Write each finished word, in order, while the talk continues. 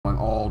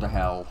to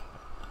hell.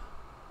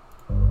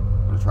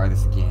 I'm gonna try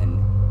this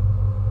again.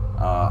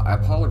 I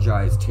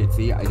apologize,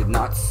 Titsy. I did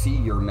not see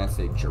your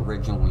message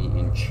originally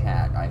in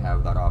chat. I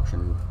have that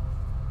option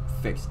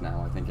fixed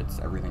now. I think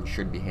everything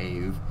should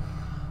behave.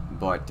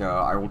 But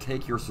I will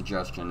take your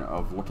suggestion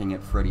of looking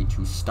at Freddy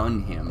to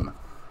stun him,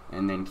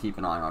 and then keep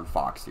an eye on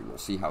Foxy. We'll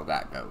see how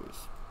that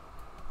goes.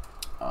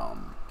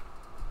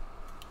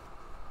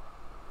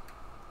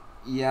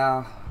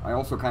 Yeah, I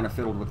also kind of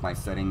fiddled with my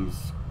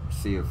settings,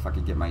 see if I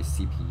could get my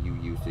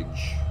CPU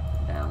usage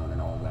down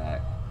and all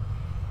that.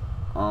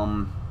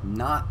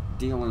 Not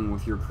dealing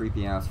with your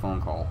creepy ass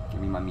phone call.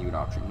 Give me my mute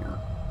option here.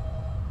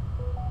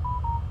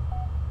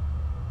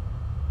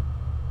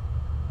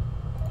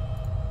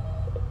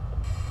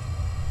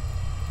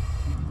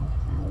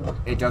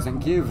 It doesn't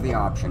give the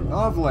option.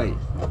 Lovely.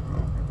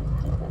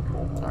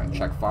 Alright,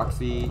 check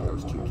Foxy.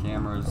 Those 2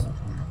 cameras.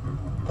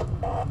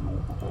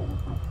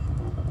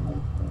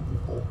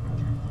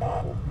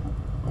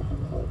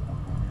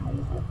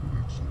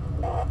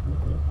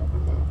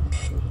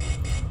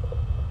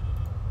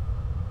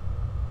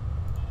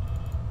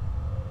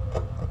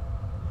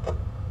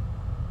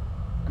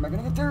 Am I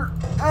gonna get there?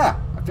 Ah!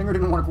 My finger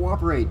didn't want to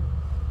cooperate.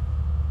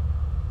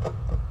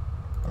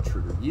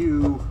 Trigger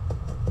you.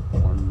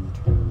 1,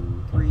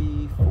 2,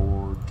 3,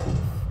 4, poof.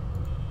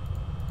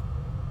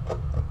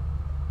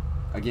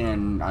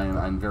 Again,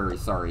 I'm very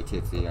sorry,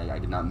 Titsy. I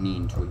did not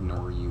mean to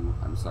ignore you.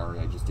 I'm sorry,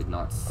 I just did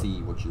not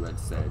see what you had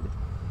said.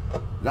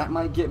 That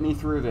might get me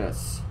through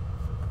this.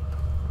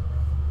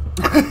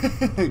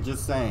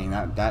 Just saying,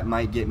 that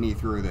might get me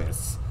through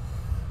this.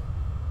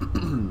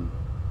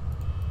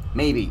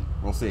 Maybe.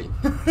 We'll see.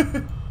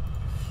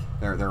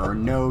 There are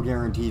no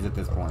guarantees at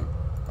this point.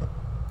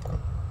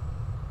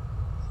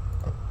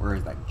 Where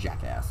is that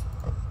jackass?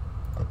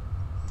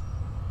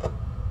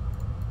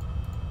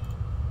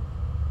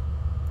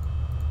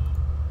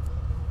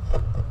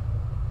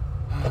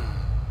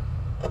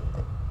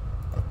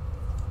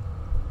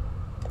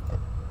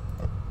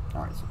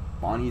 Alright, so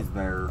Bonnie's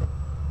there.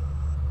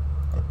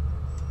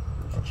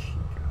 There's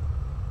Chica.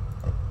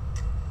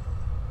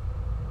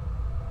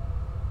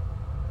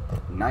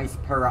 Nice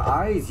pair of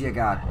eyes you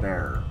got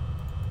there.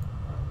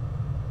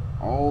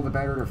 All the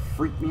better to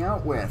freak me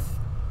out with.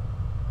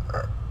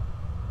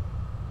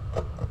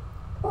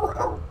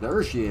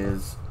 There she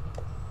is.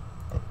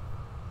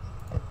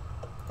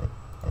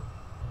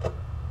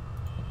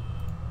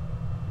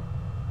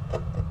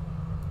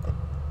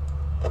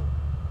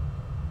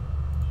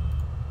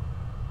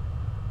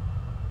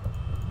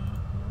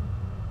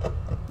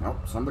 Nope,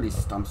 somebody's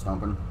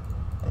stomping.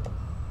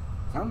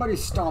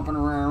 Somebody's stomping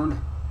around.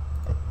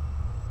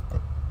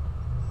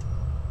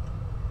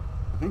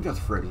 I think that's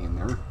Freddy in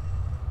there.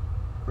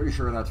 Pretty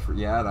sure that's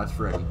yeah, that's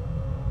Freddy.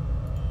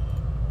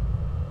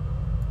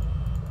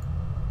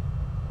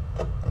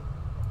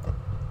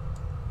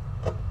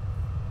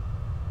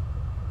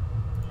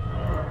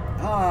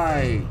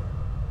 Hi.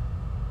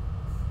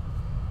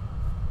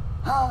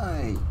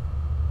 Hi.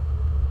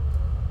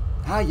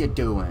 How you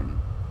doing?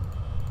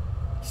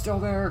 Still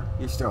there?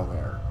 You're still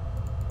there.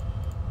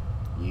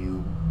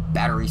 You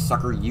battery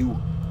sucker, you.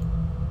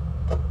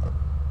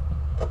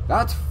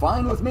 That's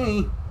fine with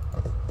me.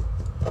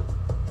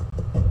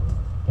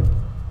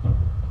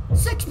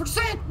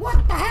 6%?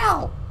 What the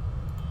hell?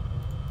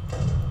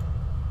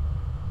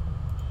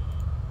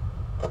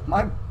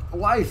 My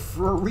life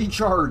for a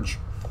recharge.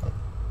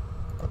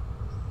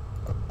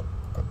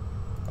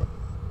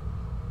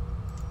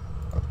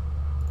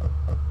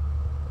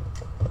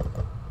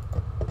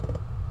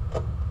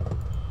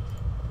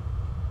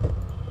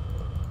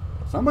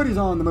 Somebody's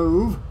on the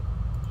move.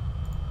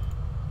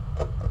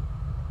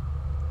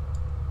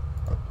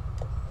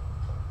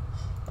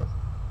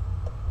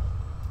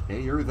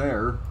 Okay, you're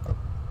there.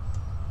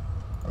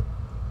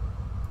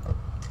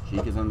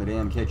 Chica's in the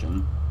damn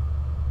kitchen.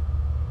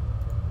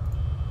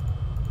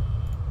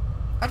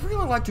 I'd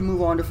really like to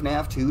move on to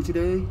FNAF 2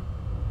 today.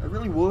 I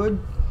really would.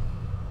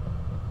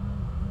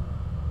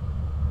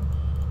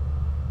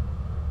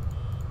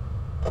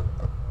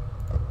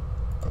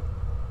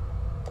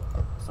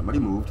 Somebody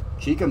moved.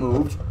 Chica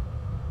moved.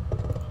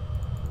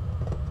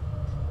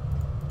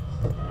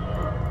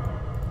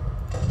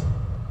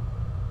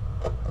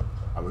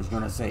 I was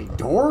gonna say,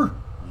 door?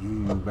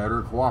 You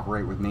better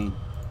cooperate with me.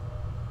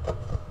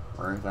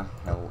 Where the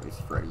hell is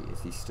Freddy?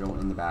 Is he still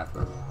in the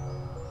bathroom?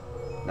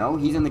 No,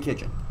 he's in the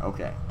kitchen.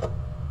 Okay.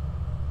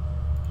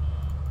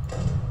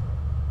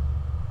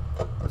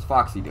 What's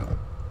Foxy doing?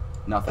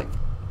 Nothing.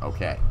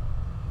 Okay.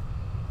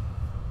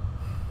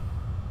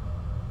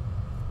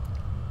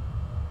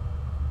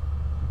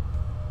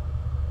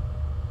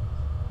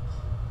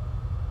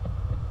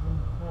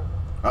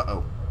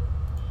 Uh-oh.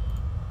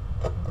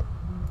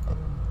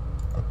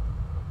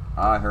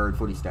 I heard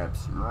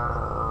footsteps.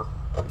 I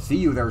see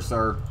you there,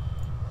 sir.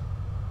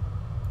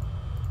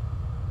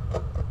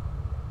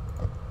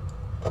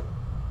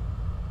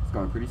 It's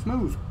going pretty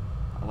smooth.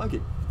 I like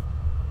it.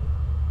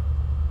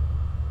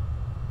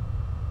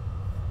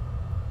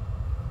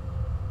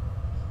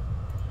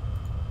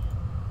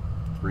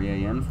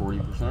 $3 a.m.,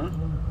 40%.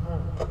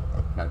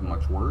 Got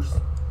worse.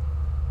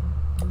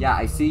 Yeah,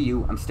 I see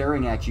you. I'm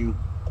staring at you.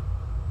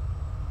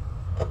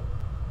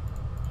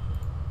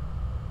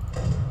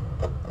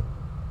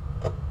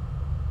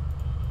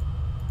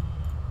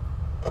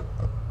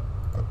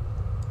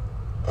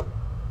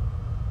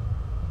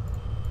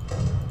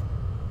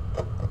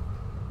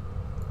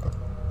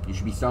 You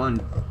should be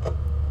stunned.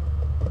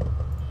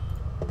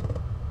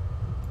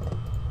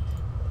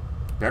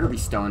 Better be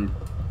stunned.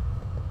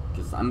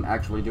 Because I'm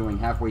actually doing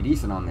halfway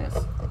decent on this.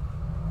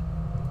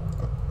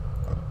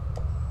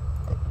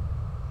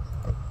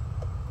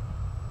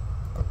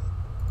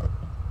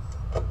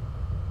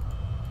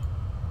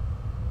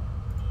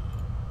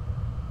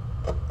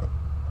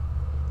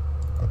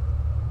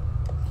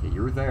 Okay,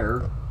 you're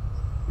there.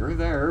 You're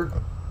there.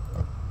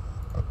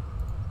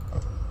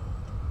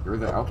 You're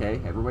there.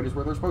 Okay, everybody's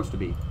where they're supposed to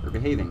be. They're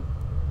behaving.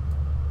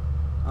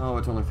 Oh,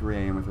 it's only 3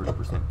 a.m. with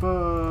 30%.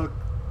 Fuck.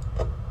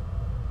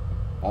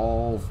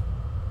 Balls.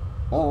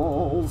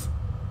 Balls.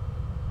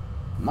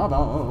 My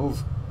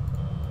balls.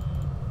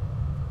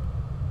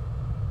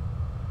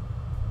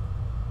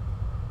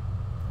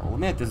 I'll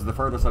admit, this is the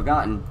furthest I've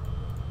gotten.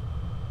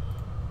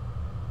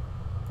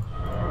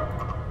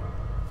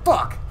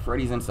 Fuck!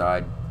 Freddy's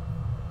inside.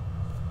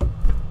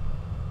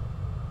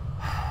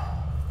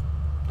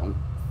 Don't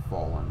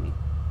fall on me.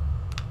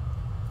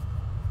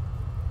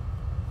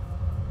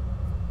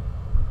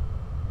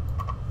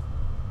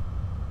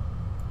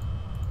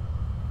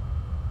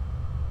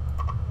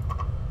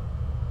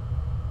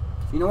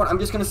 You know what? I'm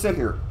just gonna sit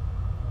here.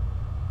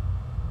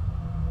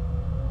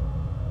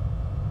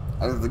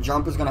 Either the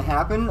jump is gonna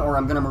happen, or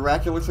I'm gonna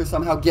miraculously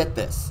somehow get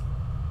this.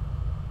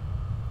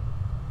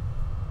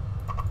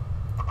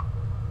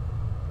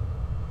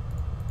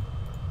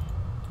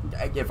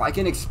 If I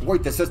can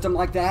exploit the system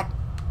like that...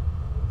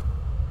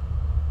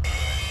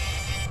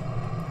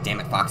 Damn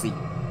it, Foxy.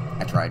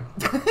 I tried.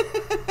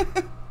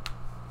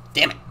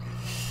 Damn it.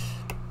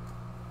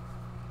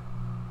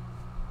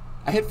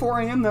 I hit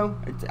 4 a.m. though.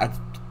 That's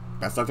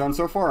best I've done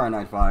so far on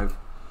night 5.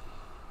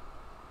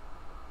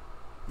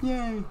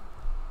 Yay.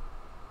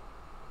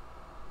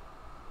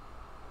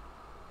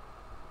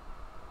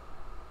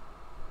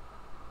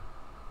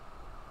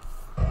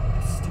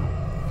 Still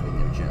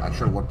legit. I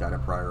should have looked at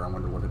it prior. I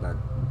wonder what did that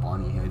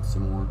Bonnie had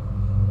some more.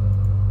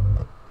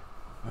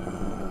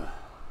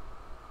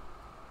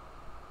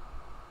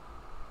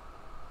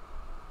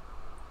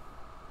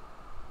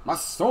 My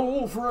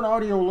soul for an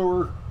audio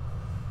lure.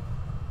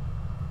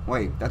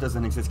 Wait, that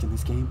doesn't exist in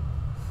this game.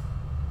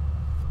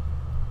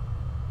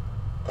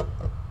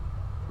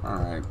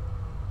 Alright.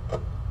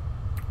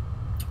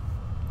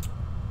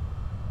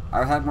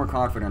 I had more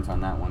confidence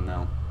on that one,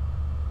 though.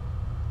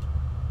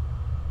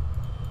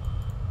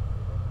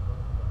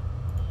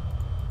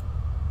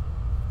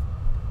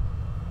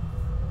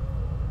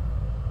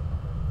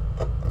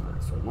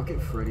 Alright, so look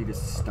at Freddy to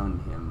stun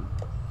him.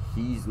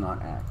 He's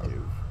not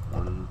active.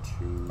 1,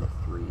 2,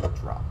 3,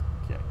 drop.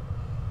 Okay.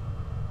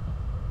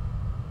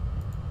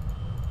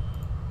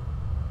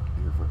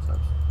 Your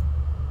footsteps.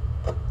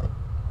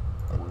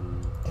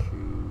 1,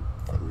 2,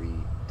 3,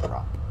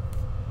 drop.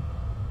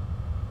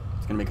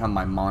 It's gonna become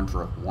my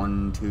mantra.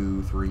 1,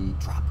 2, 3,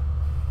 drop.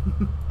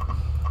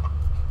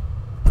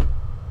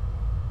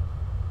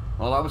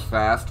 Well, that was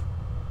fast.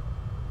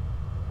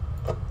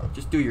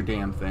 Just do your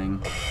damn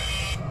thing.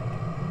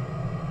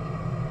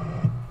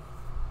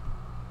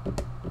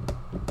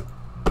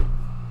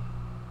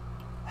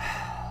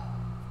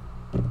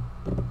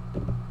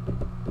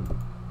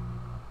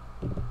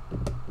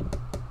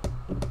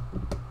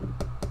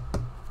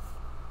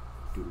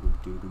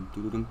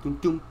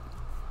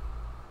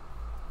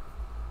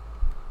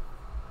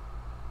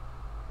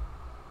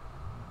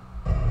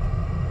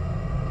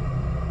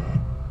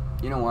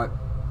 You know what?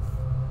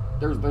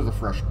 There's a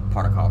fresh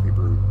pot of coffee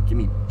brewed. Give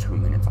me 2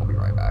 minutes, I'll be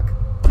right back.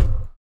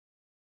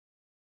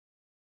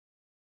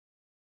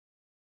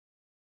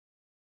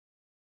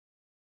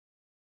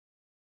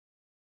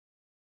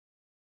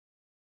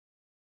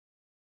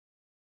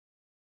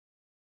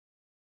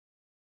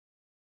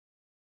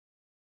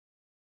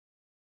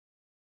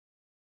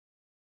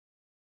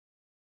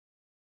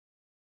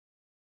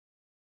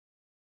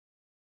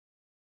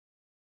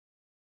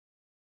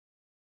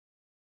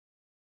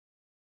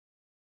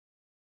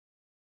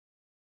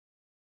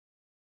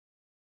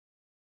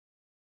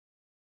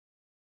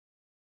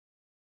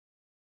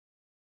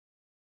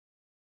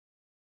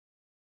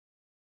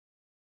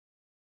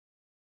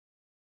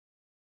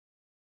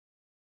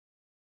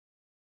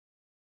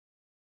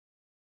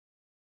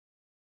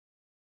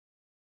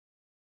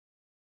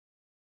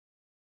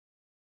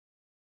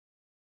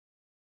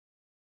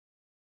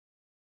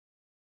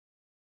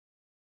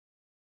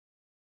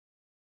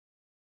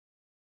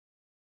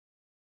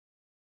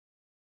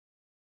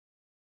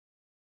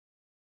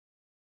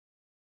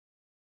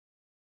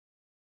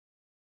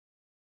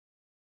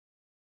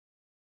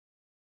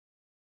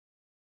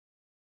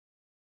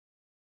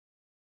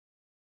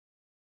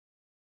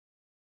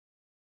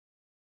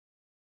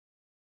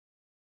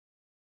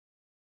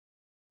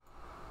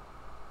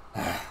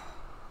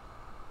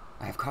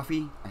 I have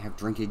coffee, I have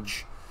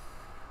drinkage.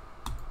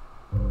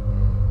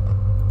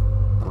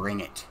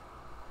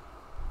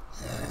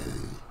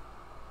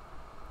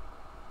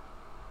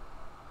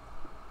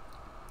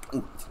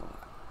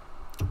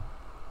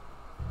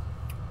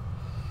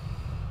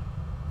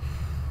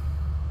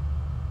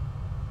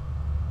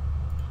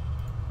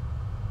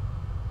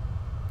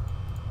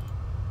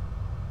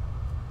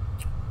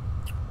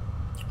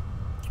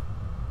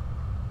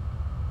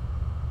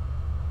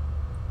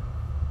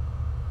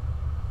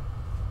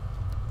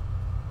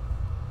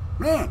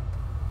 Meh.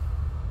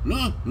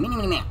 Me.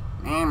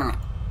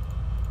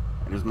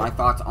 That is my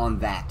thoughts on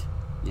that.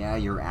 Yeah,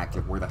 you're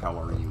active. Where the hell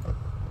are you?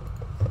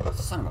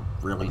 Son of a...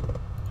 Really?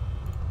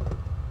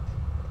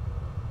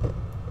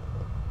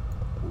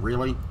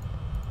 Really?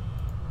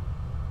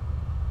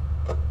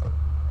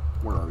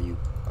 Where are you?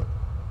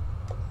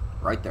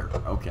 Right there.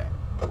 Okay.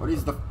 What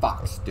is the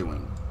fox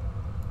doing?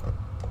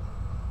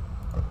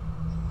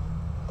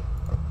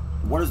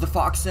 What does the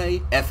fox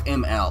say?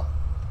 FML.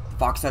 The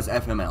fox says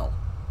FML.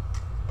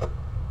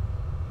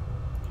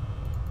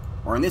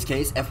 Or in this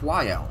case,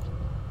 FYL.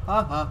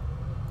 Haha.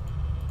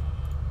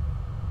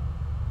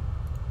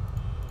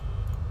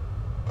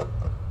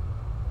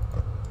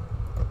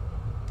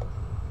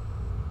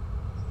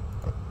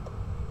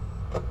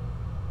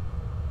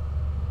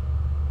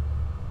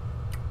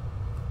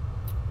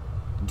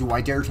 Do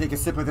I dare take a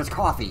sip of this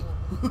coffee?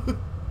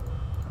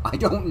 I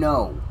don't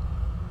know.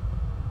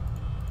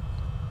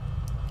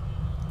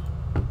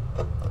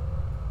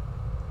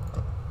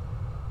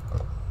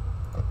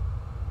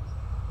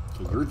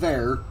 Okay, you're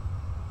there.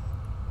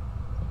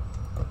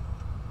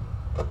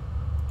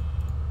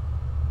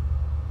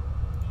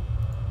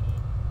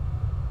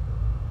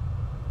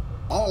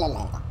 Oh la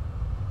la.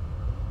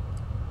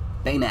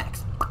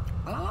 Baymax.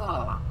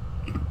 Ah.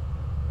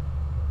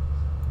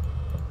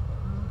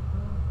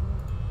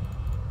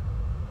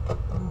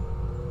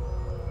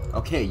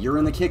 Okay, you're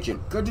in the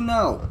kitchen. Good to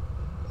know.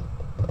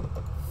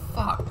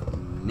 Fuck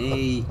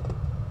me.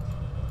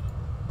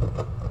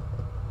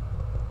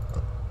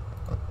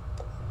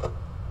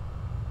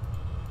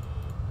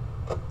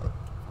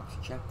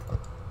 Check.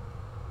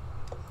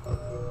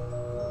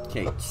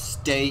 Okay,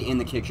 stay in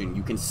the kitchen.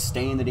 You can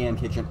stay in the damn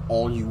kitchen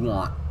all you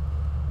want.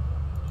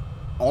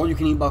 All you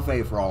can eat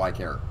buffet for all I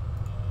care.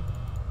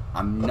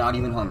 I'm not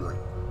even hungry.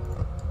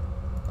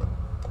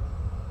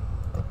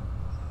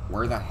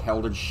 Where the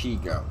hell did she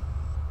go?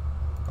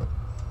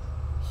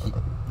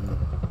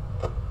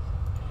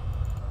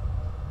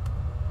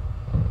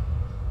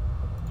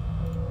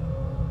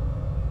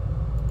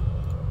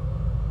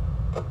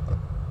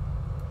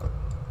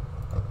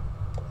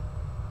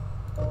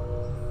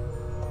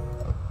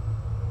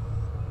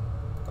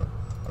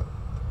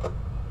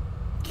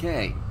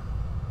 Okay.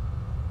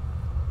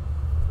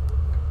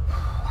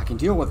 I can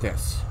deal with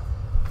this.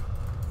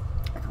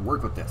 I can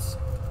work with this.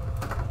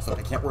 Except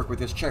I can't work with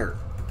this chair.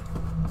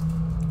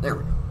 There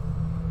we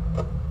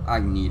go. I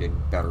needed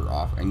better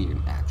off. I need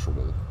an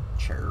actual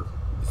chair.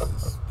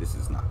 This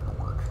is not gonna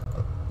work.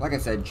 Like I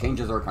said,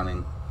 changes are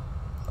coming.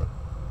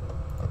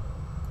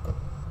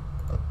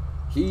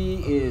 He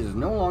is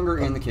no longer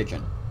in the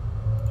kitchen.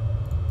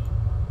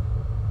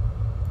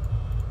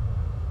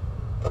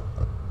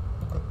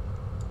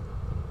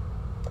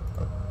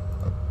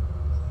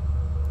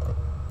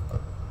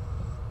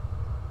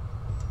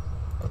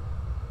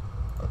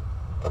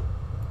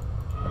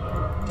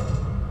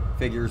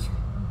 Figures.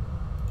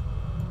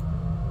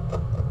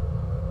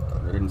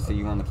 I didn't see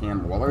you on the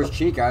camera. Well, there's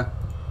Chica.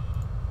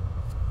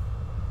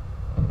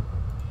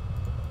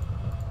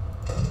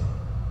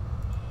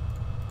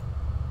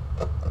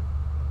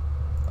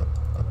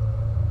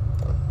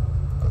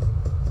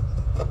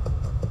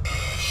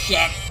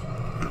 Shit.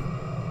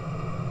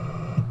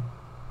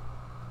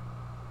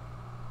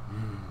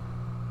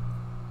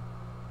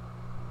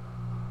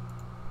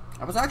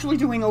 I was actually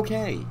doing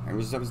okay. I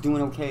was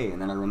doing okay,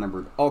 and then I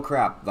remembered, oh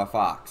crap, the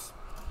fox.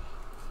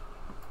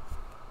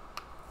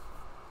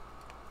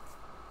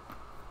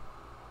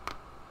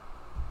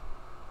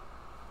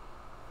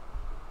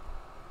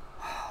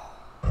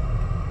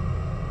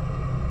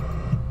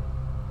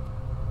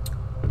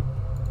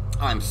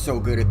 I'm so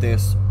good at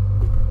this.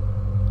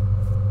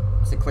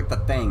 So click the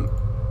thing.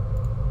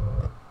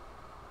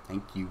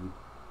 Thank you.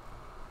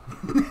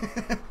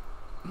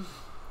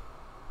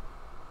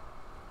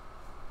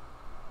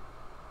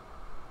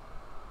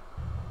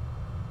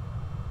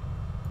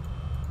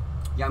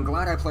 Yeah, I'm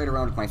glad I played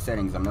around with my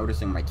settings. I'm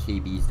noticing my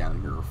KBs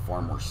down here are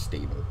far more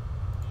stable.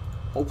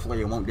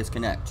 Hopefully it won't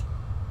disconnect.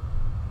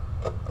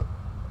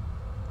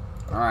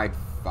 Alright,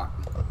 fuck.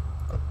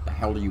 The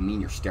hell do you mean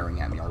you're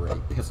staring at me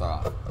already? Piss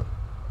off.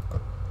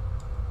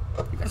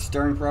 You got a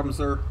staring problem,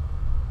 sir?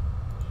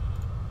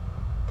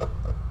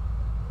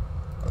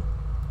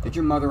 Did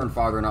your mother and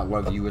father not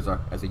love you as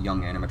a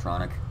young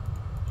animatronic?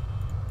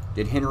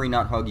 Did Henry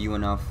not hug you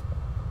enough?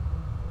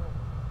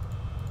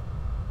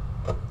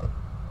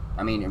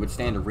 I mean, it would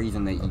stand to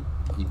reason that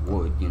he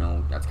would, you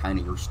know, that's kind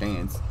of your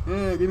stance.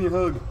 Yeah, give me a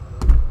hug.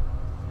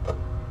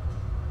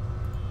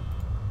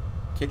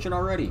 Kitchen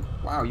already?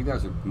 Wow, you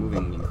guys are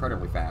moving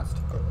incredibly fast.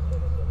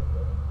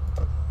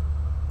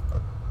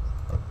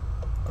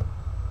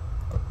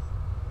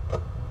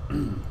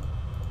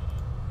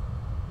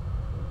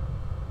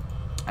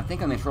 I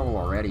think I'm in trouble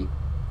already.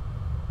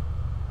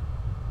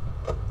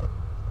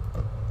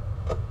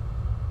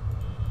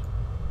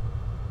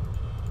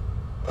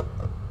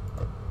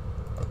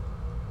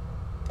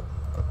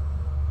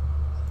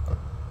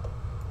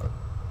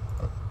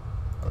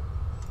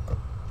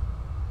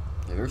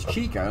 Okay, there's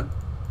Chica.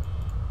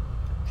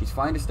 She's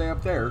fine to stay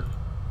up there.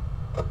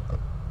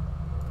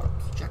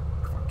 Check.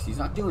 He's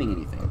not doing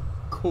anything.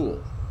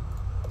 Cool.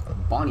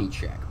 Bonnie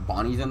check.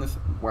 Bonnie's in this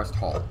West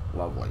Hall.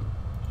 Lovely.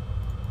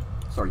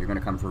 So you're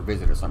gonna come for a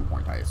visit at some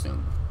point, I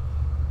assume.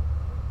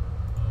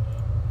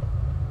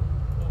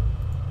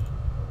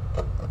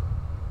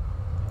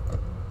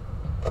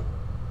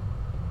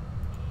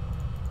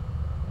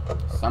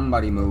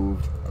 Somebody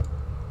moved.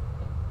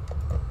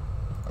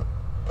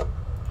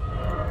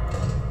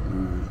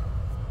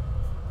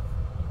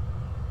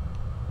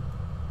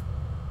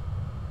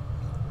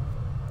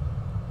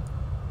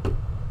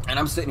 And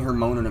I'm sitting here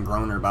moaning and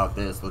groaning about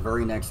this. The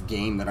very next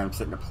game that I'm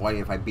sitting to play,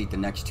 if I beat the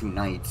next 2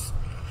 nights,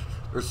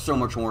 there's so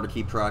much more to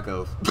keep track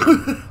of.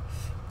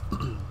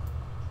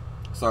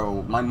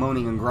 So my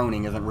moaning and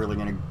groaning isn't really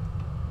going to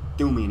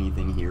do me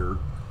anything here.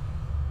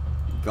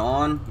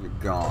 Gone? You're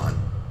gone.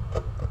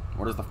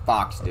 What is the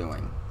fox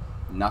doing?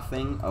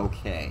 Nothing?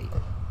 Okay.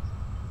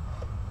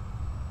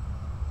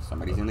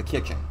 Somebody's in the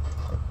kitchen.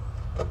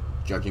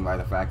 Judging by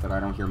the fact that I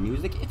don't hear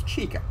music, it's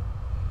Chica.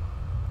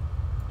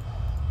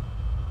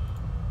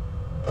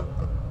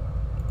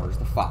 Where's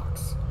the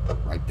fox?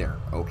 Right there.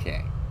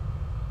 Okay.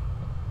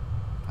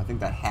 I think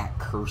that hat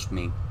cursed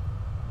me.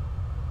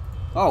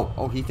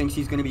 Oh, he thinks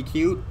he's gonna be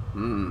cute?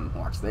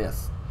 Watch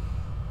this.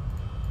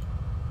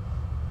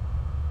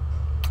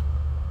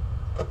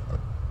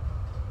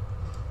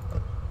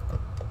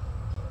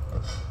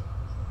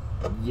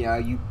 Yeah,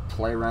 you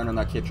play around in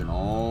that kitchen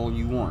all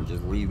you want.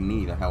 Just leave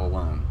me the hell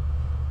alone.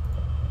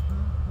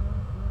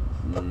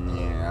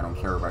 Yeah, I don't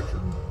care about you.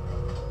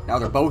 Now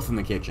they're both in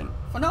the kitchen.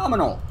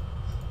 Phenomenal!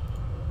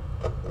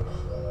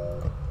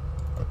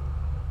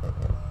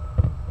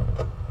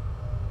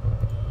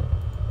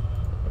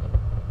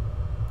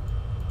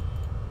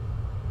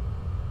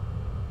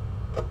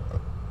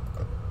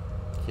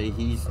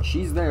 Okay,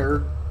 she's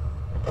there.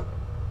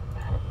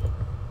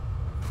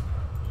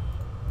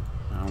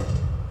 Oh,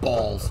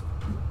 balls.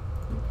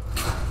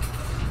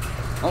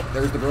 Oh,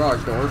 there's the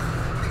garage door.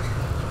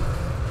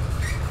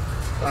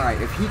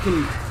 Alright, if he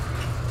can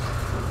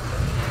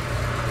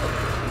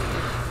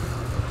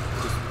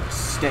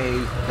just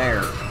stay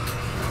there.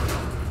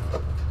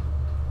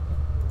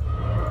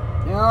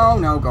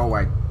 No, go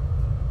away.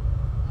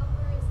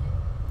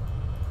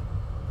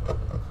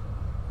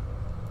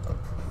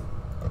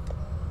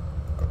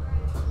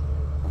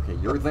 Okay,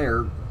 you're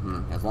there.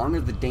 As long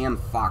as the damn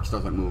fox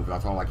doesn't move,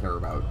 that's all I care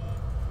about.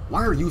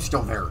 Why are you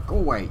still there? Go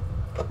away.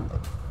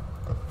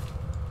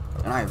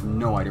 And I have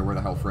no idea where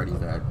the hell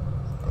Freddy's at.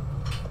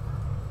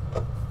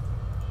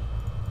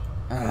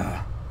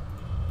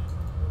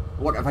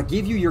 Look, if I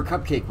give you your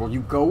cupcake, will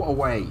you go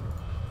away?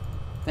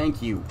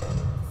 Thank you.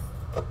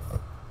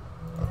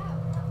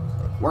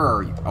 Where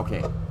are you?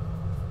 Okay.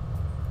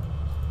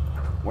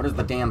 What is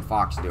the damn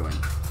fox doing?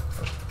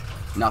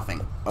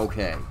 Nothing.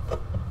 Okay.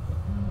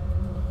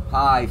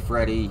 Hi,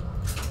 Freddy.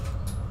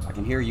 I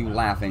can hear you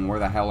laughing. Where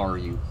the hell are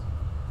you?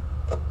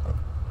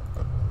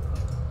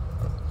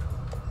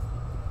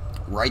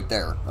 Right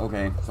there.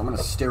 Okay, so I'm gonna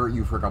stare at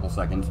you for a couple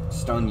seconds,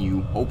 stun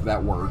you, hope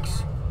that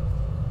works.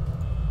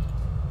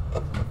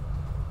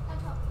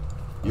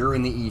 You're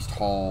in the East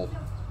Hall.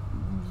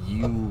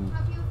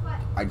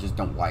 I just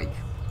don't like.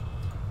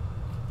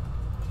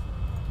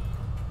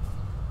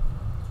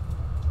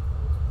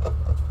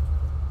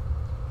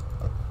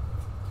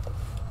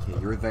 Okay,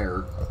 you're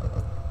there.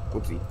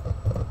 Oopsie.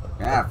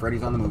 Ah,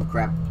 Freddy's on the move,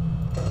 crap.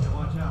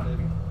 Watch out,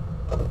 Eddie.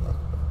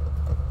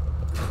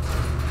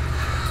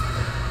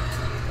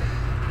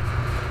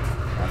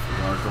 That's the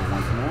garage door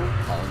once more.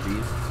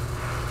 Apologies.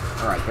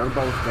 Alright, they're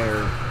both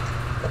there.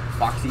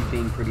 Foxy's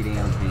being pretty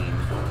damn tame.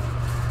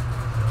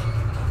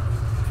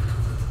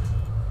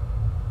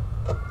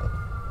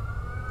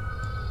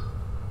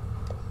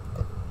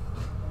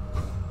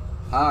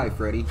 Hi,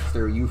 Freddy.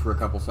 Stare at you for a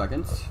couple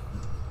seconds.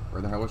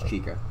 Where the hell is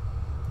Chica?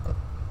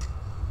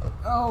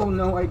 Oh,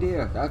 no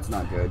idea. That's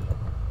not good.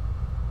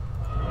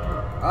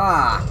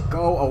 Ah,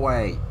 go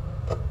away.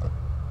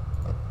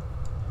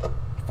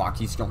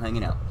 Foxy's still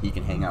hanging out. He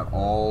can hang out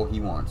all he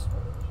wants.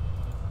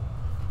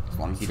 As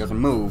long as he doesn't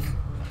move,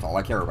 that's all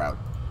I care about.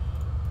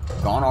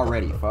 Gone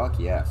already. Fuck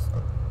yes.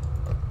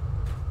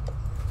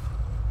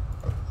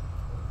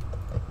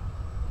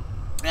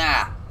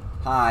 Ah!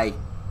 Hi.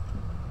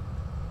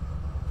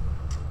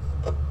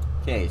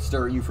 Okay,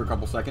 stare at you for a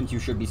couple seconds. You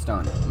should be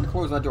stunned. I'm gonna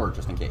close that door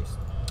just in case.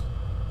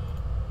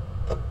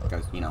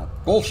 Because, you know,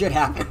 bullshit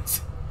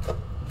happens.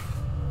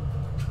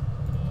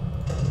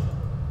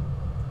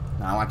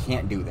 Now I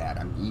can't do that.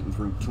 I'm eating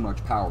through too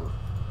much power.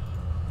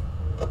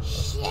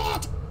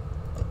 Shit!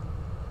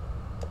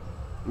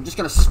 I'm just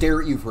gonna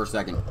stare at you for a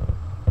second.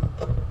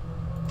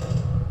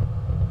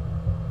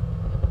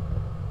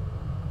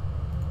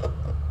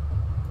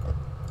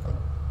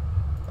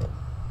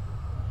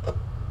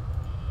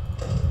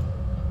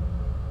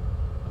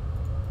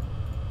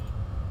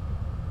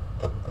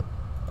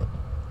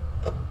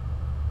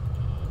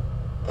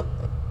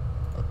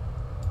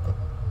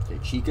 Okay,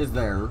 Chica's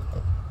there.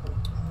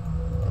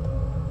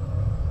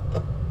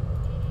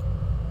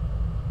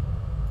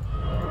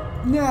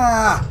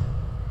 Nah!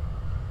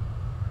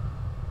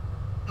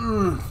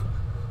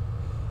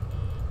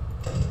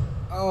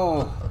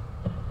 Oh.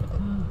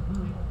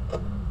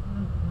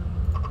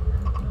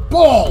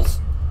 Balls!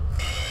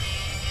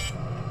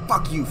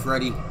 Fuck you,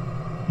 Freddy.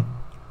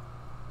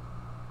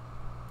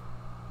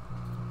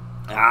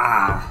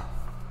 Ah.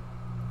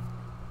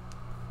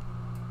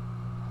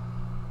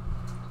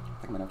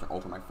 I think I'm gonna have to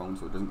alter my phone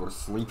so it doesn't go to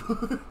sleep.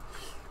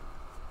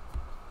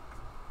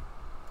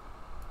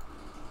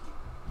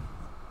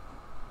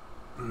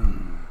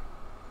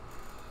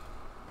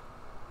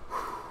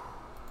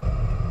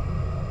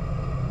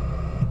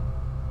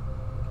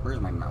 Where's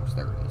my mouse?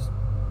 There it is.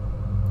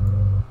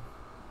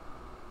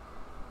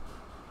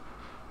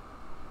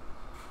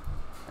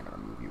 I gotta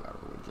move you out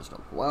of the way just a...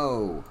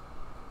 Whoa!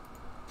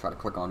 Try to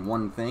click on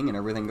one thing and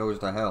everything goes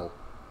to hell.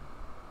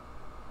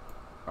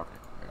 Okay,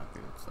 I don't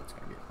think that's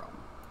gonna be a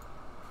problem.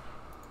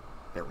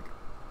 There we go.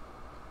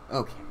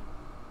 Okay,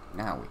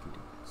 now we can do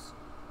this.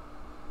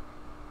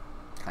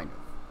 Kind of.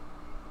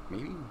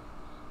 Maybe?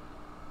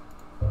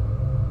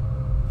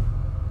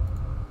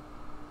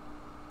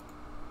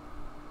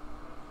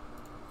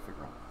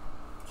 Figure out.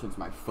 Since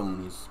my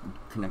phone is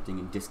connecting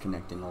and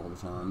disconnecting all the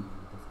time.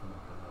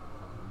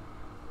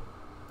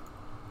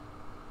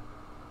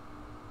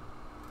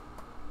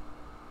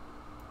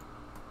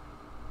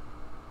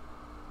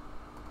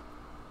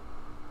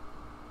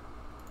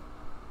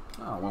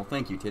 Oh, well,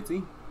 thank you, Titsy.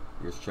 You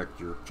just checked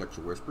your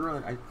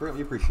whisper. I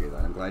greatly appreciate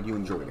that. I'm glad you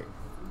enjoyed it.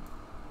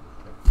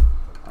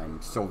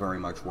 I'm still very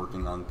much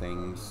working on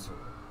things,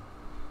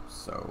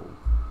 so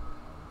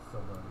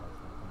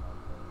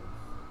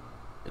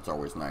it's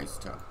always nice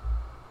to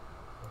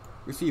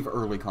receive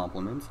early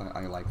compliments.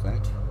 I like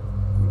that.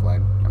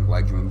 I'm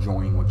glad you're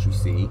enjoying what you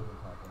see.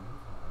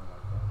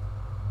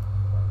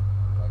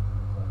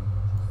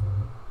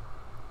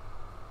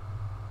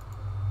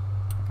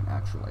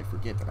 I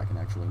forget that I can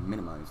actually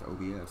minimize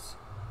OBS.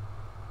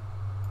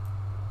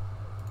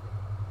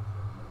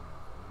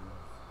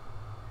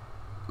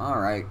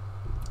 Alright,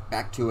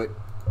 back to it.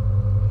 I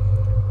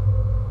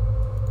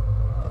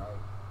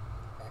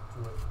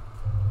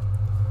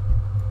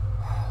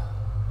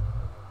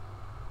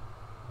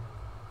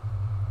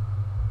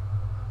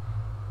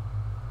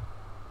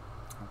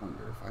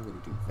wonder if I were to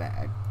do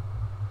that, and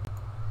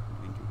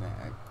then do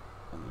that,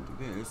 and then do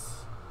this.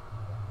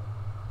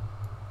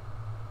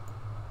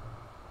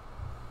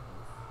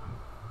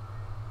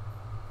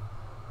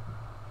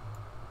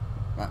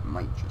 That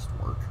might just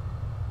work.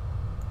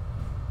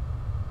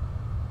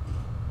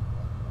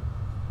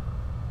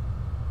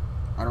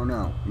 I don't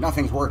know.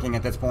 Nothing's working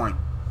at this point.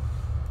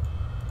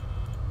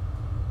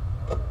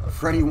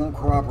 Freddy won't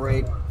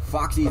cooperate.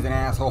 Foxy's an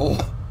asshole.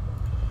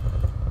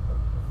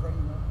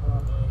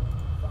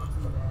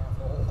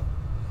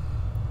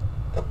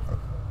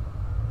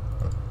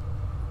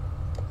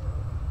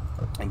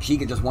 And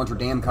Chica just wants her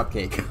damn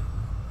cupcake.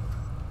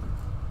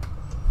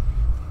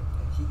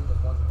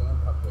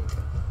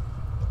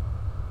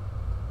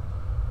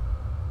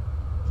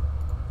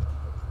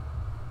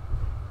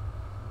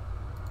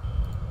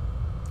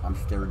 I'm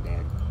scared,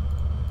 Dad.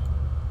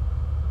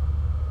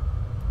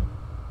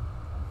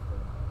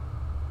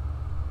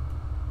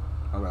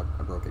 Oh well,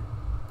 I broke it.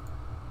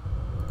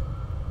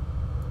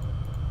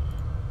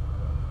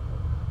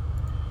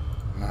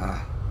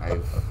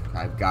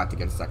 I've got to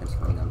get a second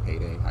screen on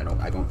Payday. I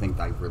don't think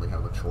I really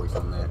have a choice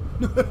on that.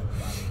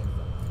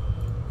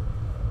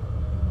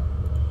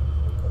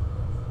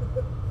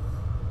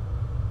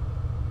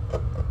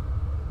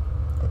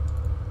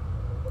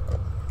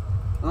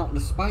 Well,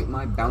 despite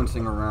my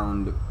bouncing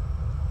around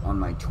on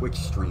my Twitch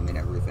stream and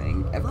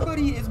everything,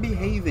 everybody is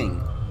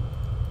behaving.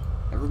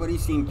 Everybody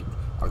seemed...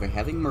 Are they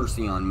having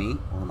mercy on me,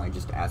 or am I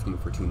just asking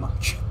for too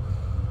much?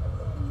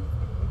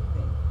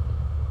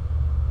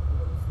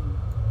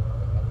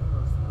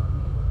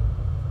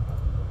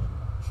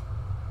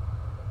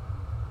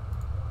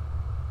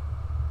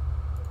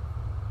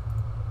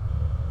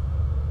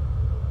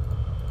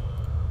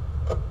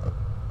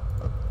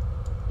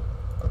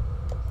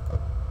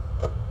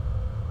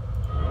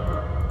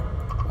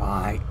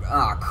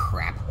 Ah,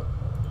 crap.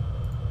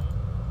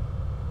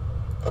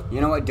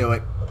 You know what? Do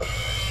it.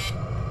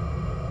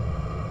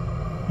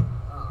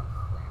 Oh,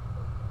 crap.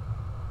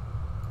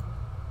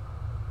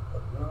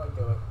 You know what?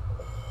 Do it.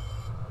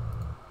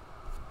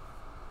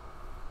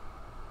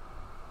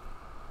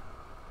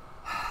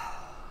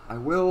 I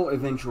will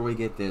eventually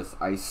get this,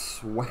 I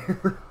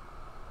swear.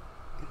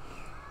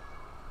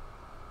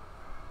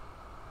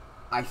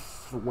 I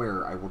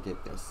swear I will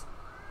get this.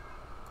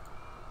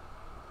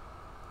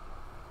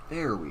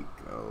 There we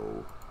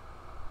go.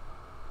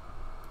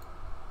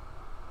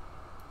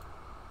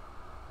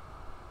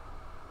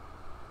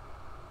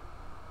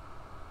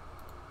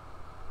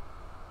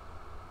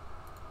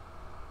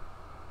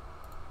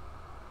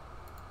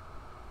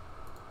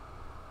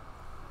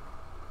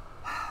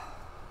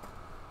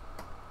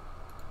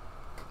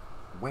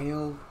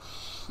 Well,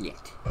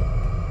 shit.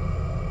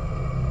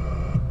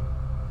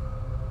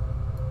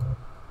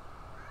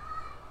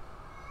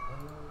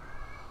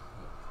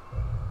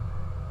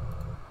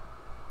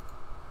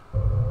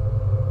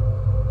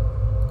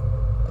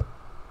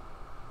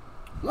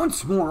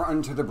 Once more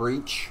unto the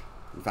breach.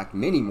 In fact,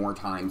 many more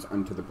times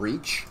into the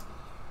breach.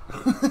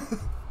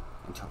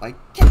 Until I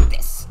get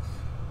this.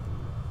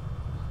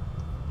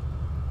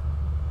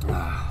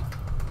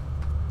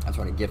 That's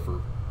what I get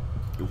for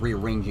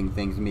rearranging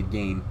things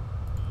mid-game.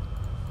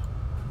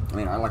 I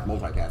mean, I like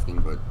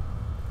multitasking, but...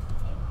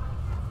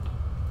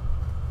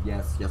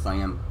 Yes, I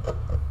am.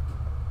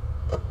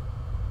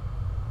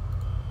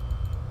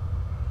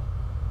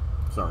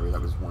 Sorry,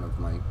 that was one of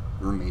my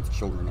roommate's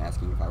children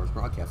asking if I was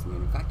broadcasting,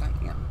 and in fact I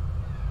am.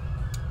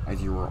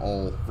 As you were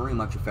all very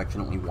much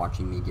affectionately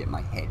watching me get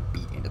my head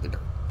beat into the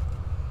dirt.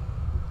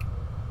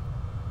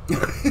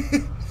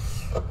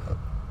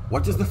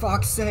 What does the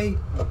fox say?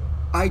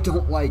 I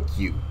don't like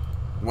you.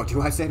 What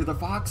do I say to the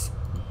fox?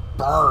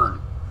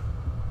 Burn!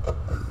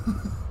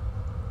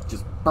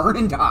 Just burn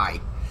and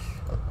die.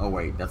 Oh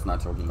wait, that's not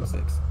till game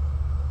 6.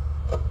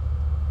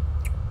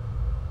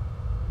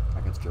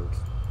 I guess jokes.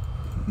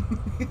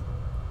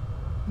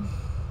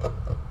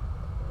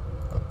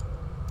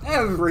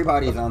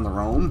 Everybody's on the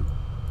roam.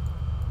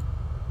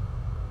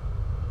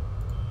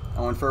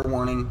 Oh, and fair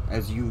warning,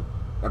 as you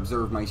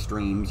observe my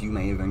streams, you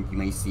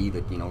may see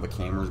that, you know, the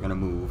camera's gonna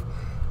move.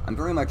 I'm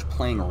very much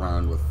playing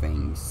around with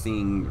things,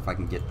 seeing if I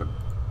can get the,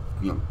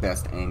 you know,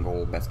 best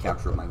angle, best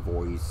capture of my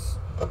voice.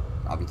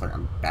 Obviously,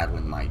 I'm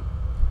battling my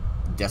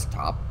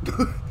desktop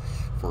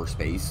for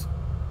space.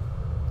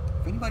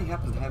 If anybody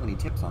happens to have any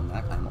tips on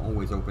that, I'm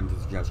always open to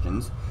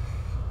suggestions.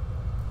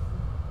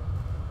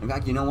 In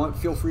fact, you know what?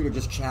 Feel free to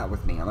just chat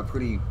with me. I'm a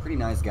pretty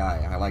nice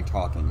guy. I like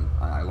talking.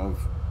 I love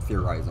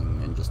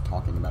theorizing and just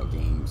talking about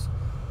games.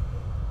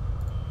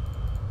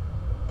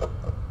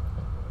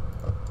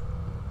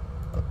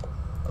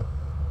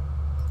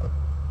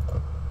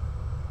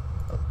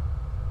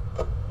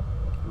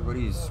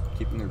 Everybody's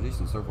keeping their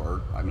distance so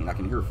far. I mean, I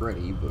can hear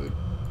Freddy, but...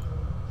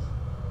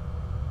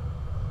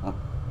 Oh,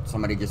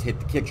 somebody just hit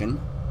the kitchen.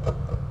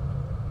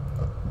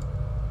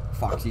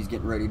 Foxy's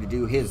getting ready to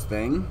do his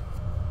thing.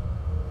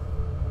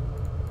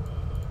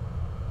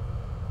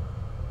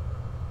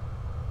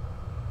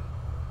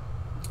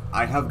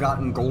 I have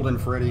gotten Golden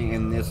Freddy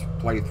in this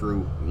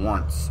playthrough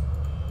once.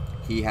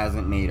 He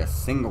hasn't made a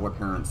single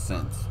appearance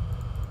since.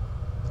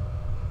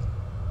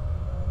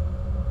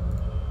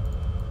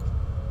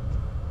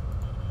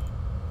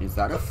 Is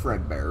that a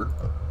Fredbear?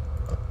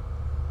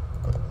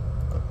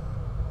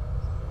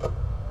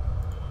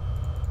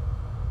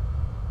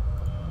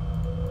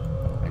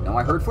 I know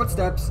I heard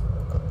footsteps.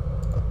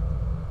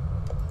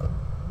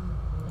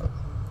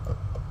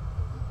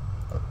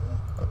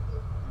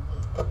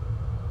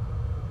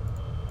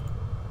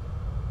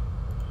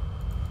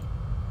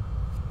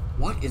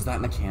 What is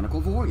that mechanical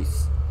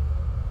voice?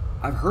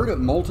 I've heard it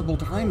multiple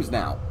times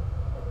now.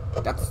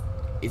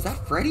 Is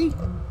that Freddy?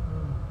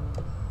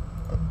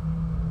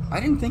 I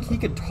didn't think he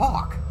could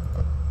talk.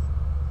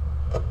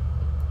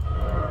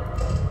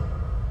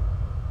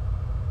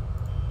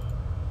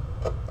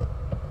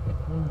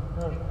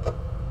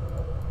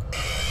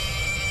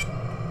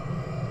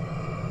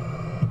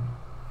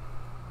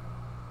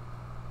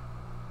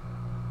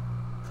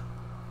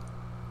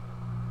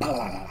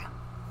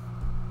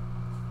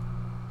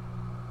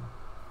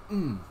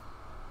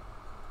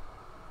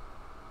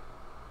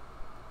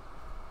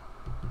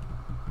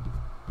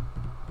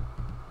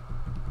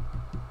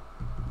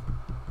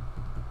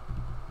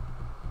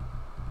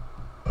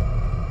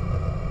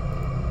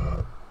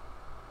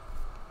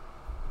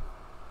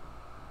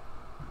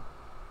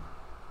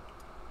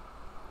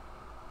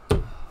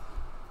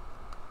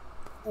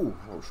 Ooh,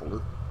 hello,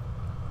 shoulder.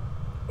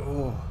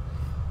 Oh,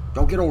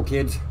 don't get old,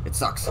 kids. It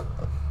sucks.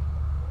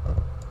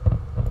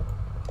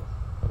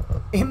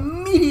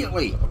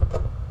 Immediately!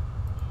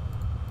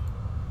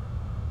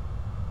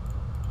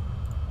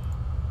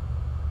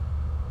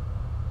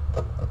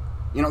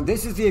 You know,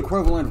 this is the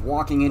equivalent of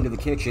walking into the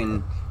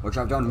kitchen, which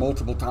I've done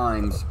multiple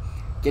times,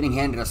 getting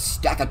handed a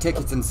stack of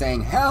tickets and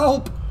saying,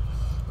 "Help!"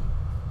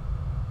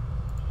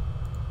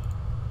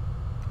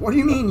 What do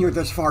you mean you're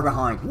this far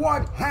behind?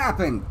 What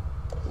happened?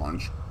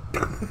 Lunch.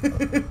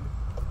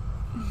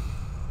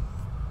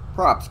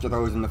 Props to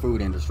those in the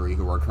food industry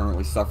who are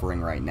currently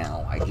suffering right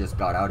now. I just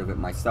got out of it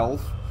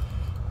myself.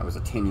 I was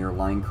a 10-year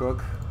line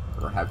cook,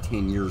 or have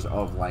 10 years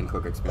of line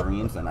cook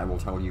experience, and I will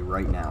tell you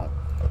right now,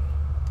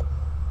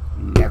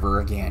 never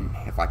again,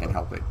 if I can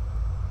help it.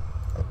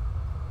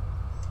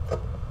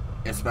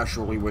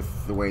 Especially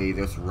with the way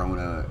this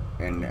Rona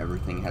and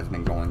everything has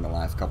been going the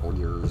last couple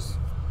years.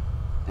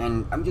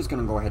 And I'm just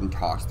going to go ahead and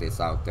toss this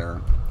out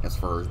there as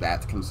far as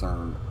that's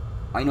concerned.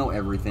 I know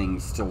everything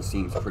still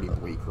seems pretty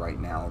bleak right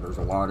now. There's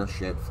a lot of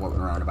shit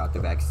floating around about the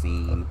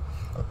vaccine.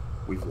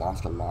 We've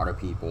lost a lot of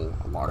people.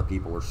 A lot of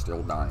people are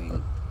still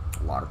dying.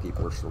 A lot of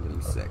people are still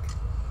getting sick.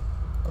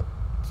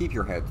 Keep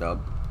your heads up.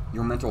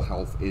 Your mental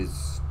health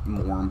is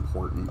more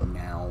important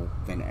now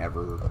than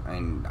ever,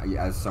 and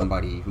as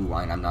somebody who,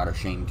 I'm not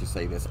ashamed to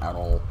say this at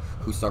all,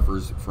 who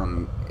suffers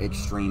from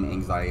extreme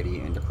anxiety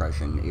and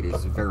depression, it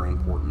is very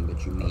important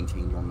that you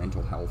maintain your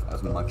mental health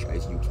as much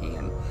as you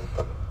can.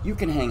 You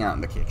can hang out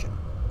in the kitchen.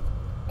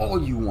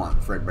 All you want,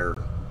 Fredbear.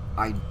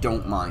 I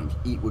don't mind.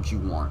 Eat what you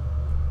want.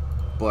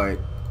 But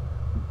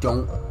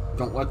don't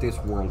let this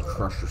world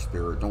crush your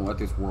spirit. Don't let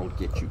this world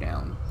get you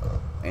down.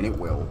 And it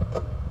will.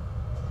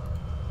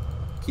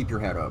 Keep your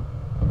head up.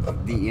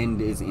 The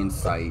end is in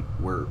sight.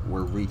 We're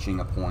reaching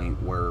a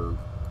point where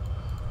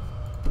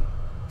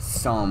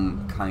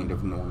some kind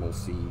of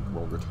normalcy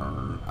will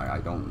return. I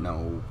don't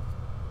know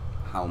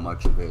how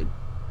much of it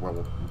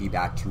will be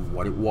back to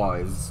what it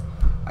was.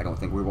 I don't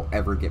think we will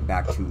ever get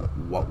back to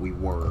what we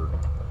were.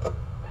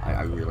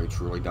 I really,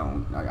 truly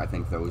don't. I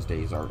think those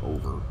days are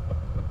over.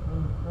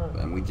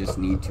 And we just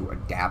need to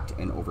adapt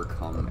and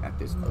overcome at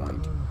this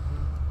point.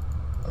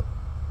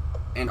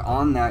 And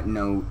on that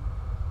note,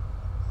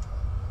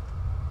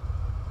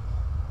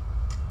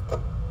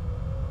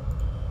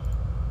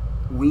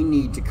 we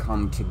need to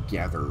come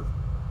together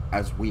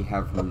as we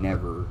have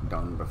never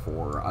done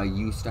before. I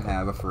used to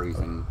have a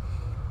phrasing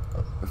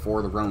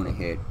before the Rona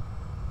hit.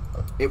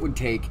 It would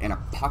take an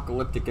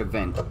apocalyptic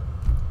event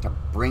to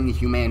bring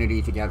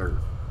humanity together,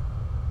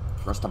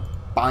 for us to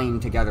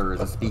bind together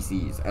as a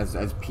species,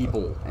 as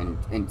people,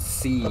 and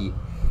see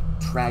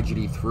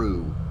tragedy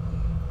through.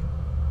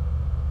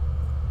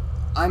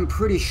 I'm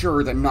pretty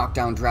sure that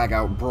knockdown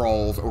drag-out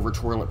brawls over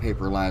toilet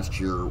paper last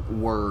year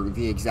were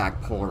the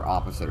exact polar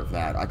opposite of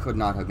that. I could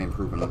not have been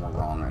proven more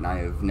wrong, and I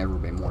have never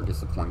been more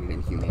disappointed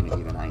in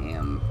humanity than I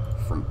am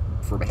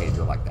for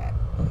behavior like that.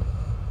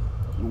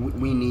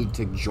 We need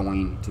to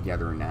join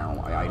together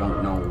now. I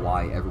don't know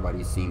why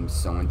everybody seems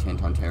so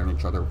intent on tearing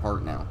each other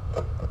apart now.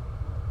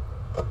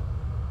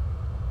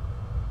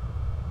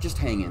 Just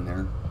hang in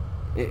there.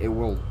 It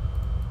will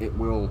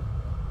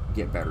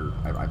get better,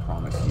 I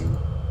promise you.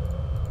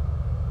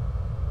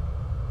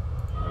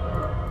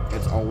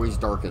 It's always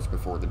darkest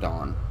before the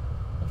dawn.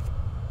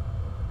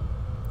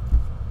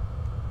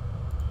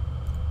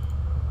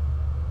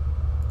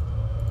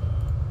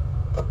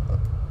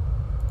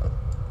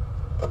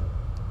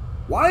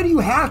 Why do you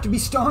have to be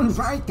stunned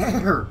right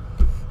there?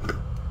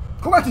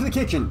 Go back to the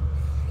kitchen.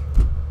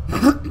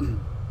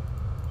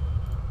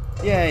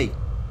 Yay.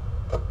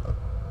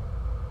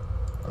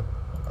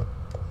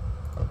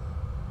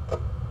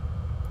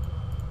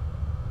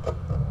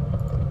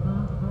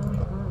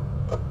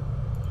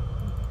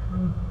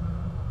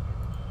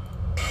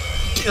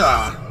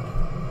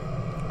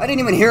 I didn't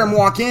even hear him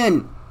walk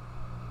in.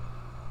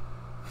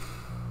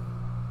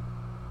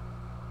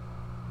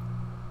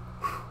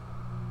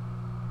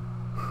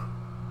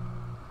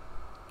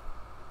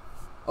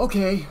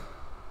 Okay.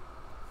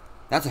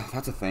 That's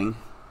a thing.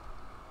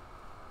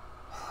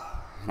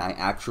 And I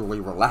actually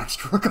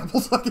relaxed for a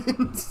couple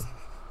seconds.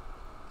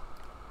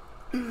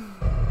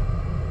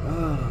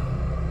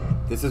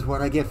 This is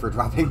what I get for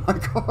dropping my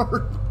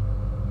card.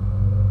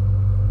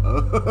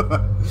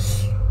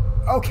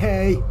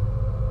 Okay.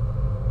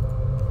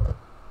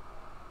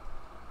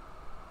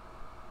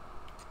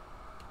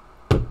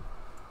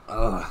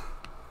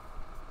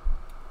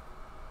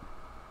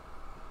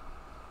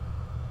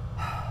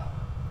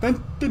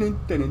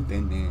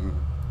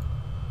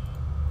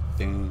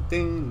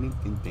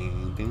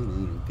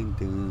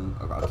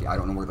 Okay, I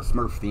don't know where the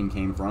Smurf theme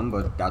came from,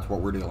 but that's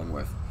what we're dealing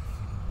with.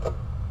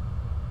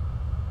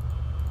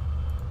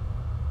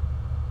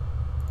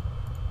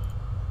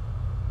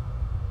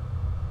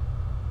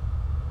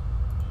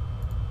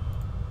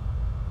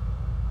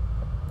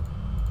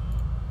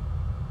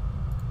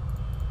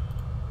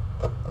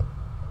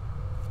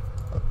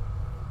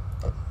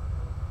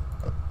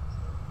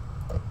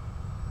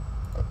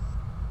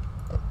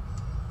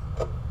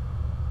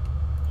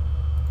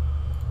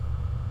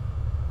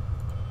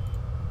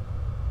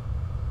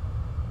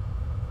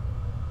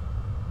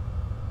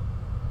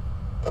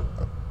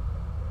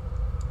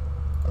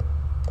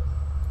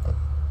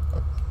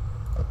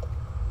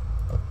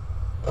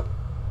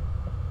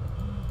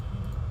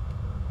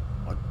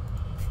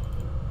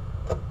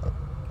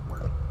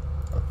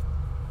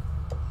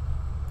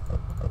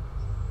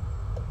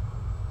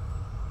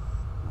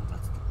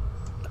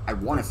 I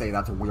want to say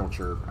that's a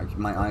wheelchair.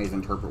 My eyes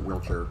interpret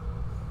wheelchair.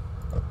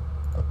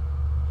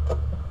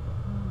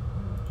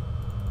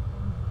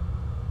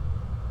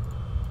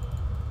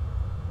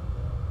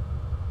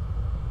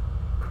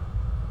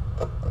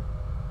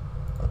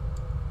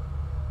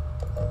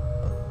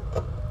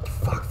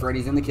 Fuck,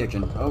 Freddy's in the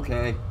kitchen.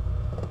 Okay.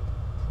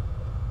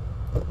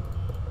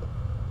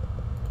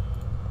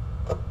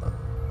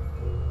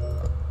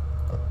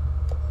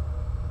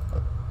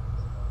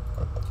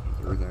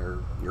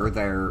 You're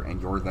there,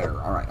 and you're there.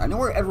 Alright, I know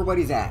where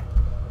everybody's at.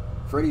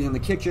 Freddy's in the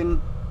kitchen,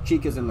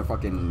 Chica's in the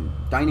fucking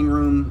dining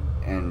room,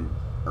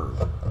 or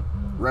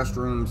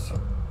restrooms.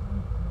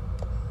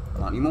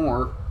 Not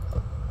anymore.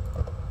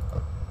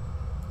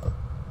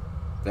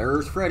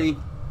 There's Freddy.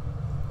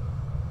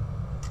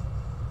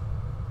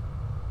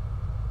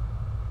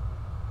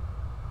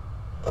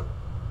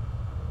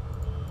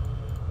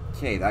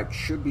 Okay, that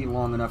should be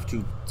long enough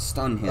to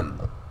stun him.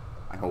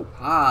 I hope.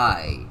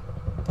 Hi!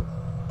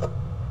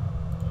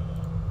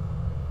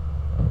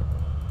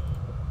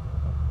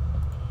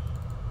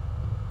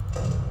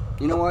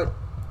 You know what?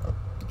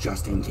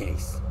 Just in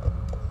case.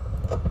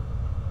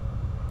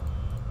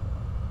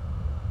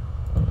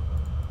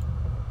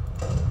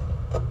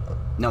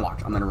 No,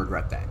 watch. I'm gonna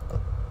regret that.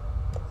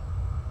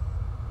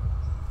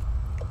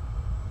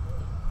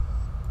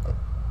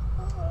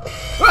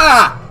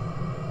 Ah!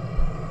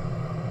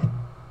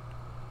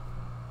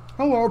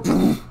 Hello.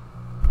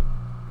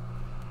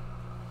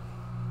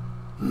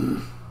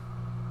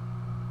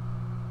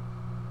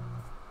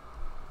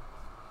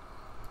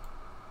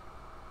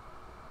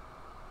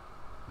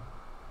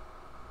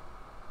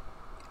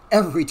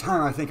 Every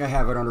time I think I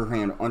have it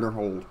under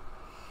hold.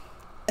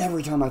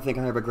 Every time I think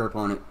I have a grip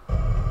on it.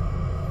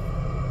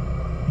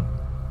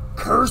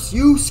 Curse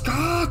you,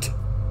 Scott!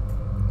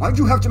 Why'd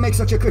you have to make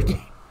such a good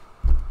game?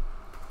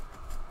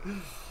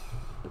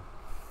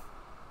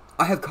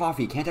 I have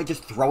coffee. Can't I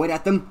just throw it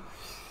at them?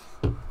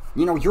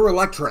 You know, you're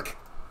electric.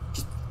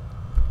 Just,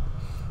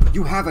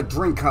 you have a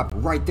drink cup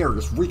right there.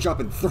 Just reach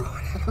up and throw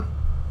it at them.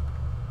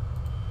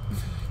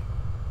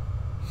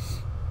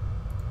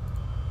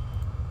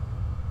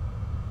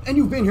 And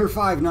you've been here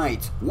 5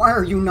 nights. Why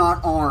are you not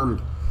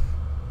armed?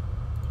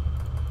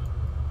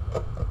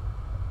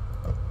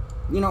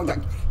 You know,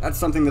 that's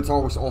something that's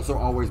also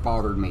always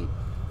bothered me.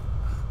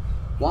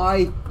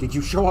 Why did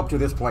you show up to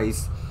this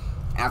place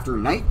after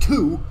night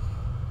 2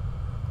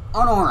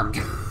 unarmed?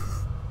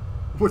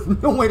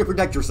 With no way to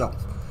protect yourself?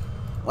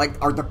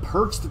 Like, are the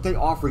perks that they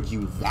offered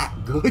you that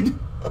good?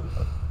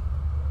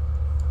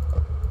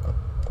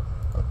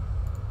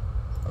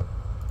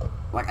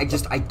 Like,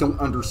 I don't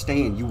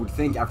understand. You would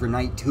think after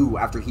night 2,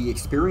 after he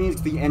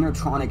experienced the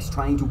animatronics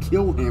trying to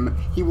kill him,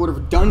 he would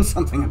have done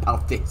something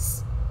about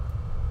this.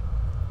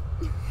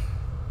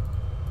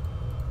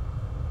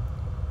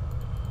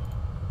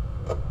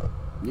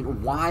 You know,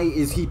 why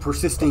is he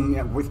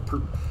persisting with...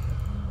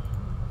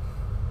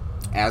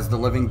 As the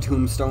Living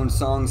Tombstone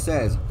song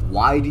says,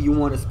 why do you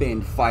want to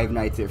spend 5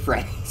 nights at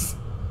Freddy's?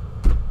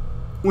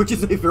 Which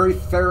is a very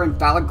fair and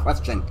valid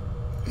question.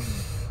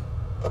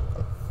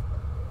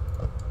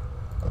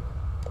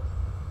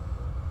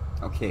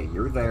 Okay,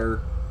 you're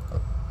there.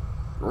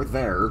 You're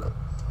there.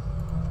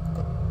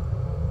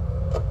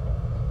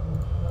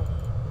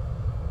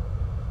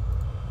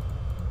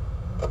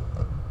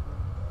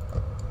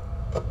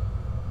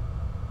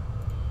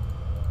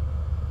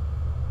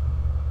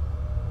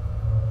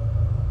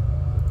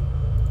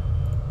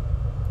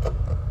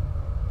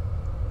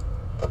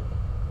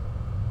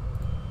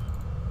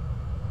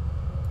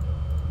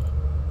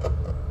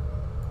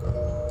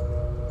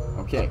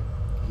 Okay,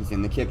 he's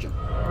in the kitchen.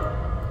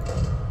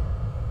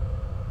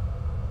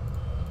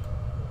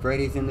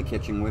 Freddy's in the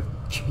kitchen with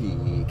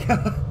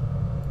Chica.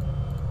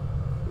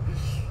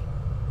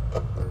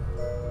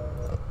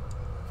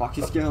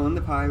 Foxy's still in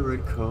the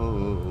Pirate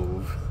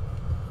Cove.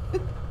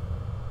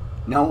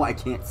 No, I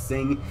can't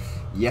sing.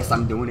 Yes,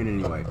 I'm doing it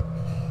anyway.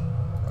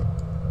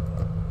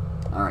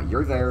 Alright,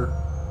 you're there.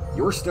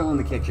 You're still in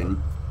the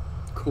kitchen.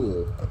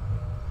 Cool.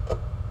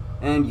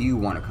 And you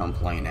want to come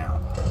play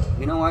now.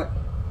 You know what?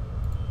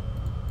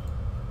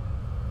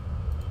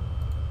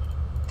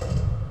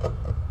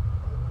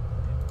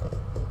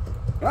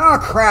 Oh,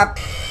 crap!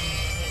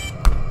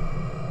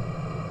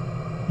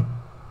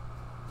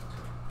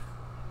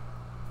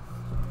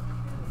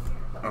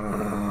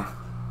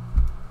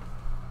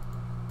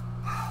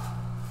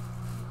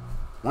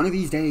 One of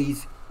these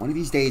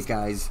days,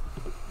 guys.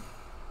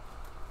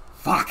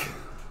 Fuck!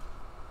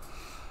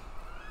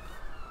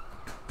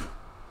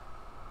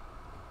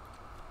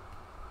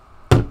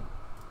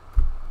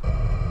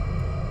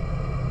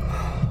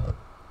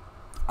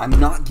 I'm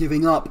not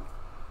giving up.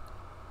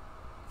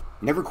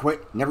 Never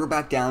quit, never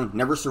back down,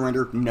 never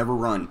surrender, never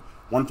run.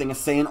 One thing a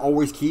Saiyan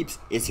always keeps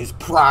is his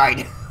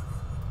pride.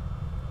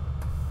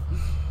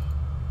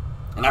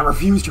 And I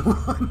refuse to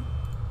run.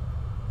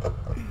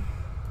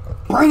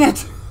 Bring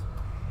it!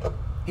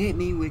 Hit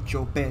me with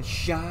your best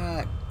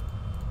shot.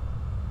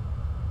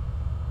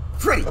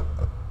 Freddy!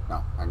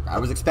 No, I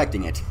was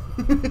expecting it.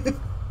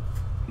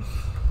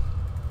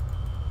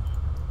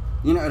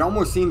 You know, it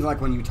almost seems like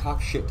when you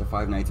talk shit to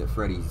Five Nights at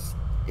Freddy's,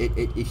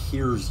 it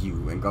hears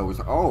you and goes,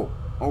 oh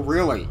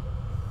really?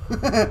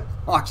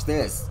 Watch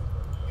this.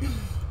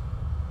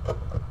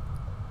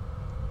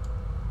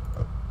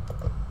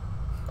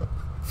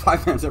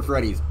 Five Nights at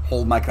Freddy's,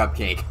 hold my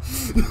cupcake.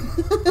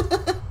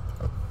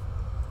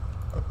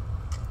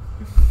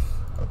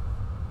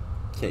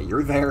 Okay,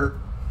 you're there.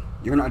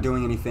 You're not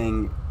doing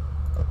anything.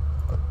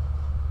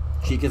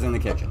 Chica's in the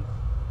kitchen.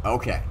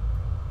 Okay.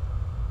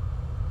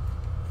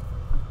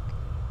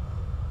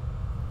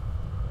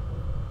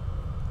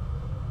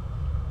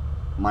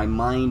 My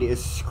mind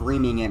is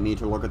screaming at me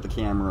to look at the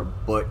camera,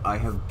 but I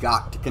have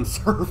got to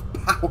conserve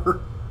power.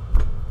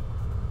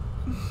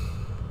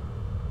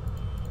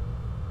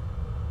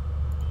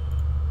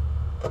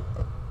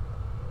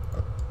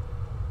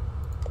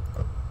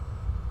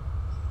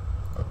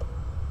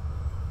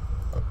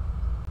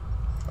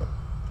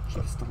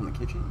 She's still in the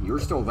kitchen? You're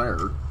still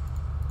there.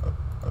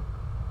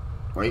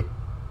 Wait.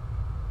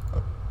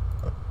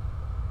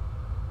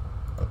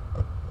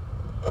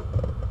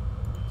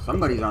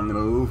 Somebody's on the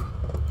move.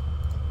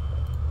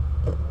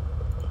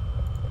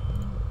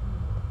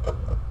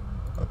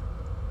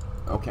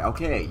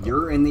 Okay,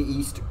 you're in the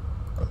east.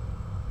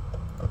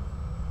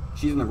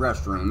 She's in the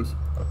restrooms.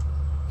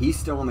 He's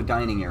still in the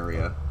dining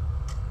area.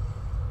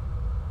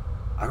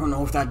 I don't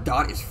know if that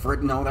dot is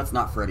Fred. No, that's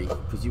not Freddy,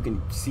 because you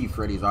can see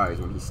Freddy's eyes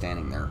when he's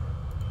standing there.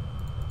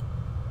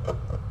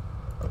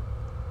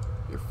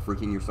 You're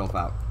freaking yourself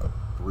out.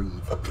 Breathe.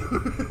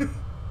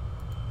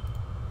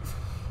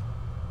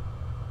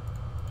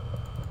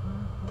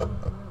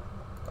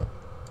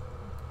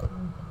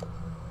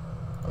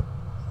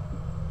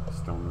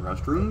 Still in the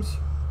restrooms.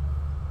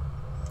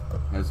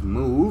 Has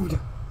moved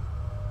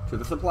to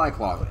the supply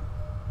closet.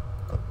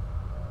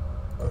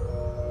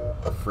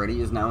 Freddy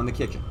is now in the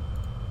kitchen.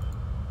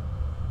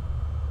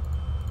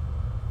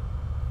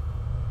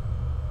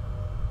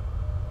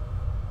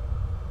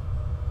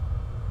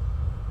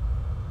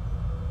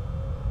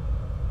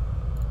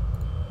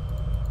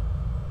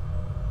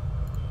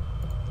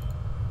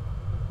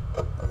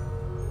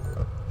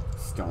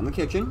 Still in the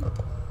kitchen.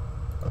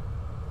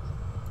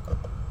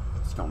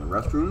 Still in the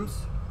restrooms.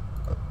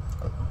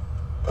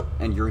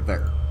 And you're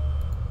there.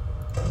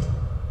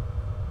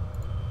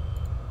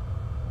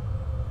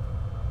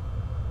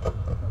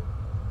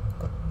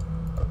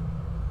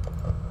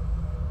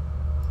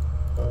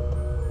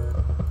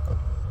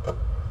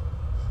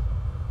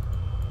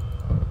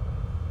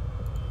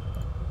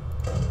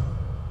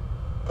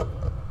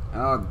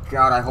 Oh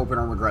God, I hope I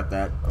don't regret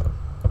that.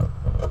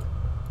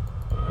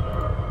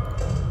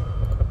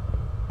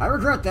 I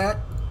regret that.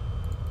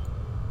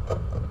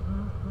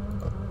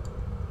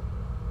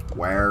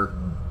 Where?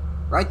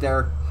 Right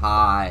there.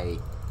 Hi.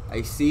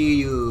 I see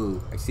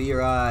you. I see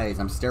your eyes.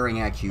 I'm staring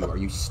at you. Are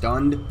you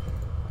stunned?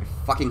 I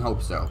fucking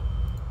hope so.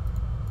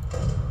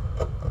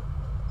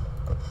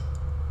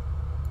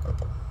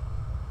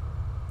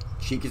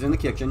 Cheek is in the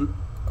kitchen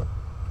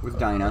with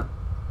Dinah.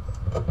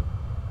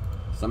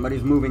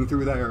 Somebody's moving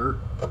through there.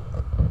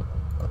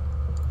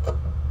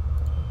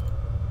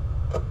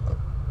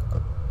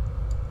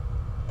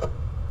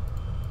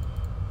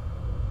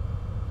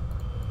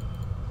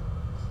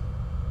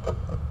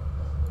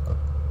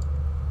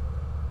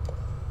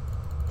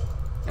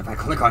 If I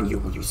click on you,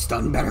 will you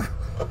stun better?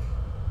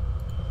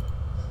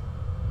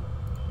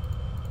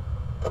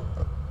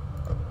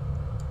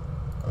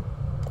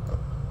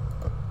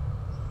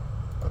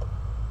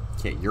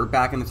 Okay, you're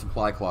back in the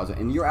supply closet,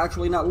 and you're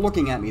actually not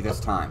looking at me this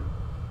time.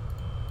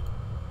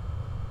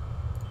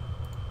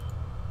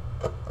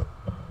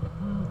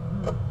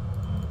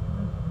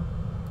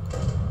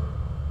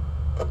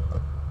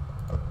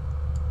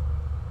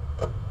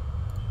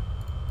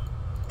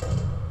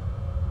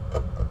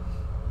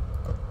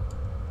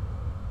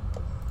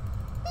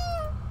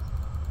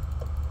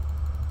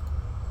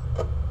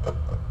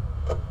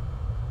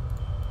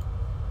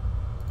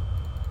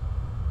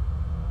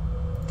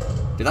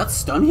 Did that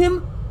stun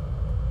him?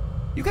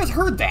 You guys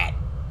heard that?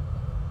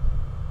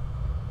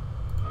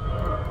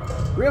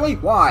 Really?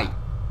 Why?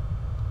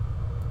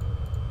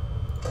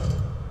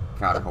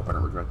 God, I hope I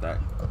don't regret that.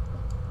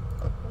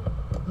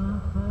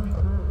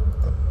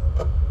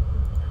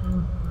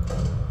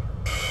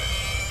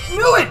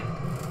 Knew it!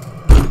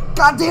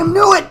 Goddamn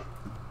knew it!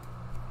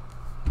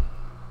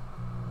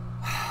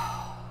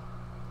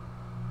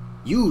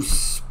 You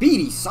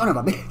speedy son of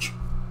a bitch!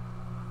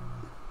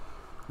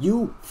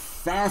 You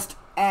fast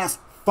ass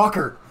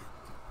fucker!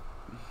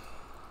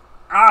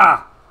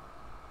 Ah!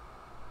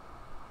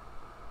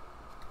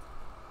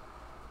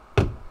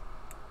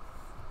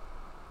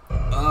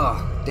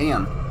 Ugh,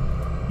 damn.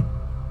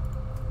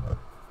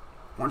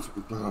 Once,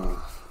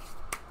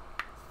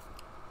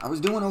 I was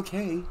doing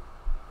okay.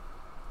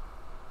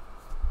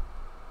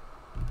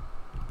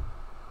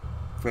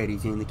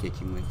 Freddy's in the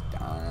kitchen with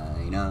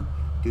Dinah.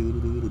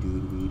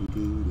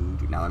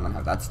 Now I'm gonna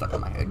have that stuck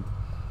in my head.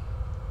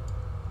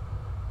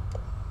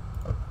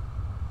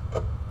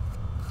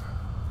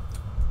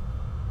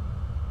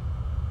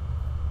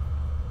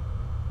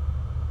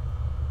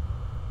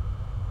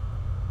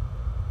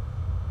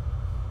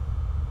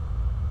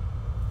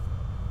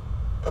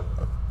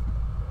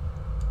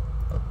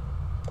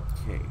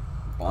 Okay,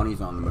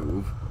 Bonnie's on the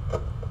move.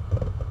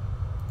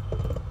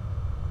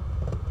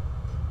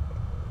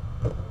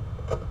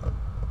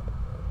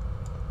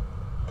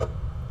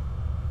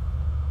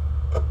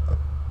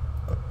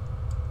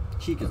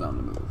 Chica's on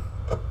the move.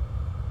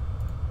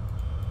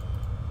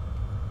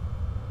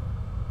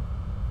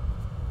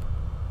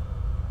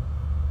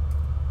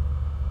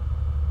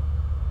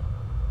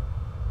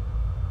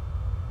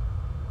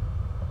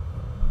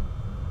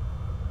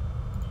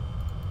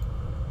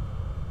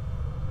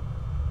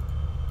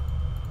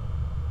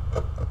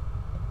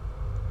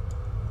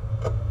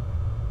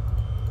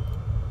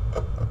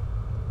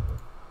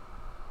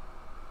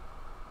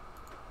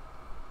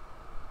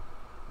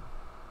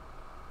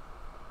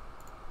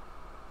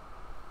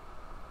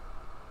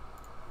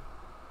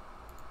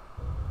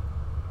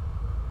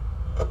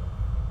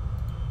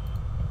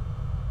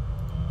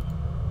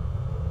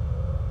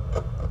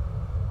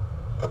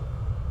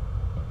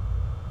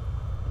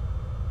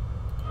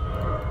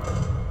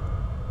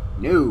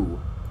 No.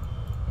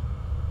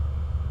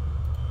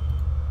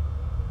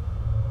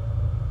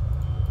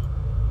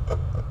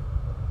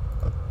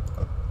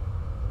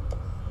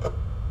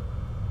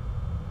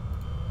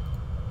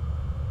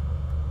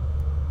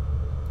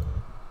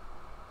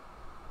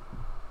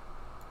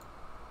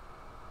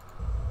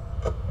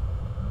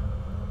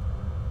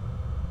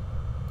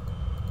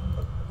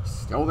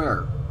 Still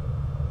there.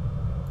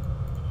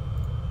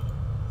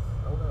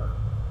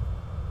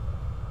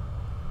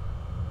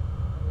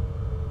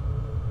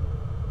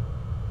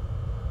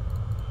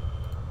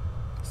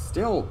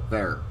 Still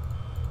there.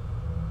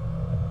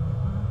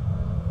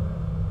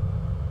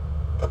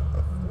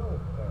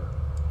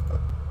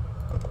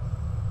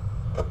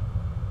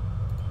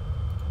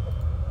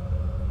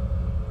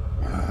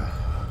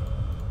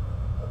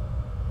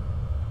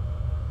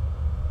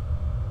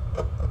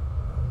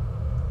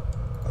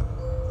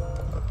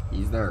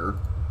 He's there.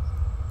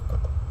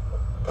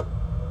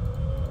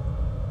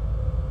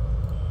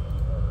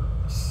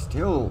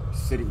 Still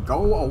sitting.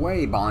 Go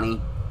away, Bonnie.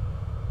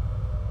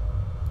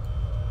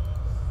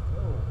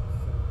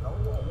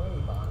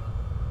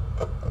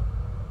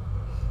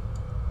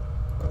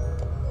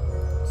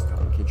 Still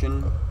in the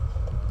kitchen.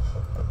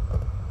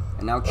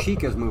 And now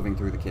Chica's moving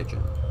through the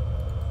kitchen.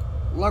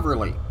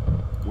 Loverly,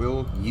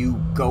 will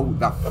you go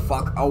the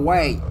fuck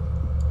away?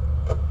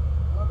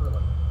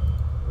 Loverly,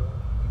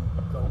 will you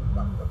go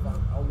the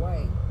fuck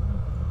away?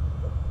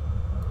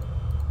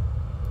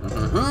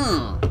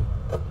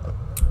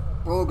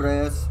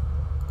 Progress.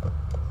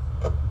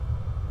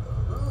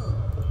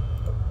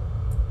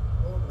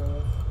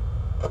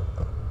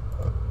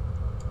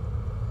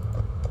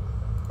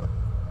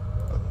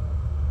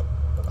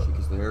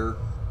 Chica's there.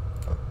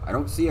 I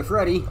don't see a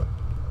Freddy.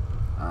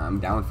 I'm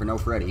down for no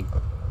Freddy.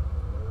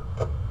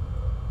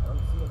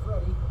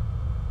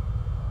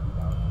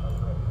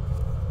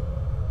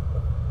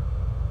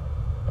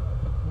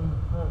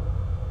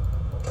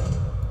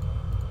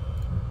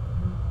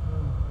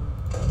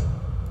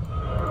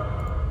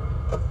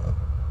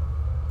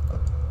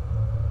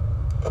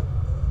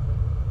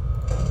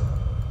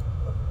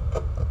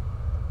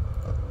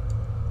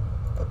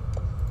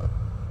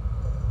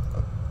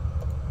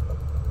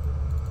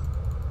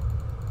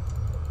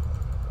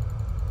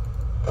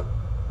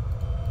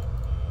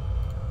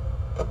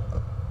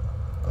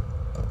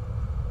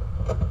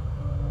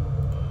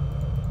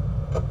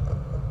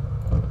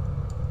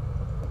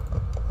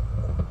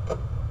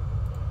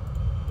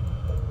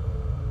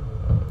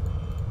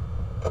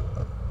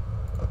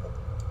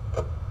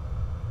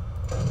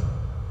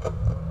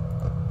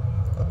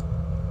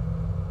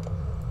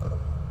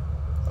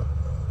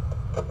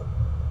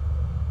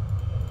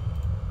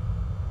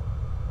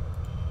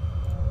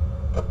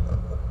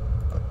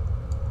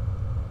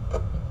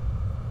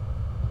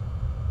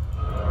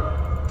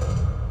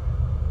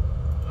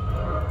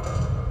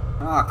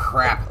 Oh,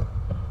 crap.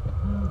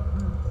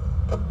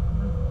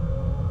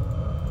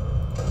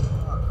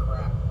 Oh,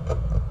 crap.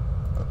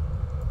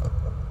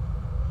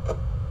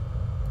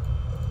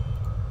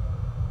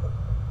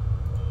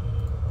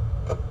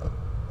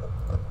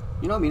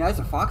 You know, it'd be nice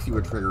if Foxy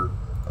would trigger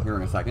here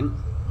in a second.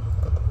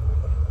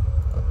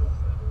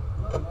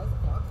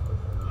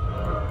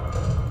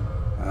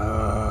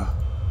 Well,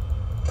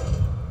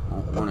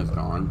 one is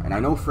gone. And I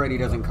know Freddy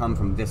doesn't come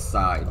from this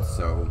side,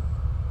 so...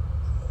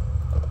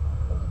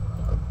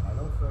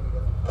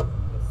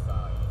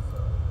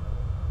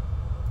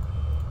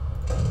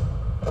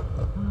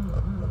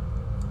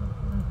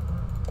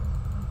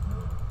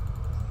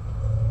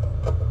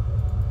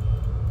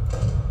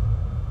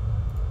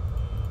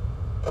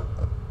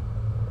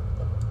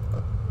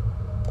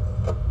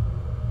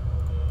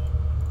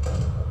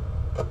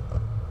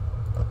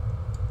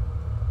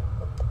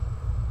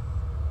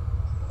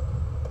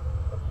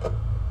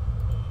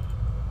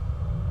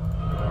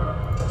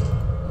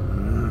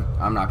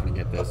 I'm not gonna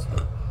get this.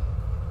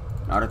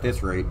 Not at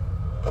this rate.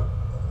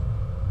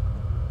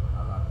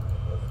 I'm not gonna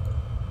get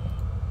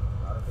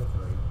this. Not at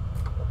this rate.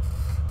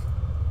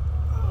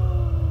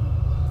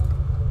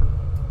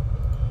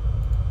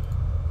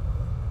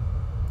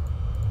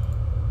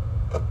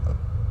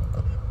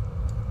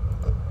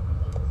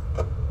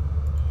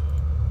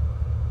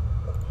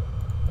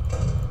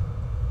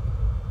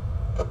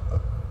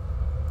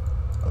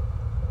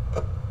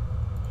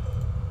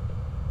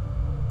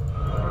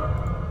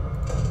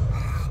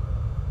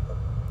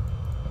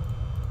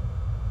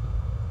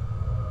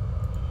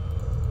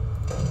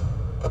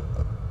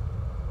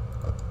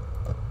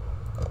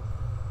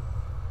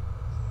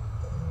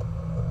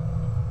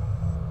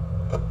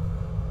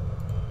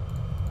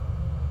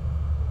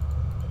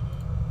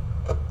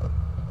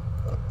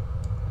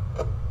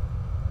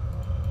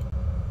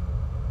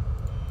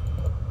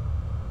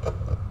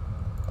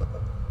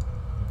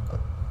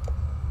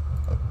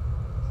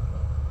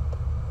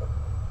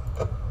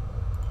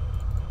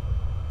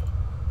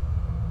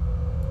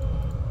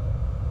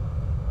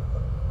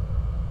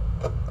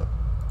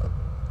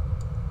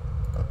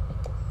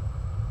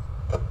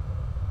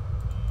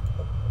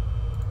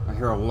 I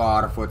hear a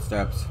lot of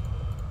footsteps.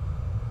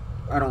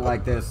 I don't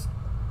like this.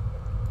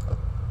 I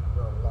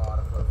hear a lot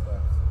of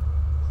footsteps.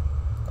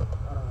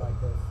 I don't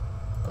like this.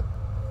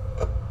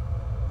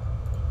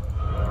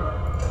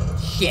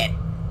 Shit.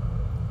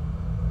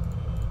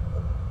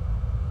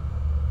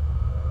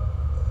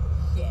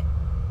 Shit.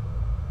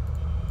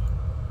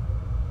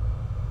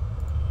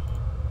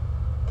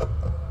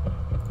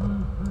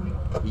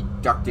 He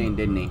ducked in,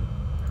 didn't he?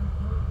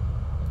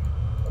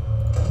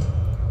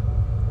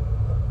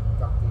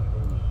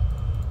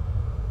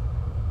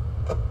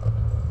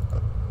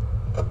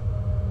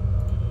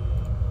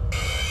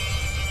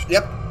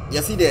 Yep.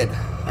 Yes, he did.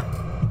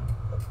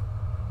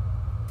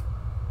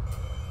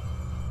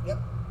 Yep.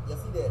 Yes,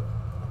 he did.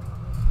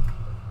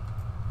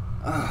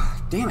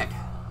 Damn it.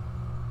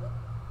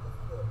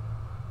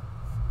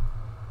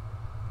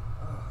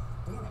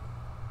 Damn it.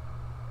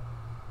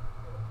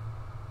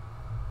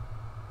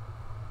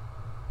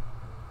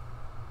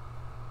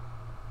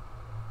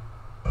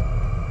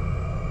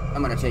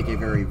 I'm gonna take a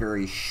very,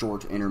 very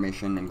short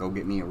intermission and go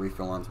get me a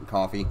refill on some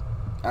coffee.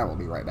 I will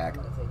be right back.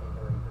 I'm gonna take a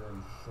very,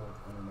 very short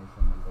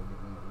intermission and go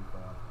get me a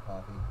refill on some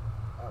coffee.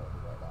 I will be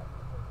right back.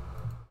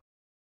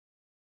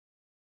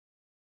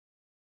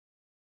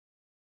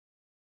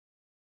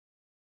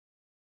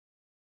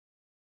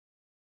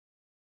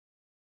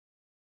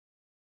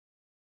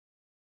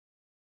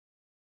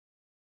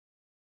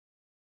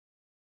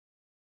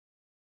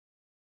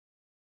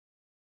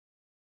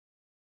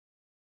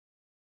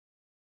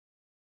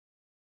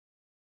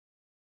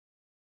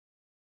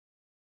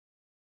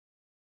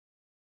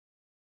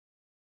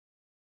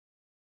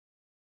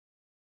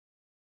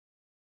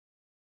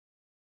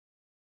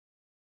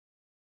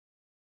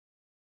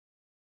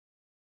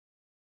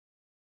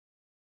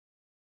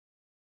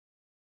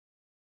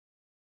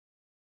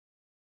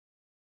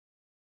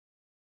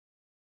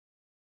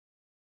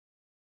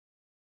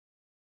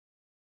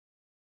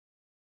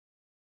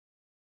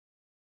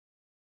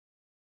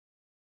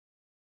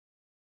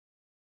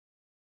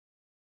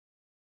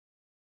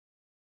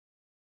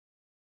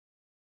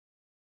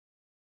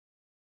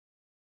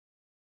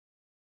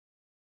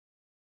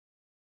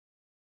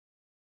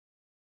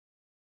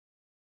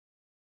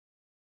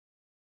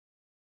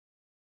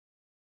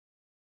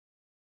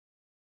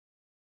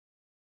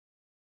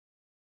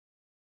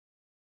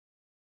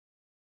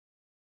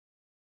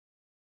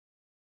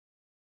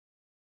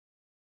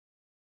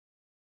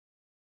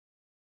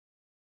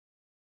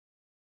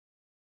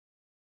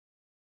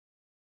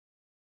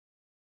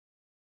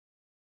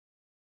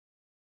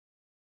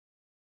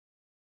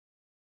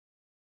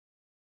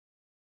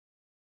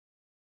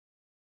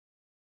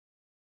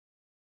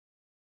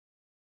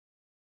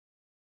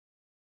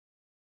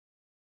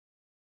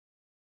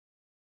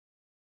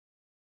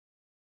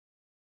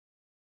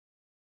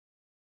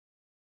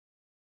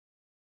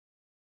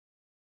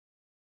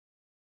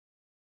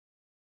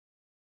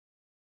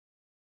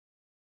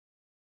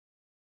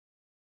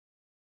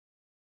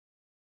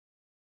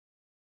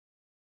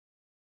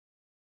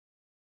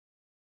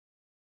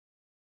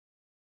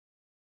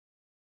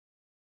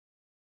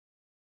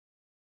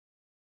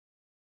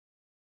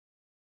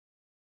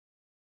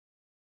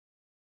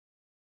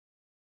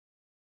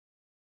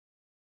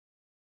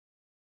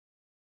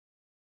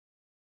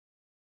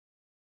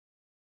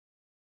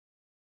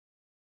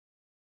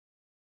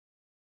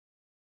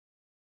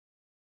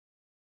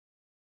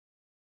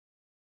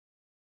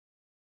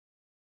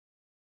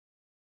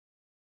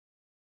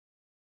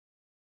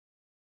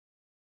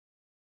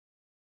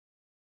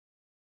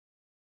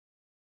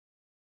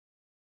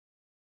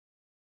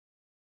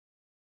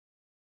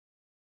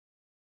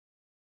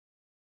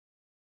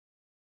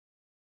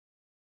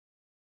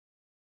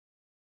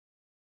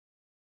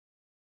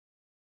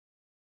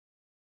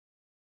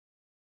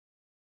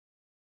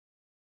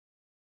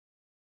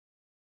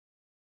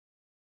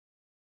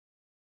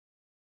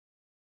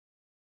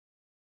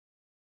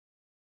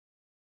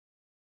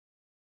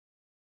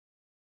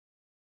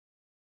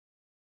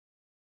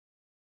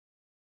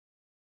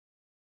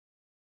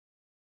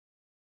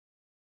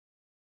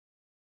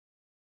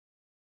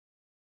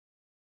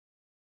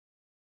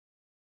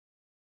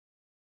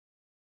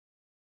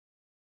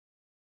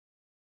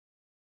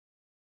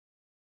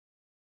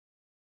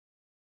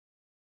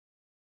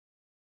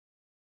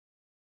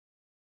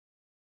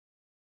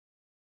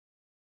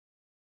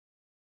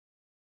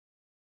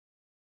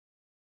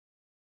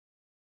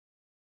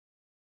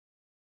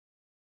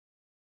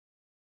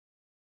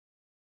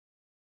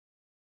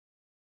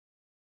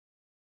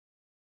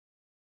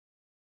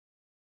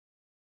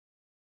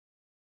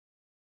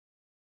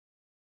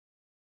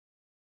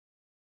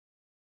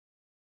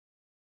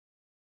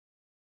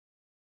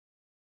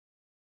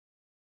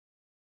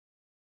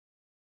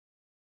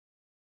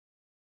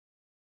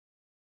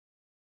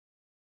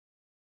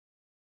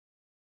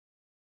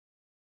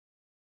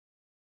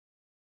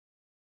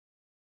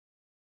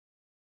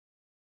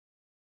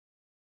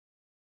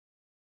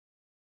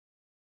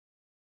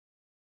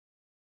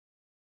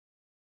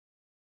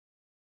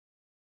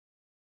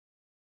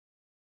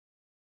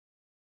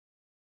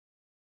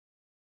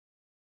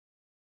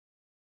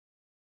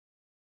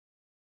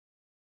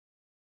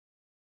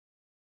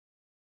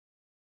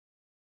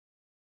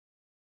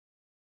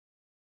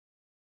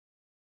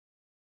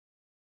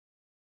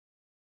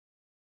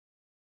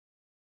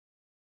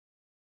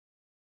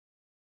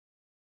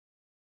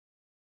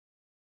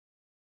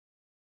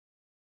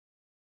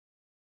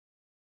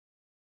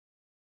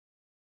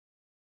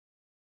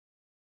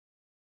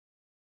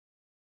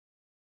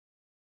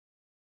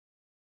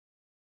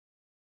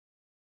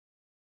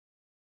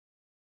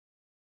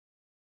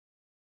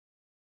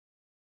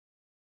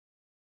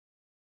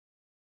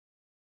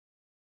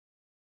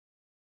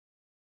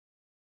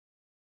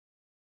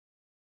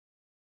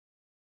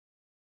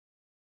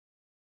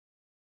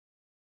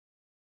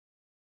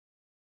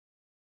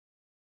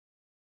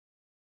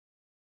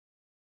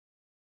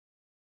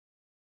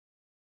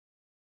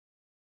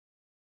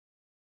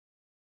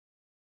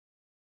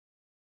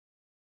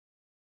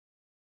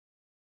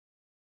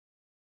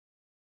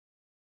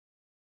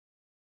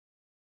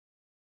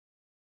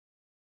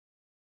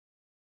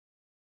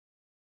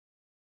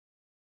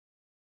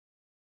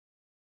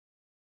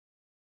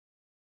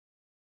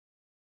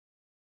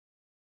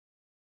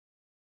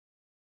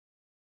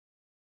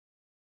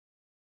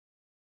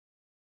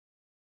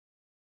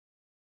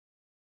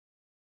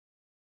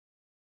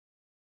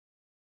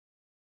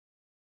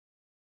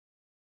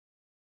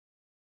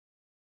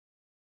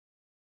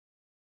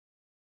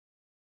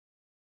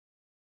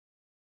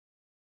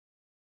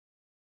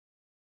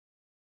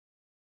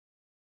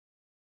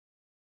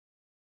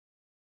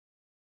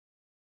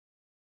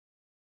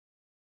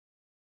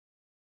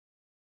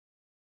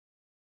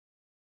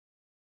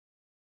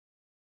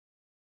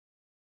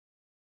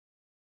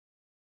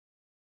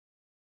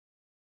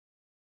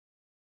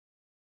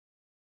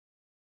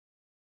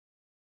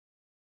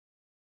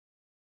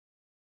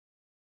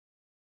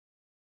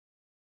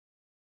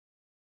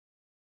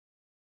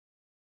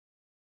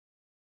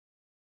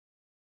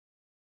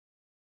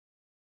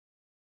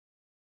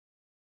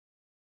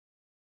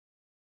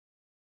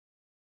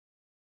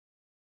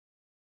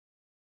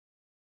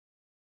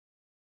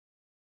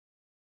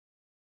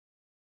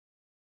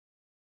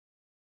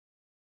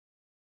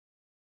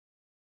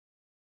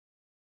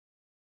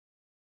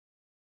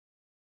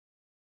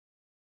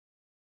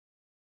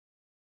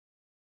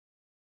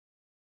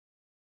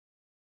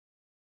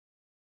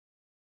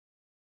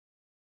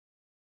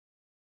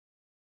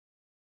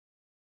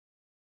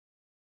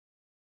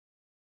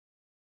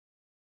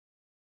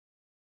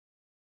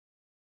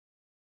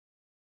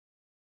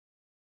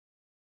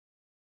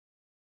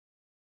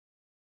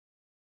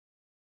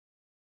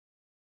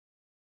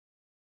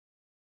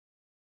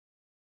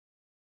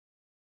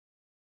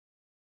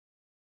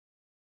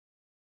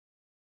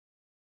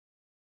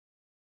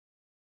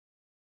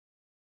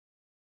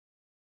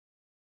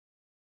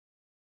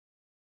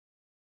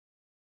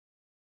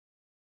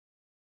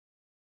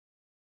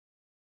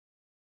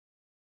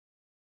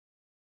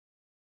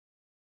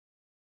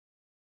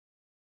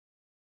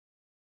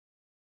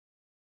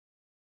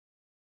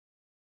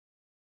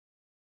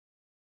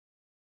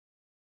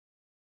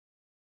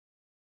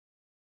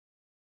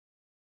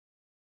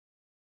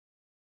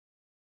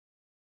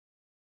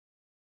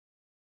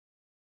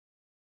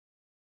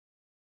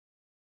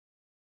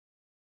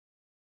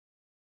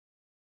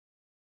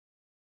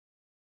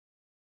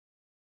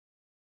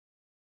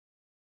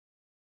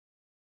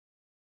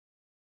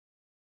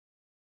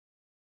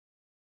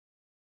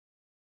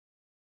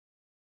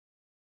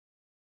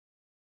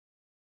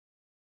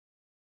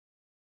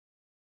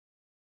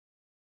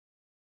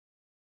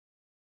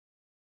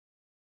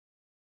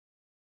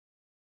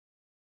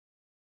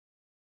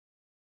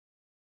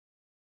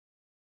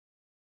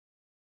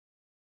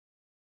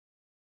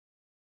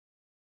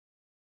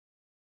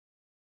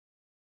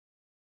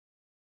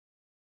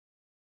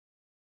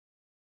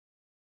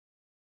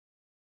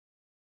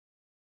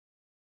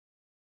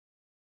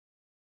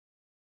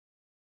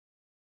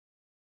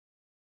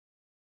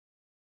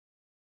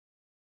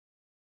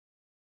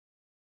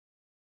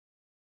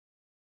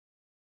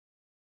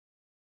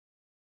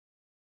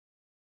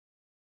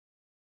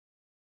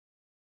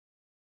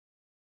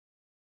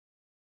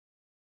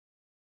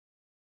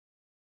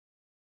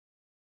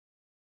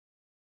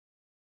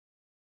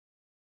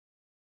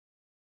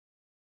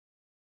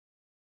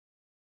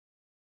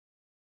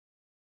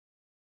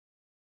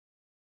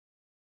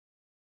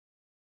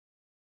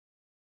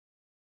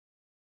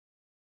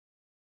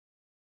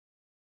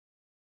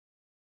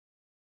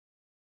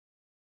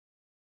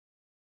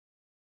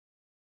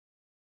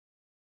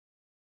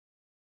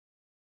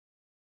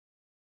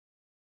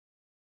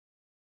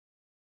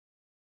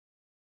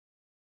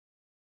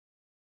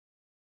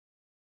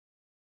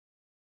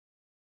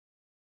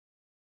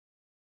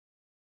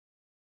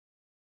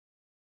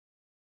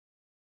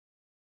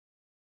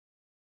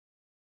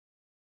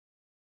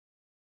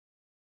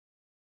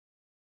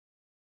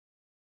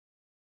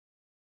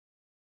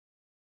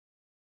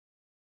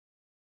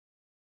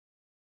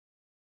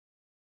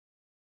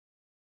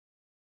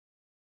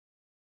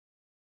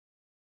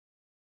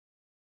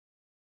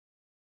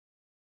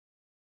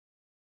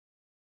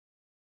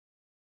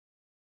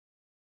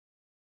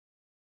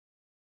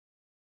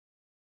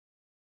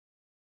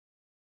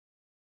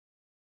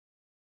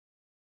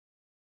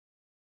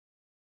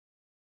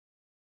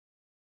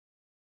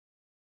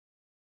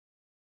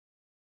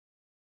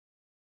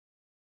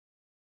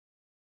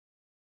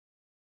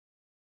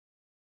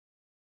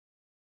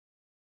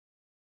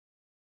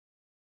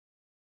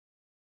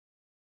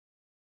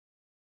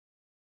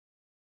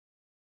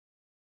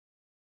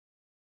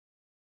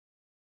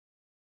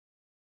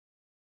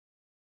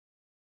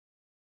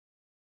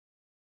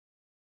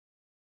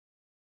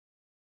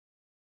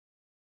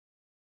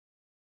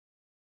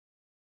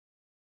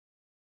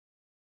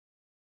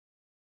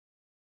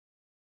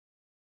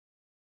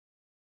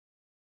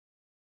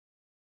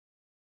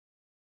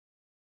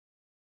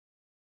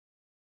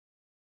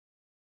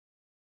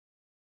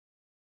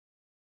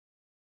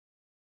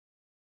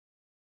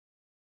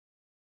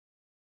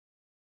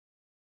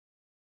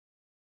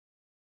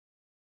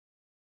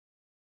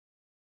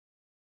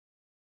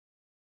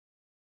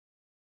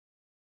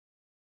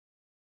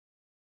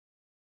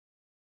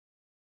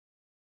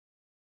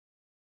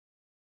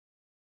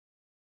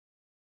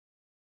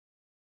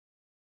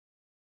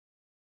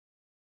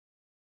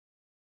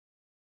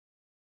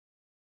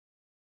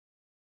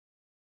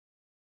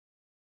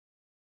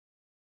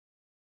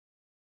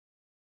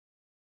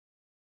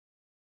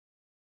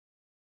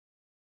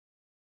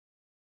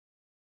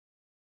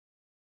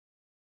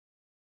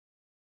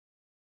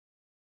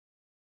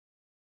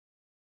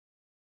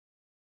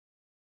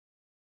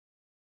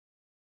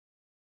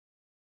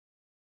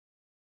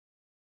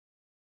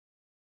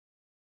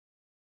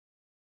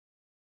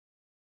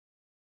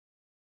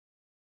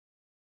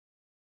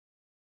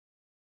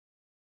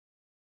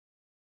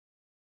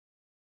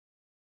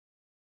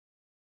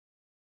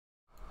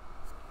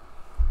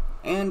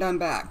 And I'm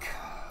back.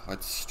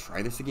 Let's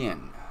try this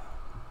again.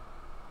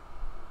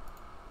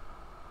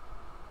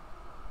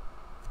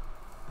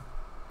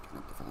 Turn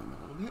up the volume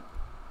a little bit.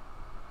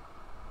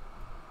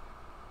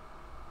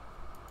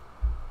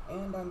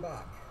 And I'm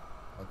back.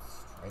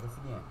 Let's try this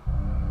again.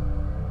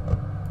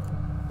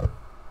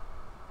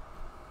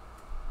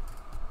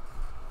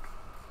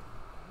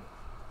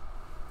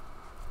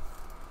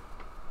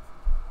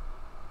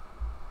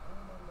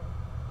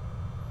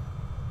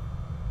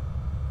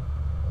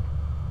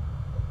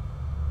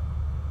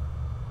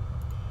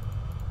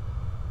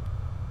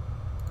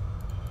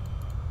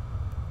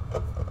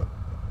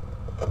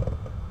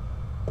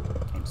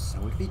 And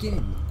so it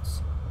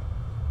begins.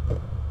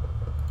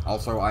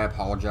 Also, I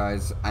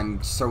apologize.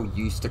 I'm so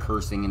used to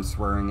cursing and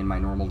swearing in my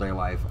normal day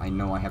life. I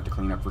know I have to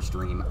clean up for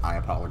stream. I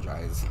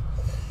apologize.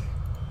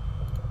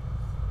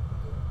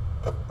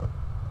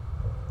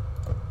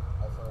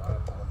 Also, I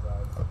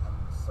apologize.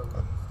 I'm so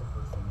used to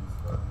cursing and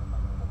swearing in my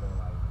normal day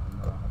life. I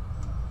know I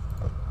have to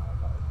clean up for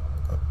stream. I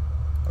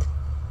apologize.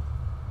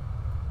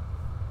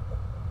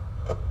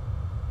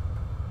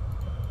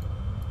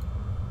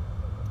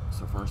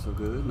 So far, so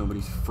good.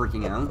 Nobody's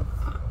freaking out.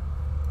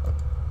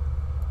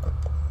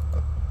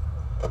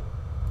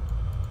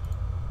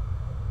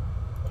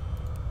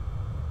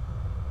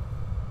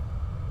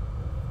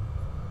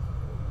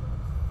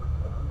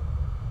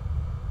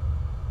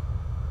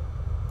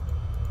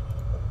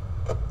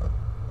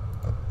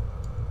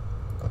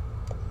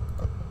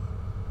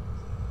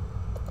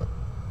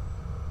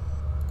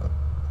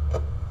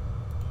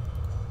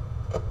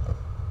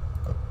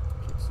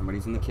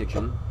 Somebody's in the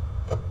kitchen.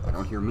 I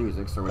don't hear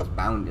music, so it's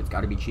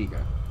got to be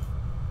Chica.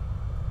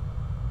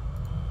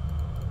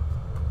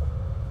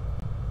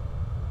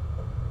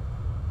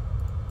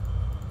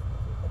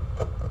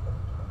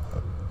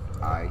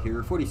 I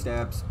hear footy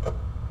steps.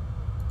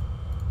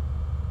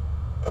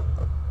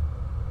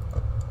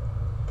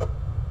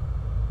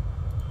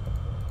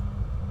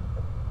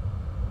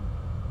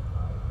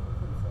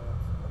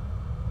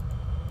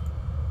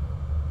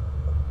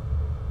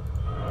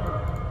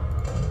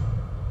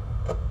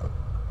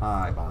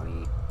 Hi,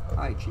 Bonnie.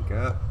 Hi,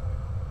 Chica.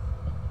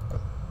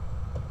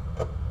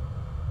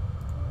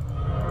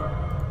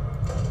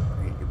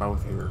 Great, you're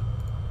both here.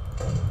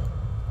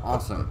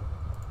 Awesome.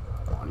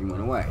 Bonnie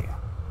went away.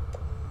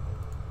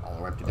 All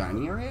the way up to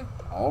dining area?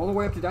 All the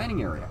way up to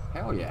dining area.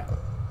 Hell yeah.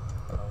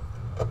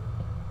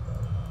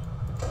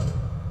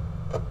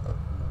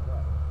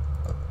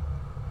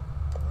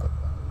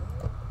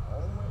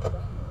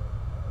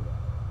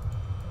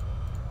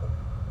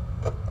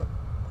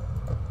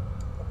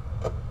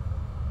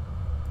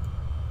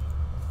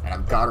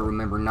 Gotta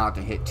remember not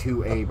to hit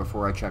 2A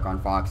before I check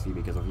on Foxy,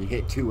 because if you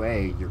hit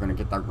 2A, you're gonna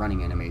get that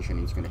running animation.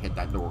 He's gonna hit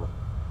that door.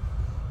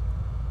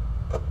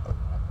 I've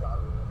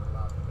gotta remember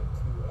not to hit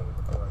 2A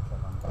before I check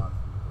on Foxy.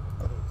 If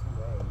you hit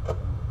 2A, you're gonna get that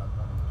running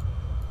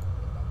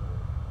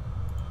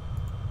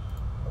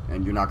animation.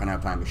 And you're not gonna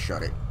have time to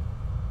shut it.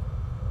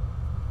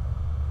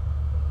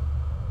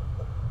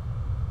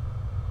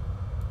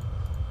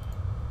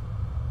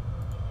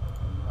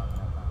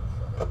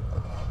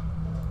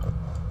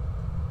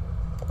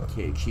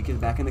 Okay, Chica's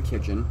back in the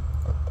kitchen.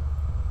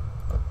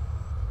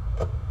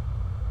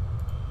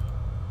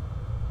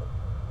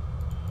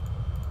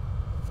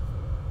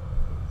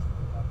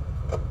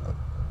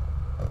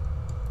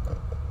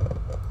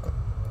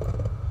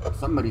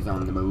 Somebody's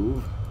on the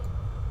move.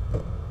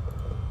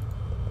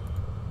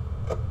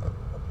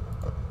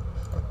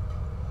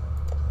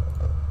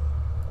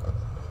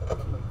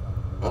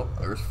 Oh,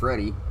 there's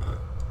Freddy.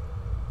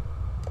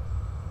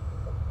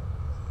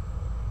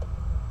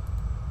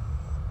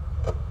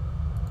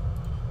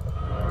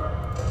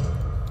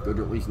 Good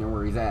to at least know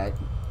where he's at.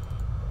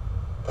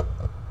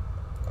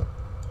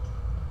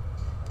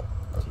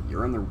 So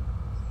you're in the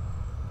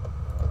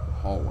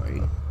hallway.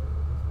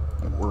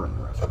 You were in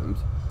the restrooms.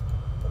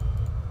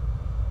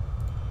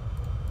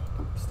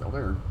 Oh, still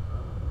there.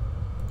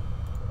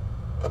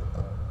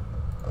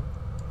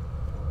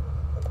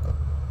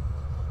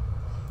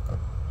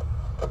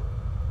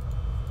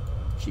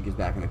 Chica's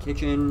back in the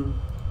kitchen.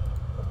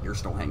 You're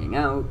still hanging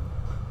out.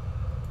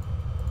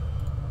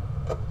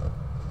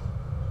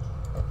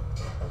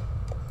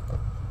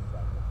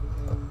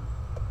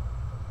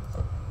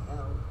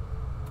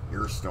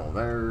 You're still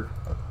there.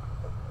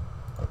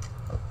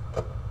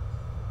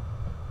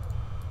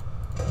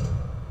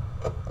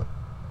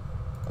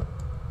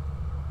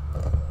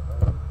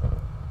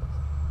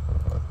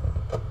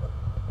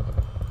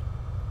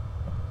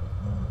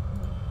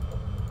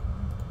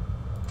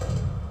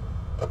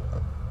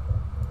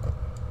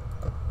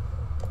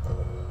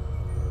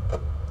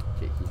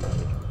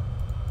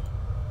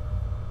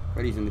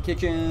 Freddy's in the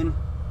kitchen.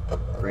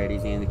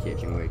 Freddy's in the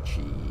kitchen with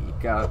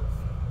Chica.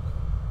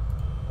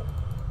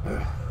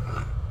 Okay,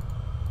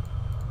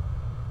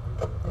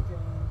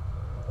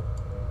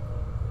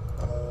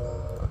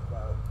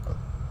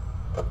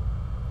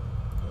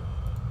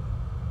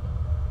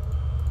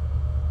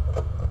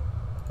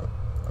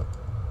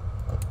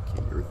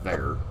 you're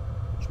there,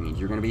 which means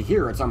you're going to be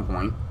here at some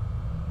point.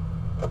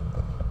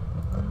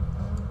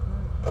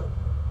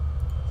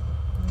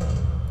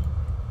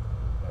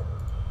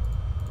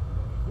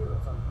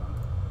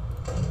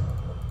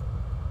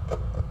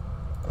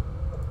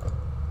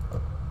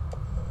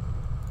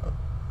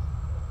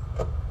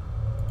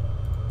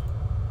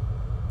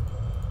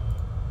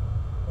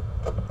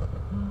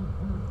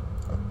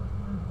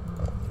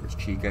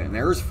 Chica, and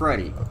there's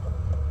Freddy.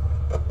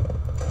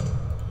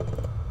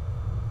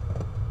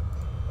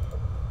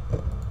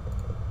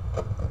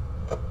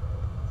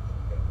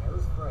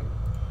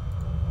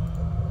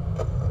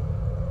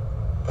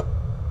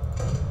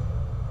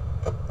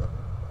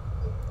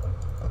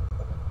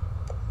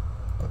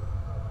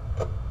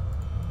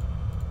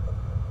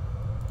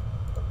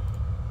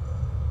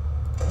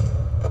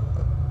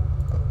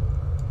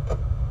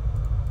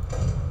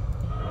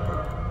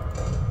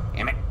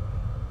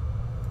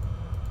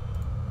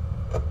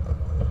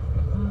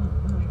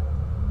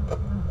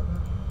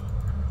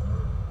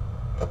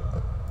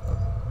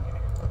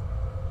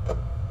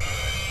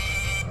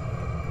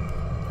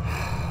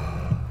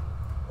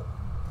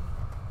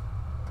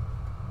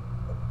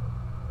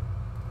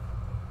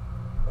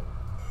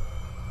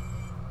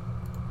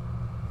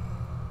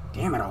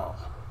 Damn it all.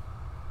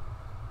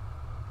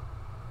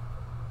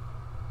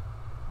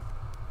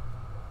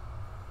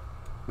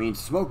 I mean,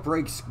 smoke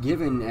breaks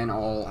given and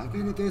all. I've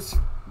been at this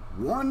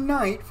one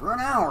night for an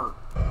hour.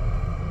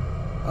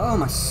 Oh,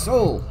 my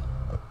soul.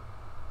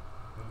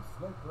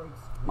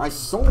 My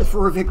soul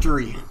for a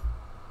victory.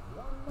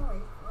 One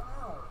night for an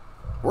hour.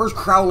 Where's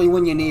Crowley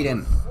when you need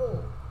him?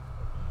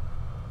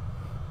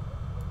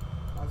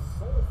 My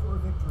soul for a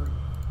victory.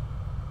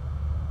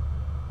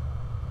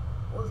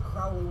 Where's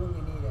Crowley when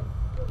you need him?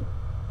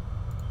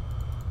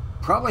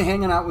 Probably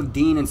hanging out with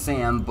Dean and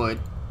Sam, but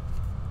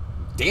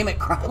damn it,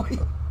 Crowley.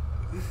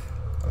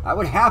 I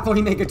would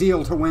happily make a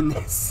deal to win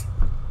this.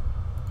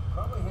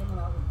 Probably hanging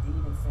out with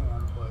Dean and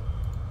Sam, but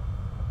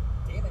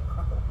damn it,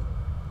 Crowley.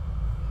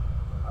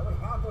 I would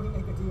happily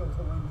make a deal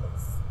to win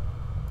this.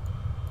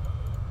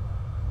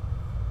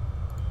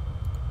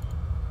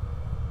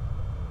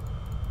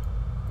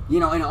 You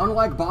know, and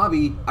unlike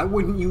Bobby, I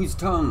wouldn't use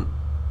tongue.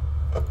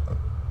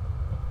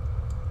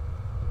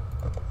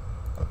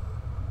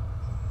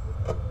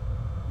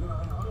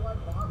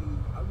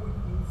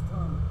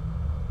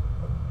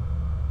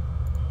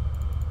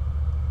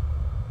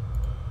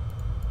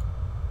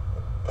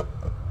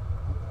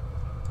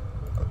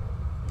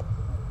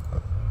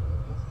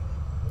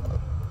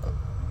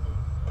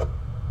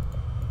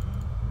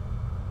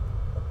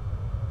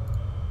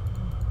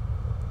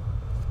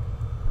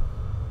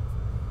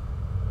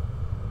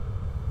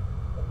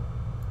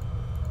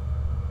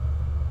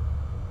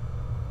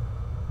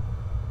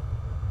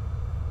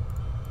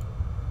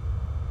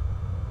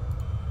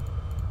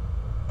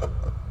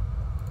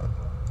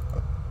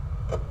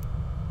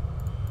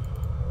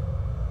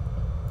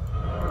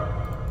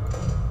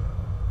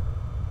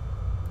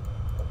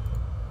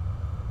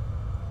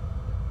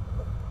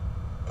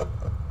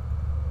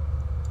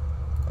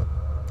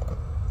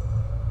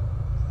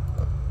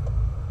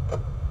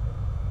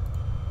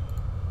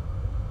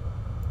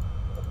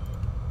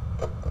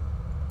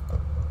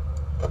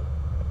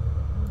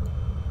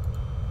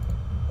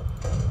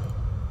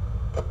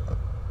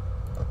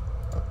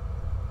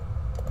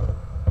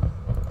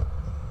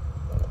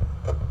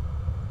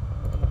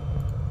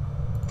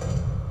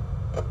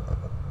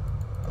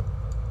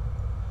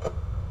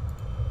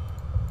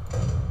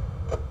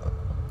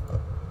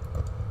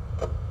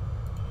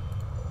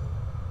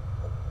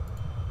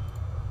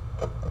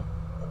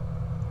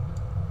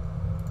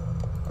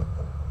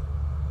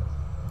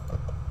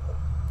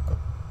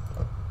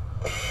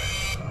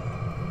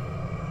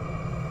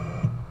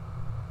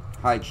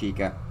 Hi,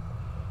 Chica.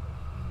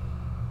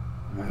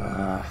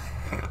 Hi,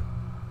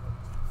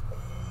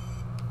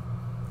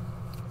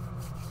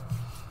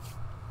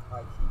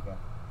 Chica.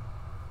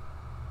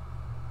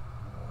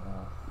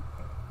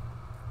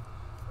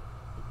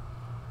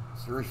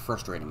 It's very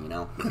frustrating, you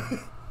know?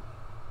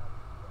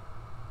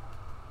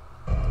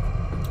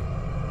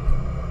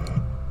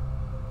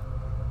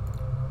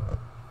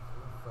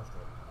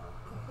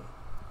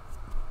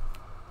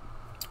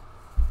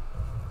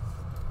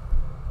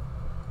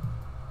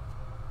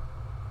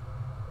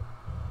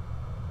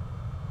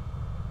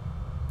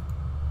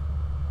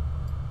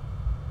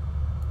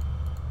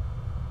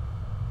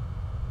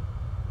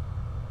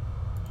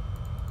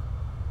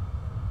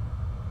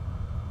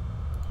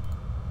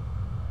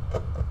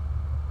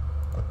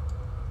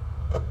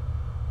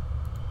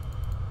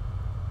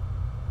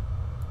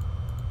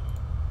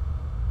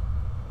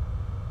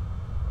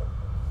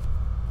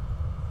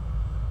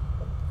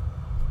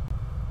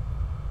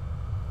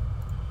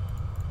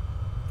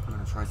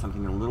 Try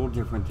something a little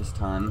different this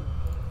time.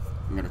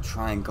 I'm gonna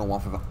try and go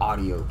off of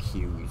audio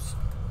cues.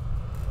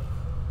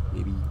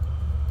 Maybe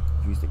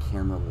use the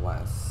camera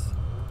less.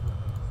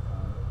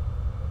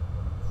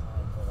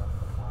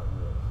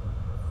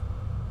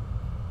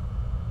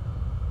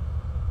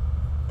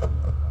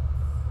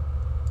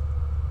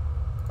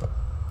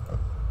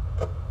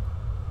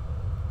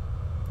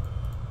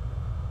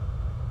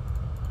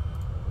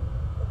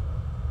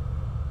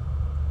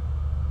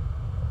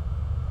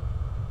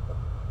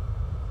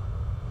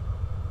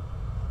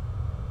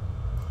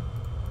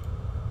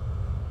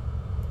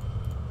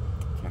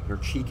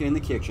 Here's Chica in the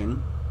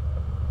kitchen.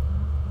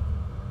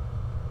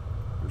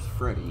 There's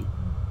Freddy.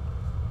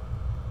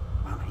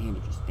 Wow, my hand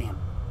is just damn.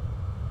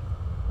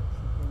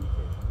 Chica in the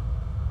kitchen.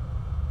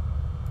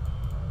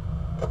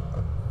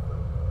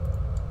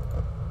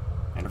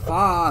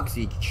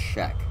 Foxy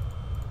check.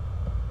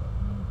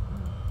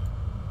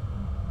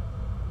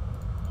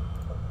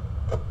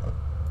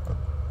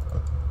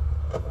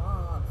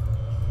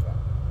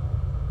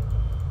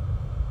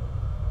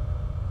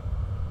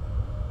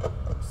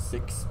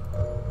 Six.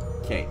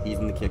 Okay, he's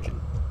in the kitchen.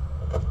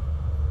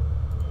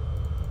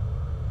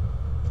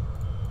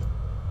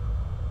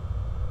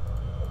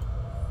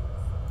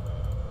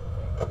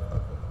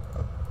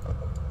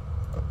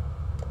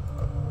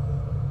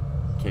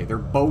 Okay, they're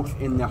both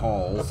in the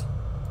halls.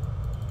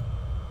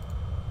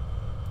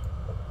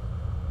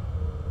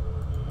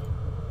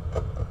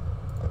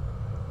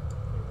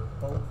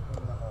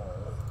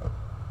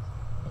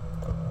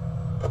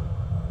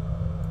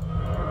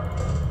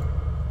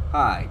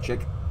 Hi,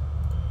 chick.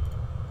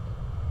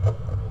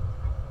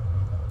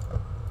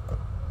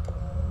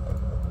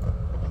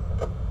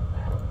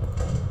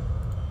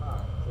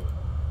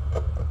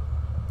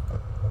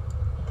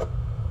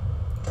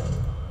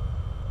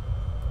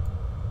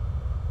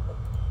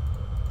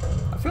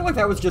 I feel like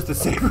that was just a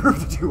saver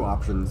of the two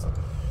options.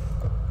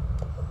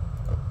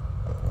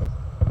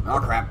 Oh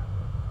crap.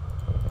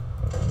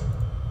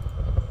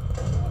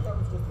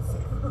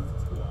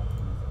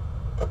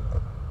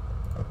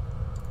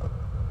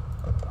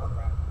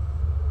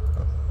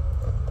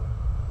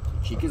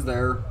 Cheek is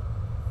there.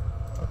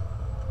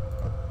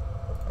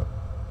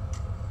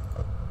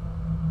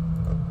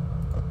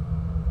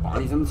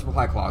 Bonnie's in the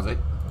supply closet.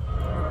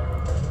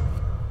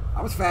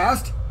 I was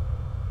fast.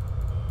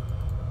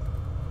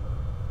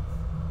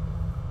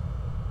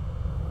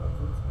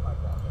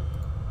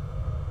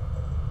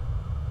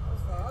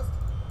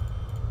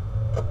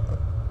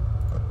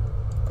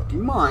 Do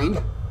you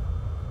mind?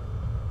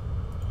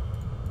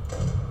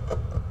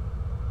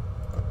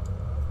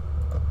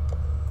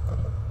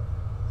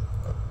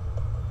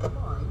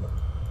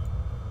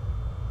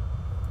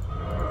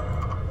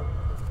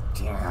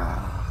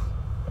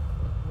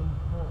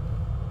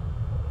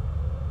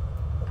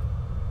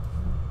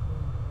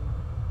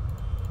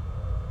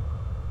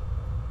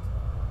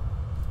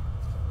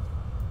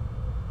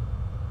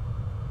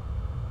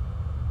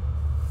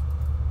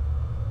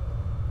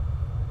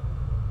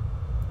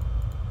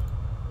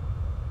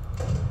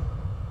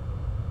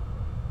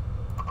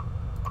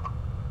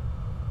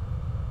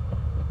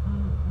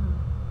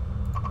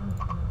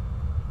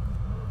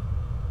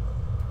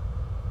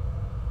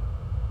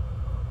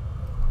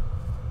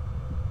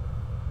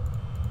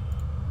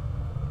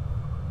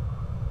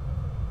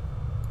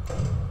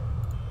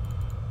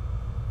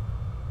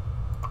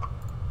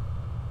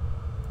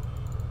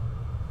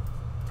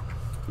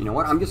 You know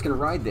what? I'm just gonna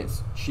ride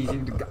this. She's...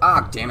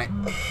 Ah, damn it.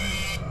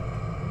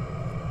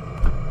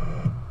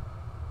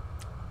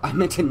 I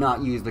meant to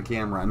not use the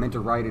camera. I meant to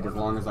ride it as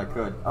long as I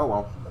could. Oh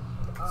well.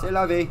 C'est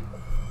la vie.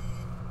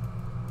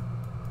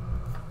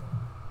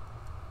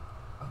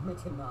 I meant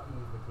to not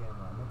use the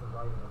camera. I meant to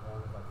ride it as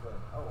long as I could.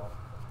 Oh well.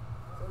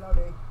 C'est la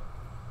vie.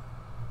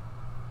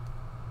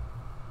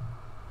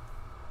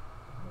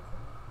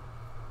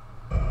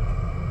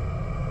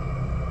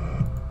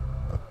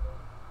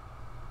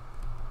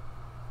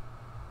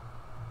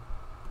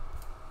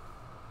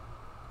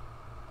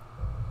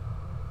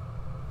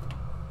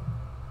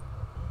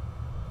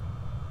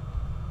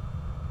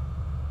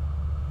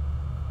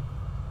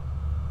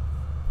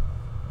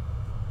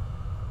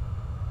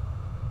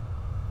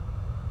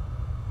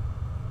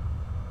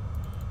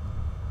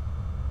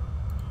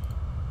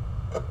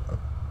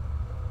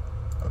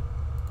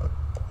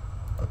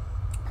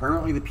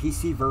 Apparently the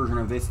PC version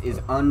of this is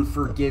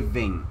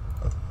unforgiving.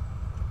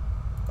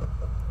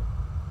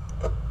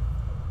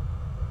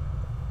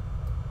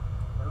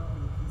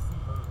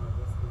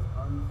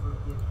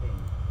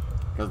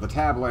 Because the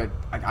tablet,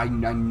 I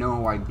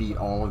know I beat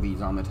all of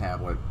these on the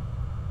tablet.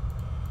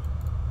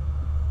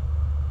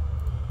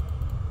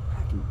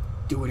 I can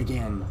do it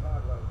again.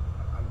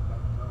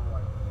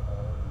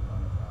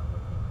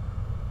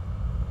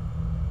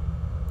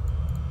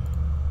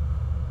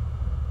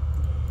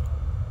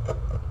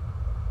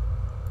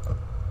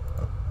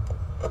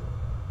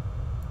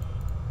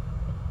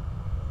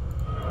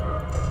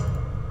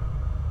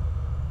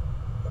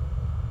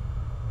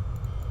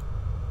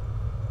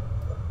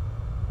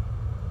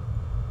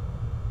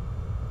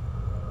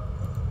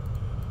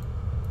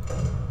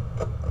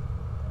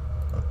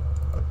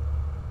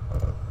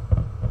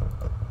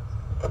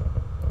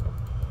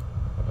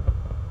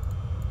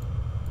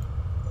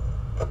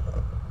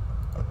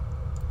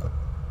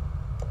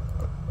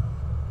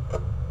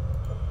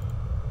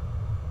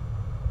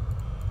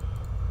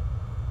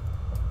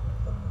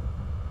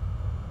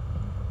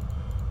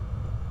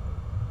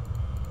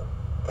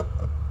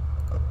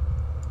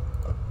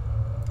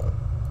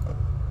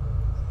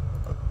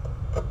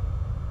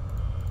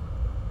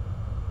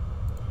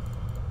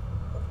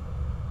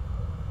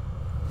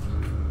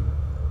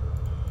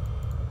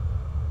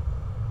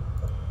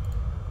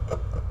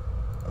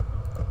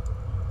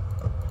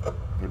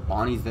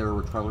 Bonnie's there,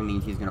 which probably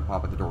means he's gonna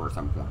pop at the door at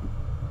some point.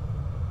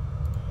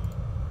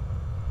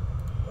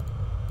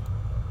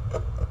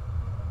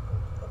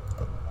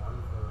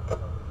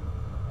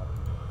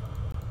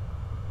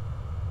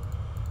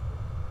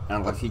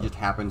 Unless he just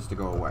happens to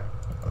go away.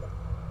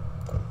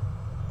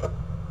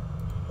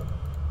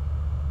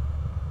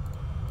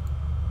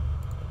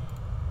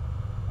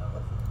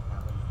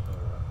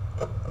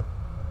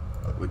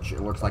 Which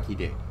it looks like he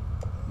did.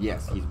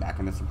 Yes, he's back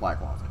in the supply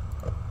closet.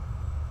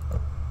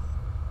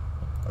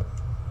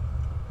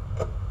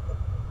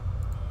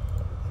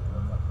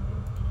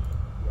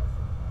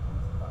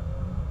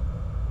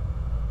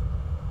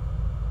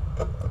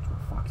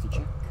 Foxy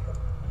check.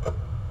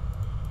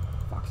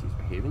 Foxy's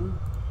behaving.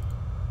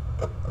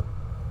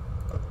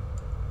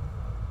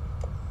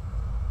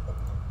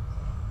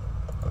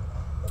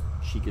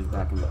 Sheik is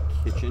back in the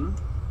kitchen.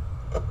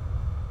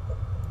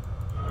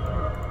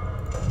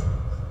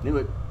 Knew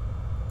it.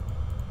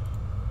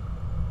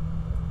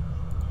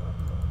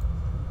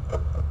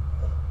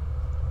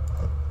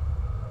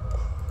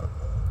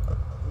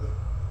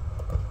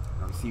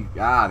 See,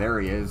 ah,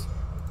 there he is.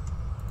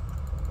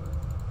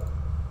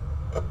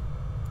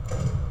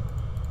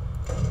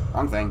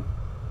 Wrong thing.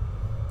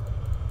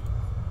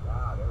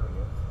 Ah, there he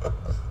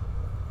is.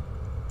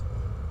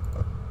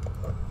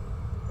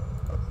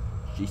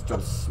 She's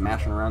still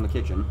smashing around the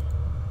kitchen.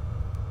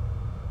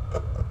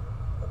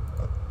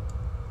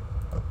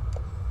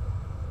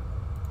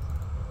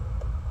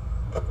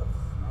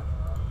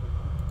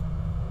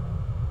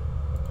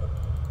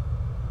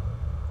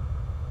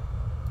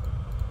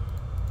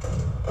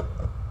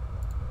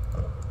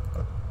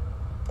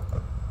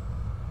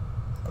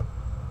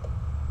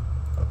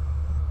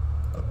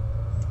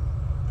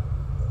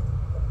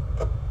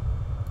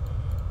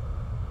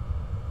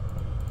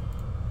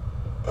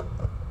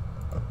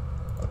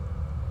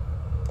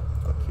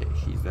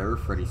 She's there,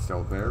 Freddy's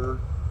still there,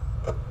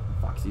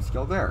 Foxy's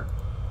still there.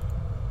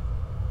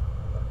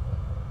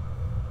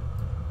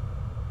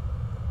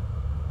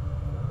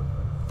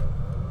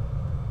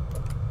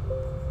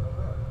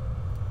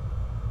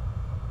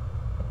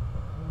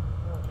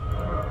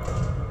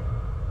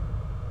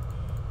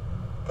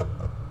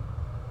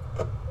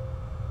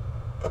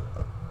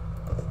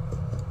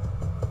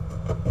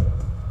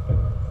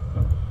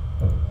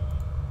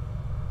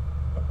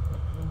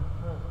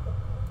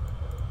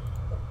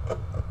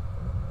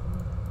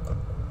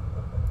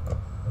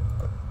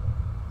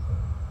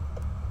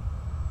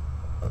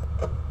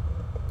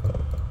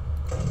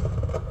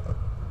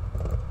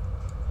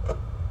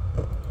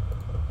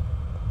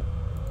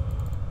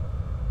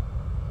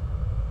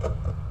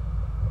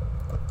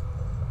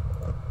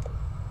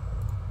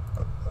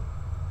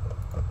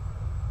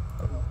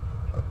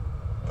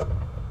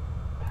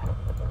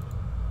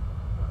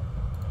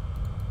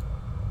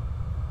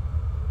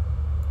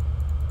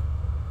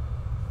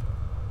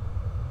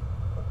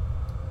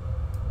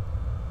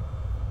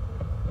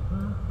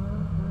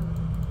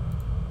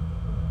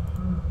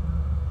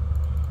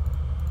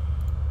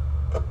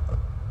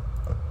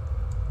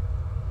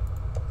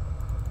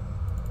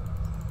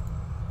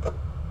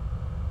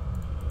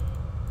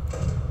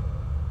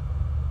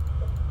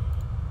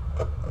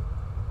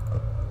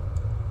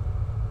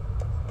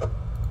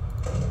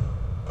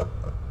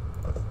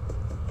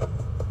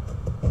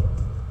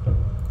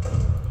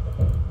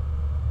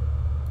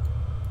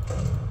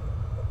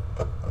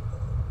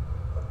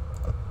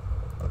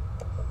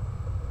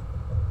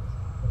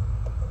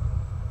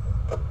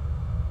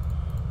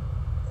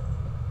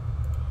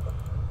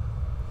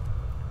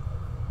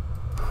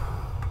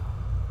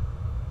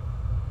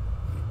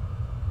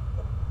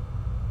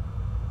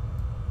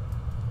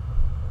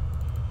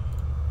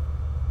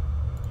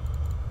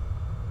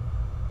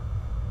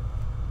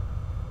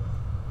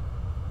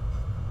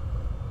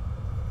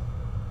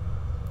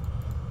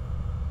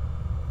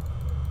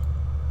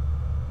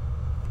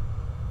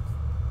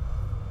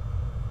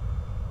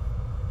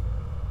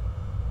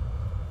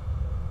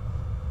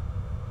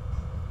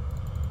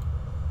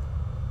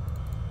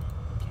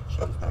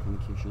 She's back in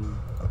the kitchen.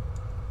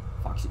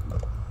 Foxy,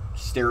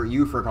 stare at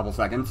you for a couple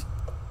seconds.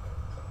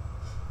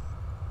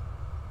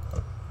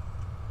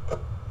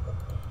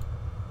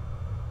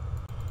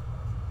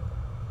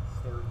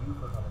 Stare at you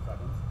for a couple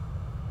seconds.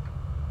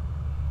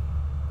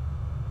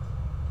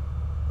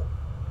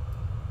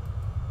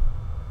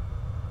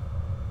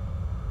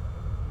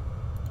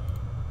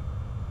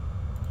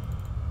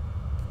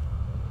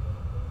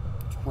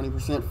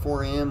 %,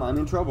 4 a.m. I'm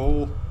in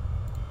trouble.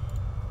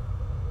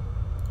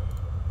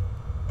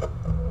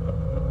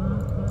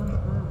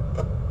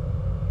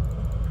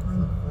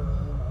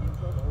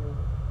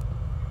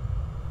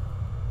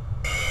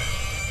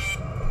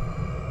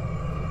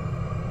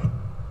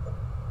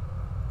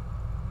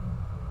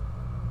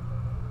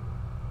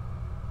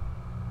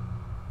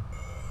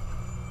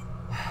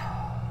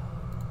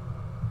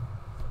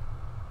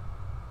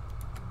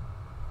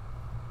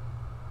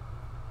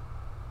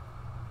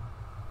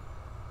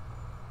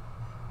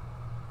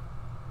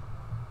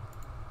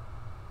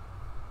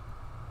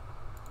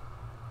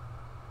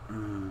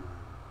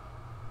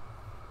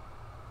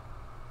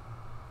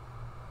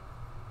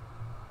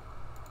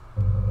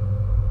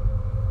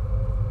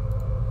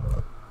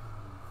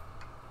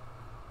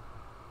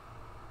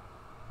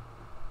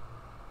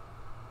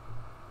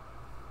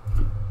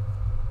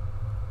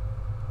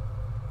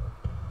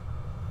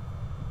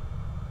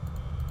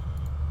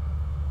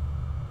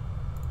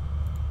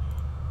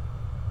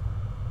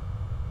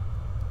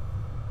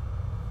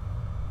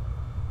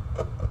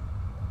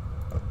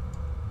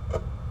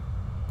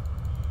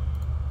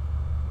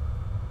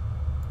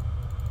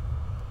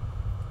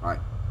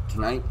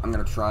 Tonight, I'm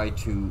going to try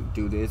to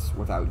do this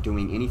without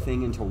doing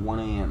anything until 1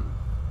 a.m.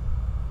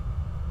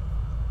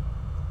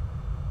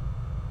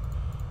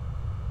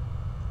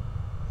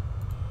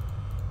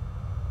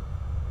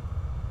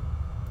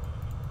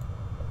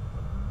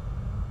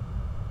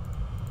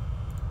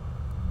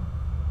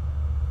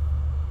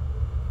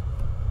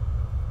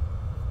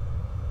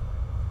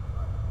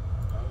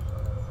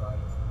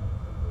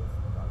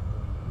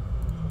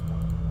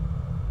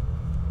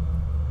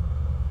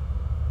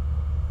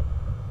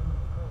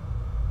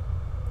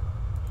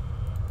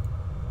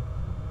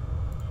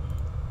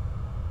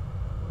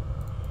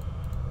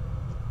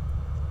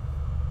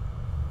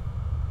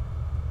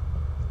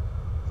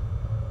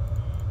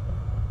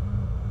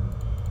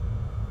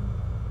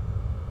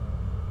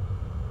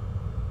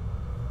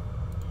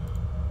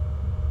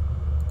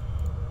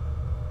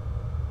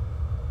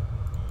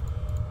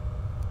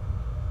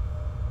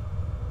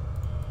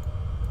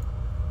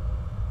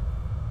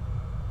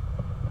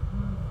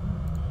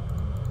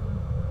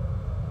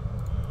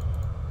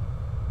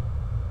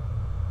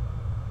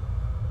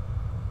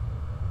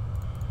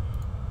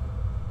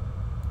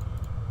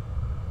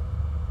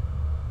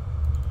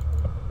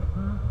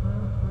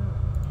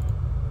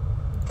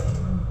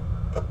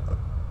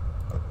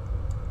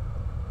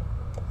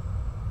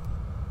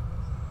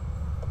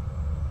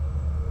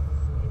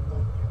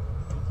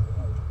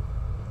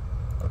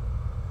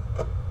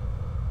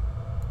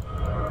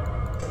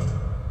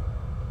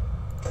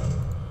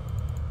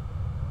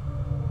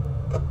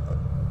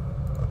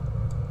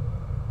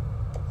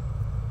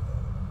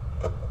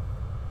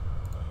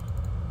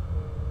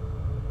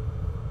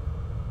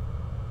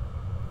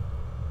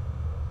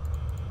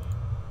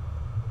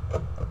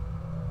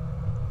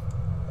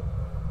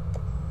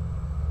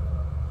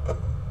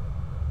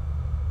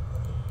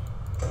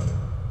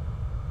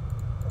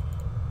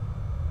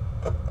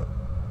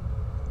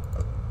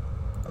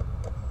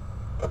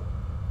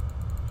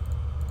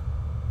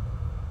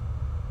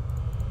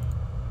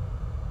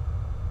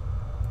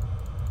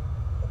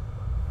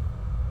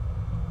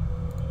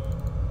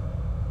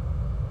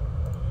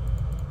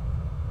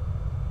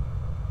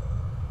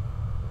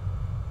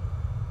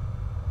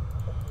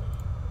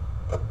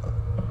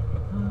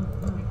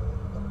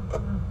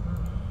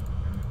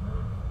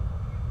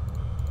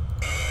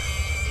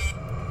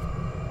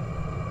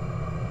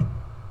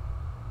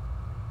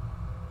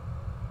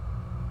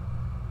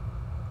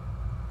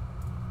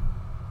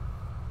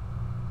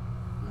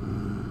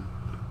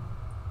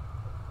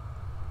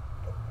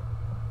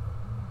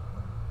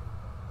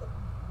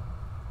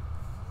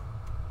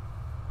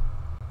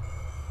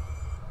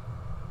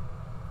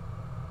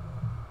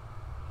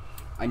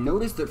 I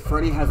noticed that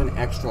Freddy has an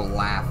extra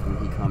laugh when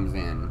he comes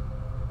in.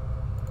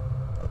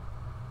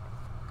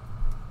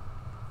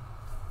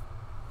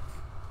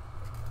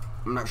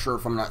 I'm not sure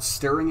if I'm not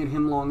staring at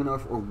him long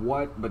enough or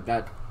what, but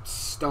that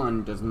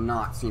stun does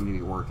not seem to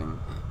be working.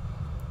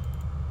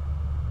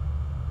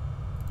 I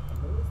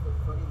noticed that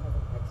Freddy has an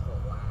extra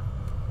laugh.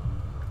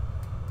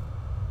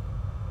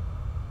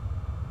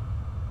 I'm not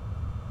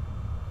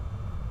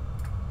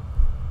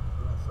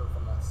sure if I'm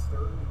not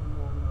staring at him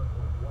long enough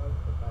or what,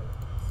 but that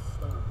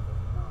stun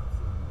does not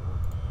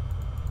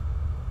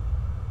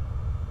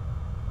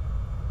seem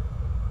to be working.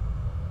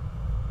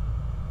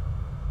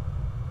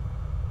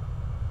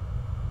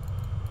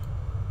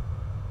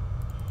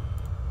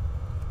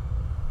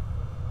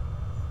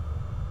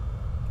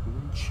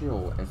 We'll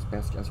chill as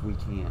best as we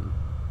can.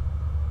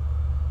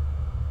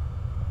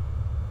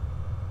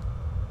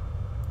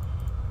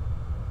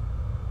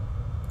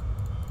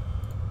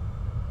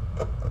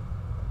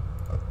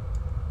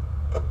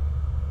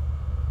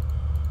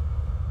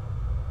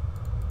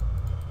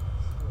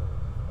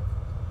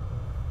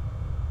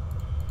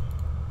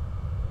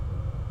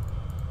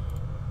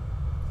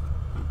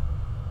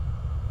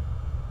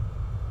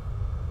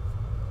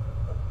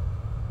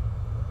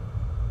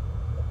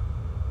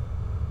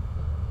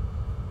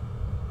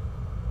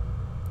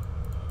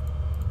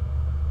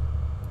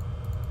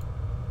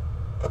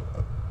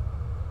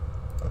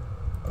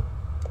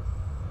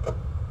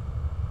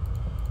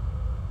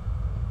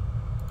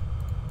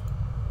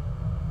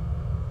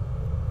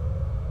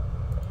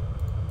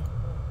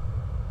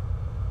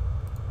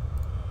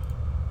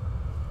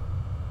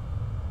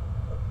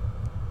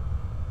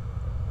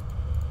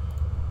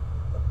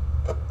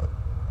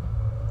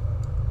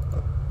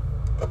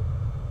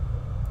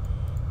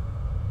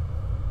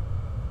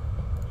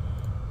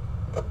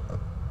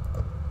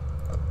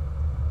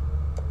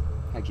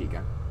 Hi,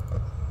 Chica.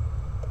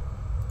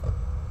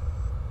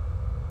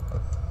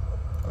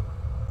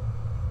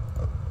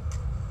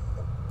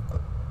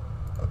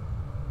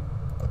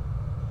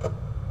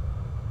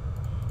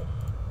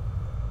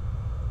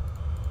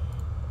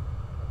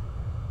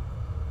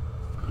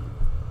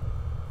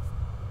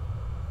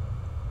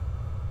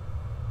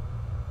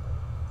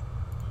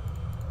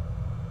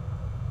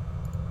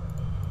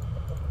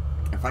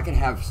 If I could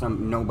have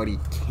nobody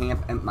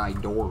camp at my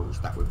doors,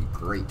 that would be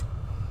great.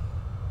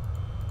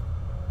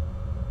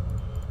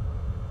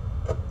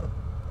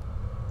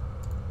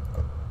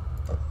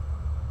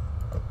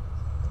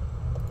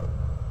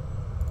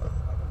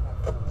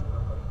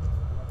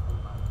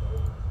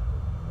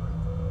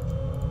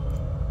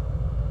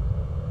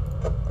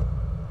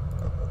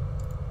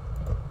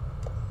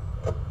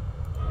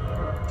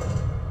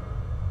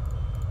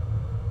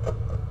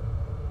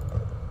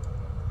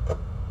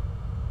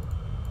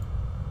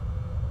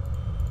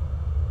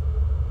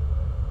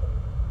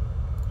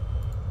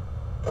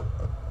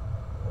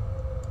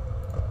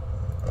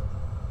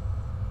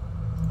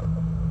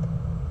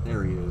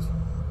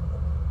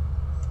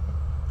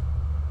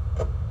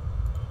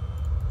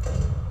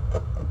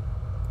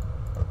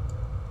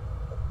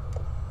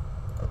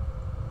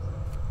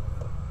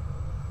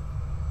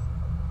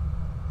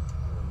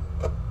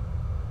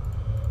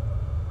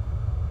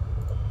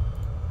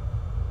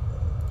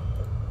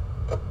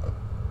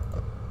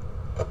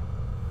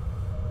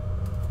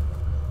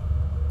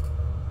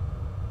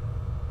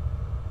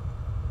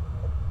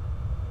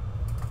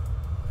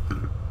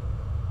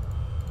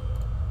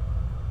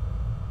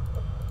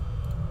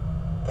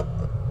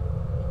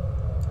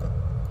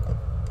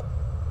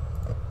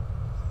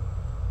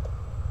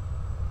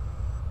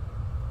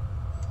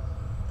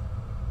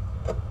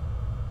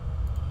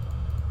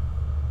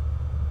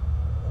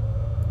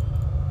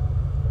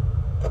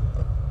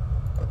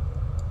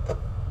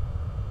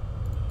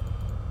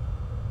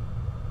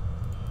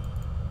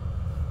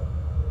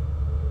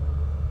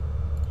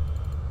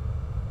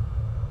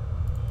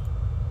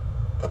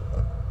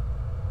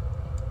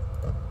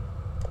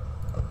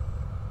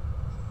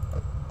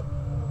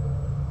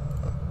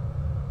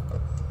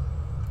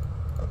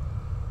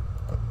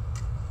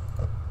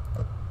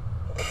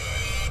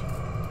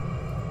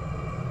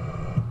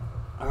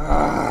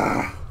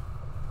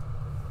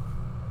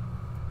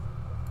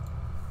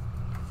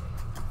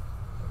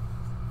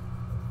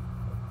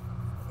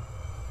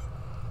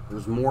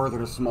 There's more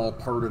than a small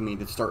part of me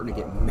that's starting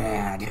to get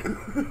mad.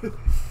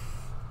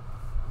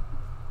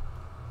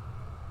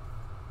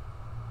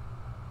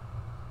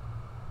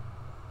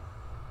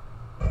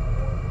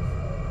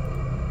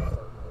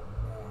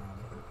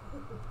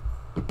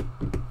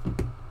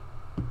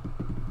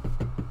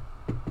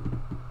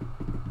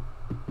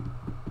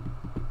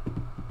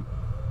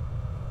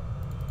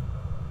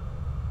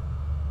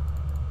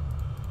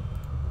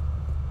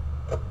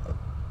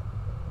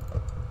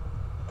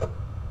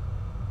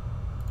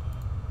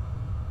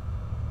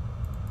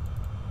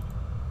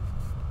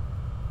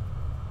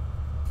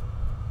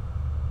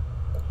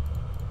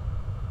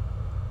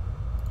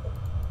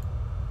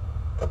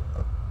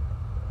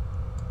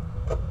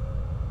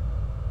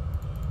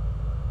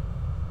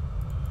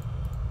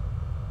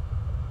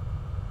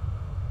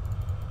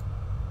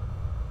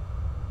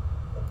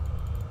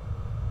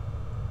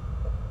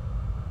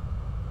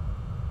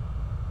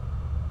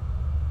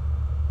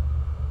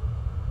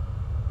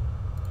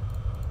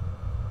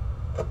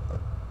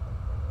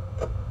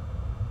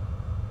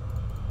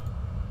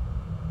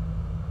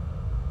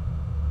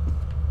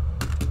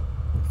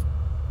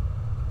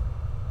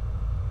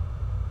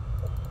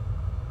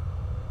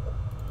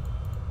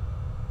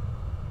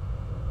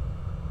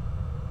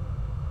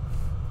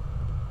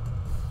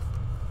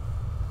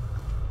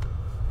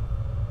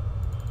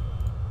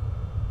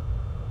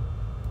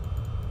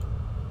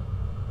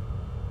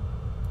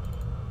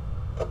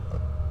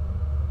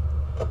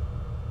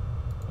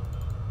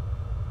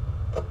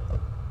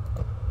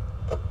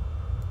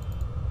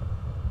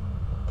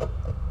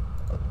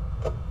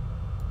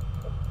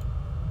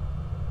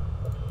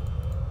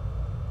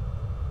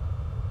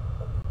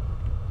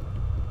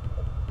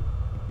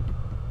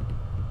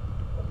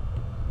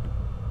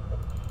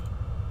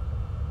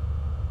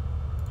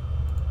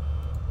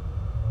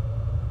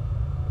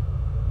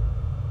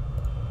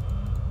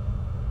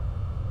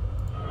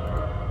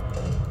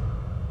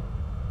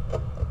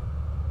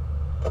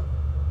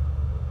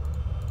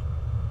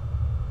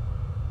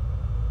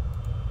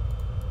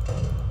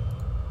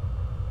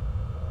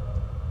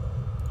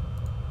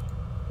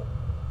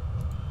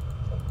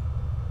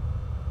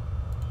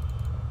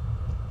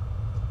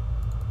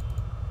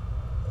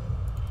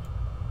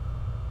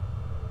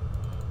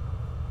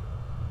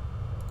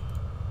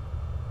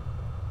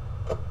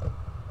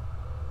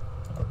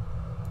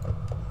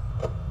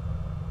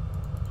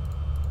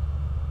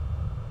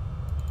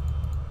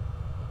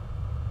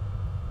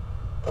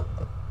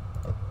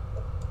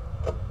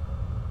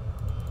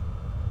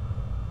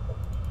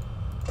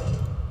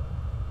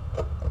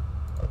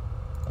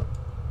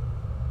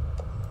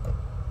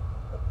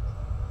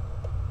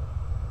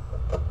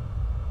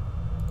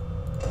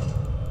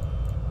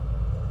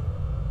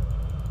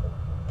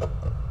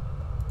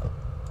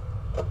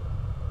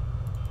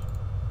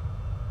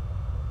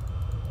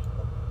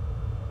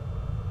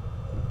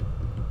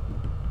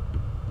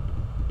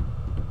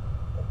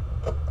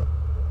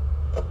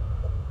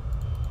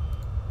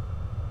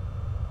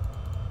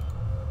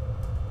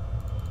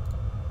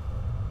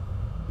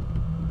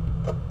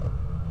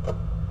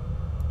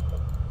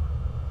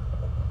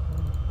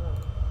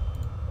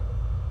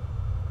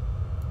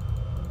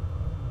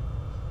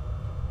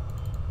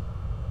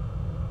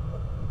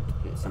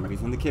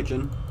 Somebody's in the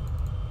kitchen.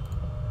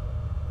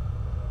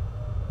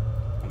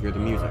 I hear the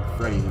music.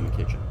 Freddy's in the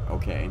kitchen.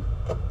 Okay.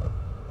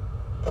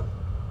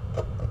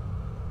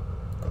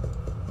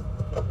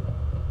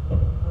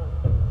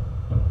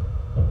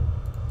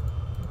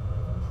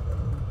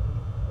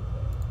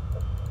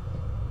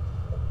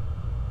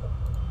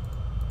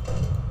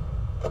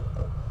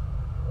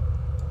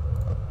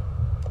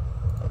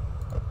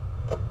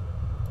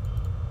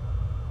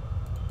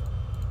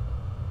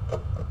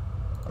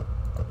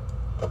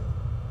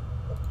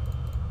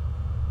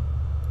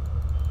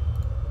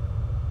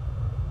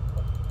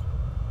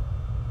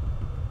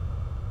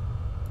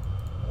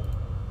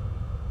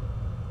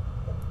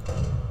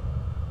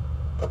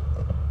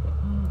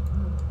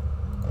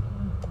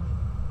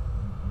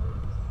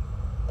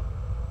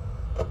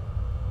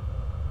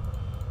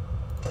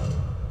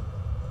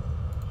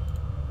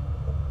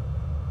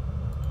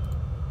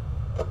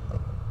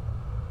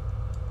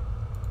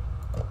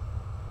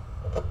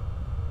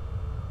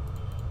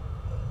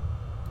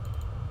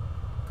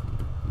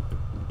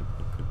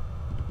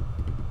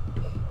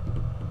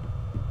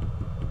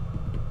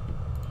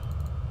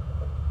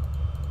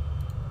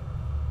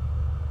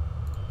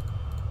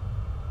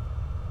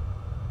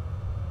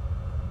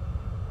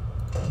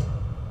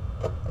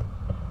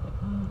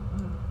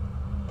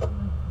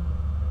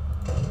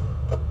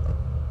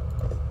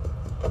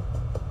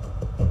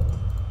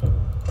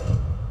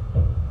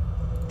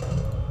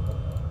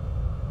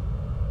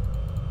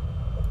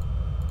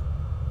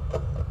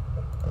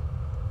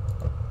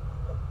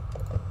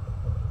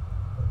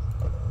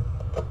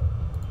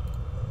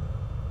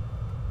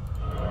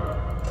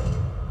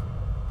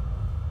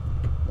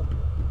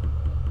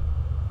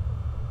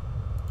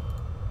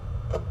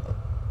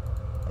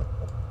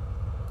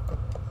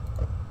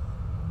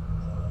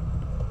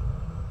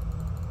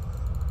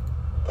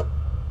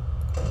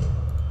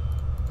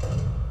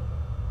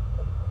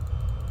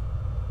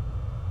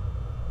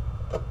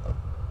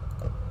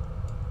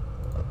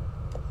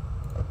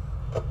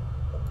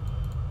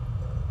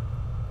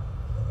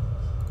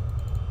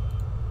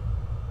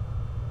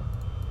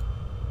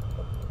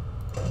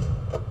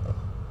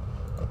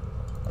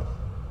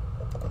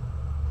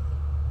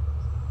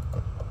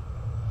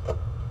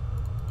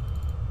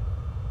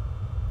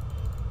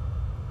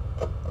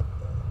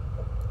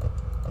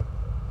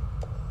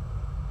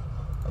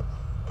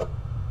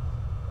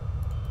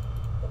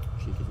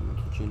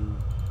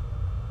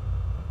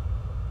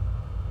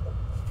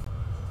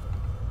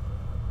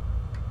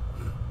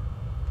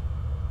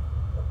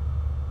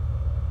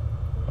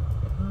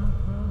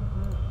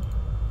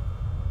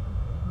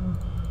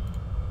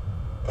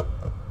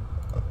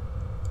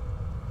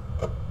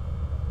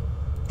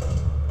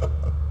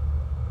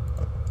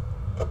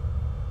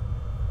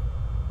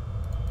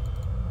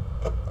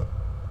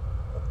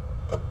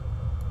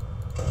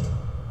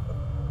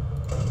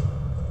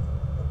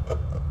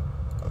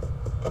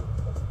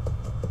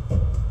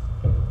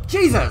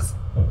 Jesus!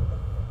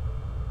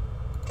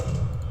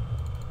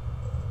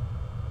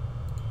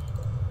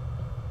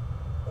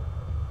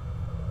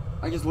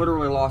 I just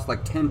literally lost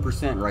like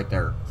 10% right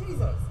there.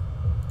 Jesus!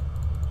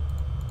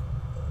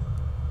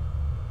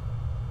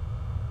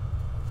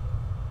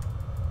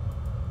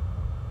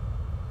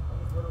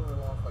 I just literally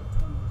lost like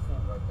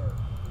 10% right there.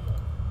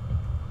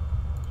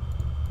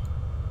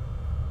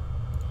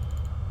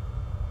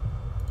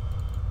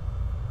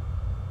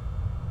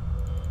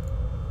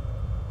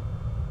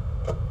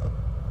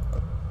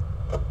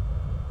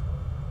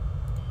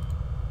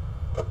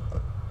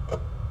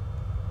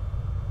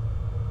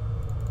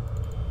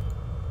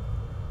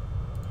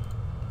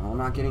 Oh, I'm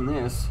not getting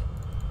this.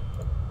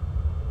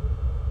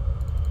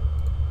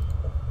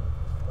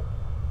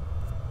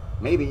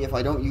 Maybe if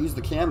I don't use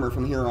the camera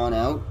from here on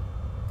out.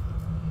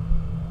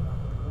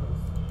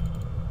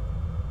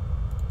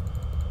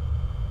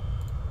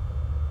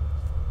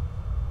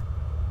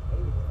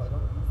 Maybe if I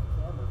don't use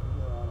the camera from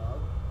here on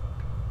out.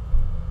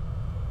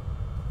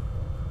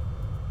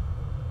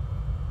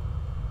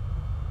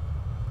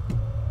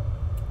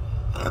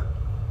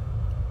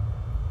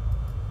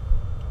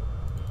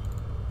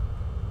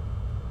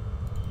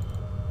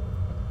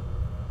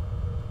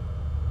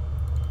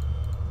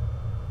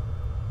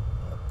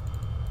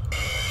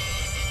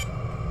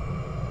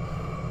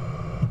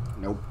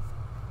 Nope.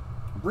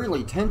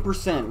 Really,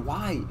 10%?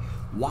 Why?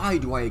 Why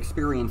do I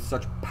experience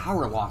such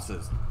power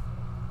losses?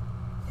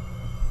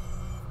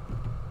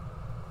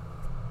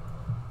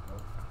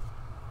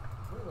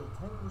 Really,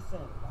 10%.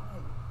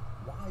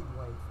 Why do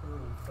I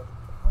experience such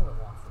power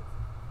losses?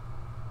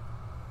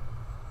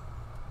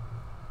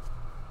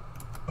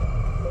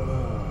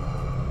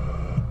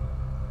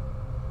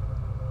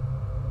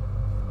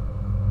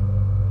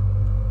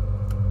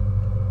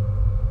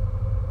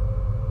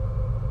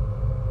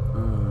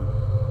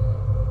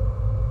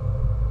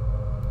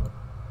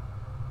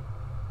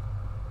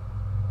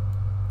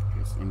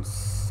 It's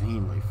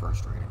insanely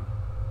frustrating.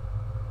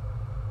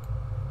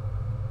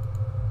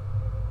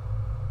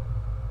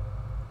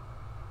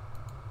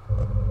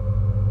 We're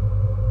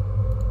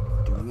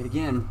doing it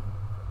again.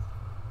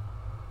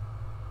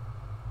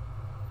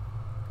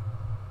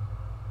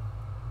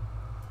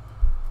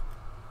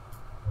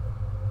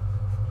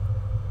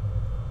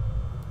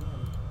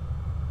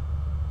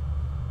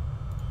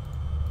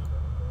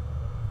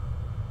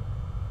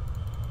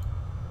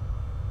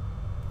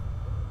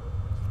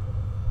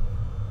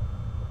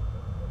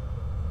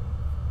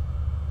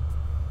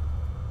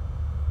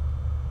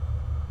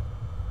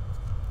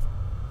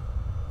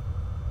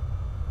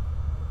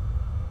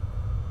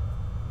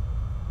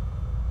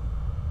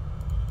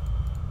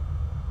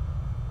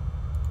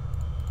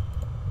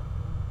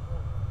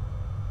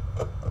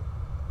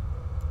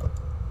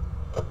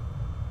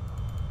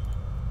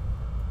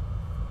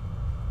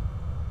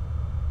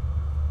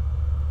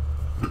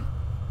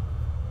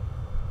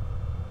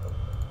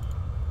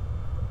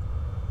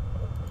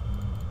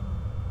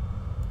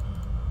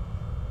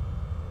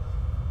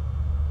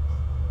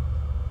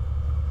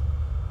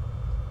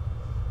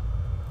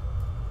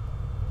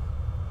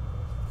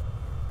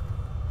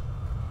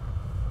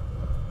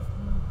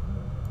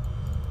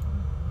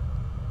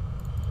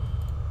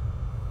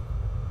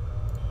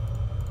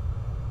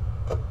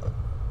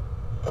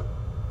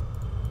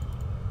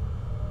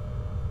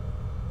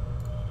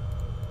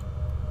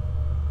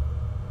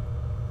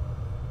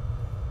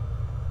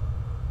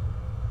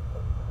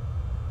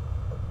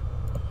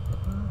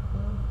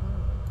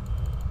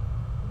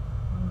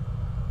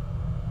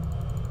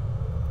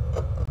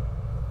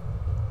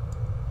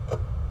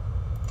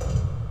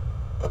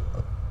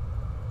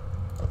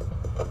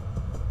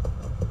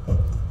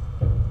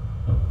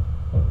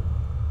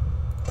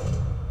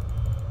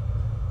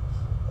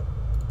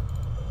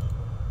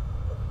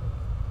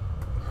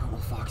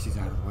 Foxy's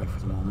out of the way for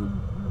the moment.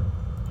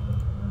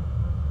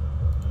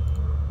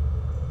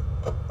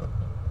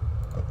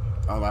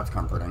 Oh, that's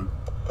comforting.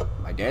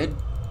 Am I dead?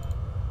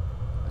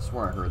 I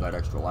swear I heard that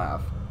extra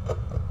laugh.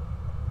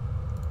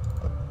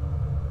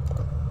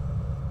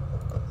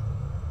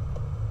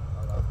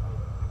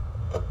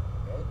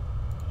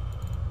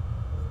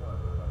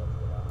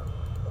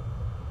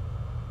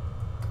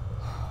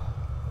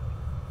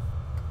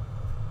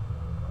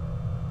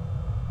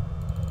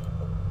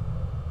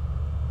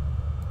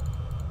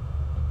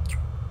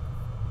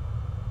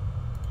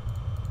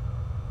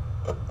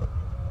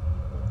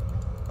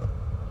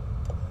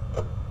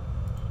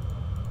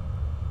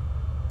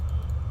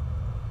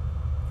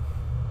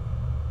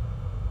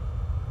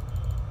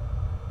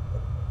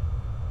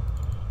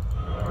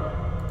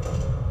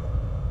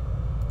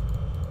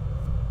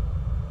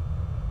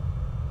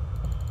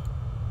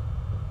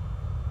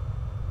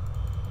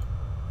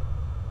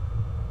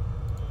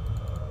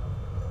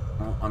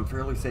 I'm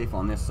fairly safe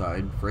on this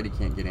side. Freddy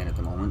can't get in at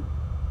the moment.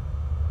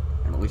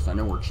 And at least I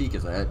know where Cheek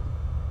is at.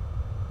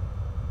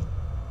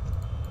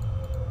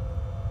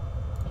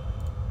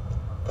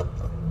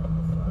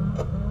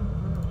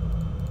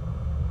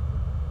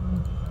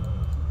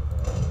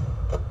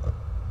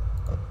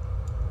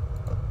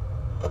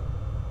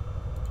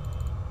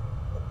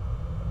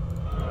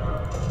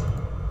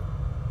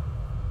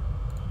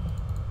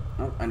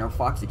 know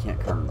Foxy can't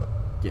come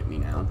get me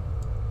now.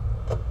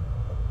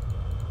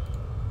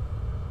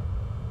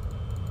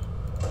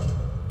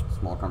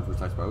 Small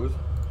comforts, I suppose.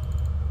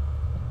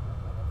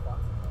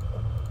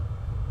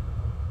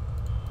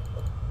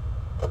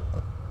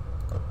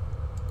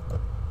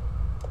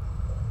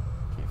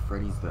 Okay,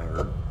 Freddy's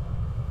there.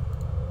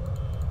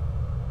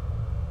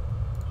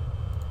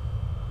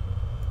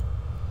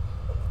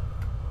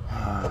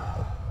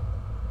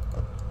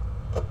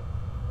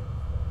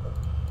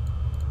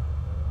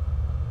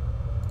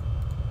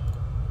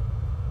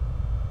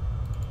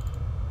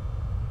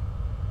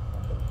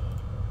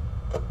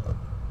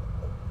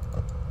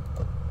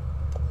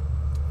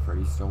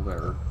 Freddy's still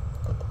there.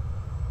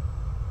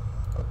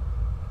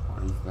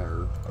 Bonnie's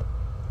there.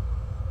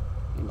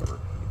 And the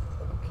repeat.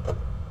 Okay.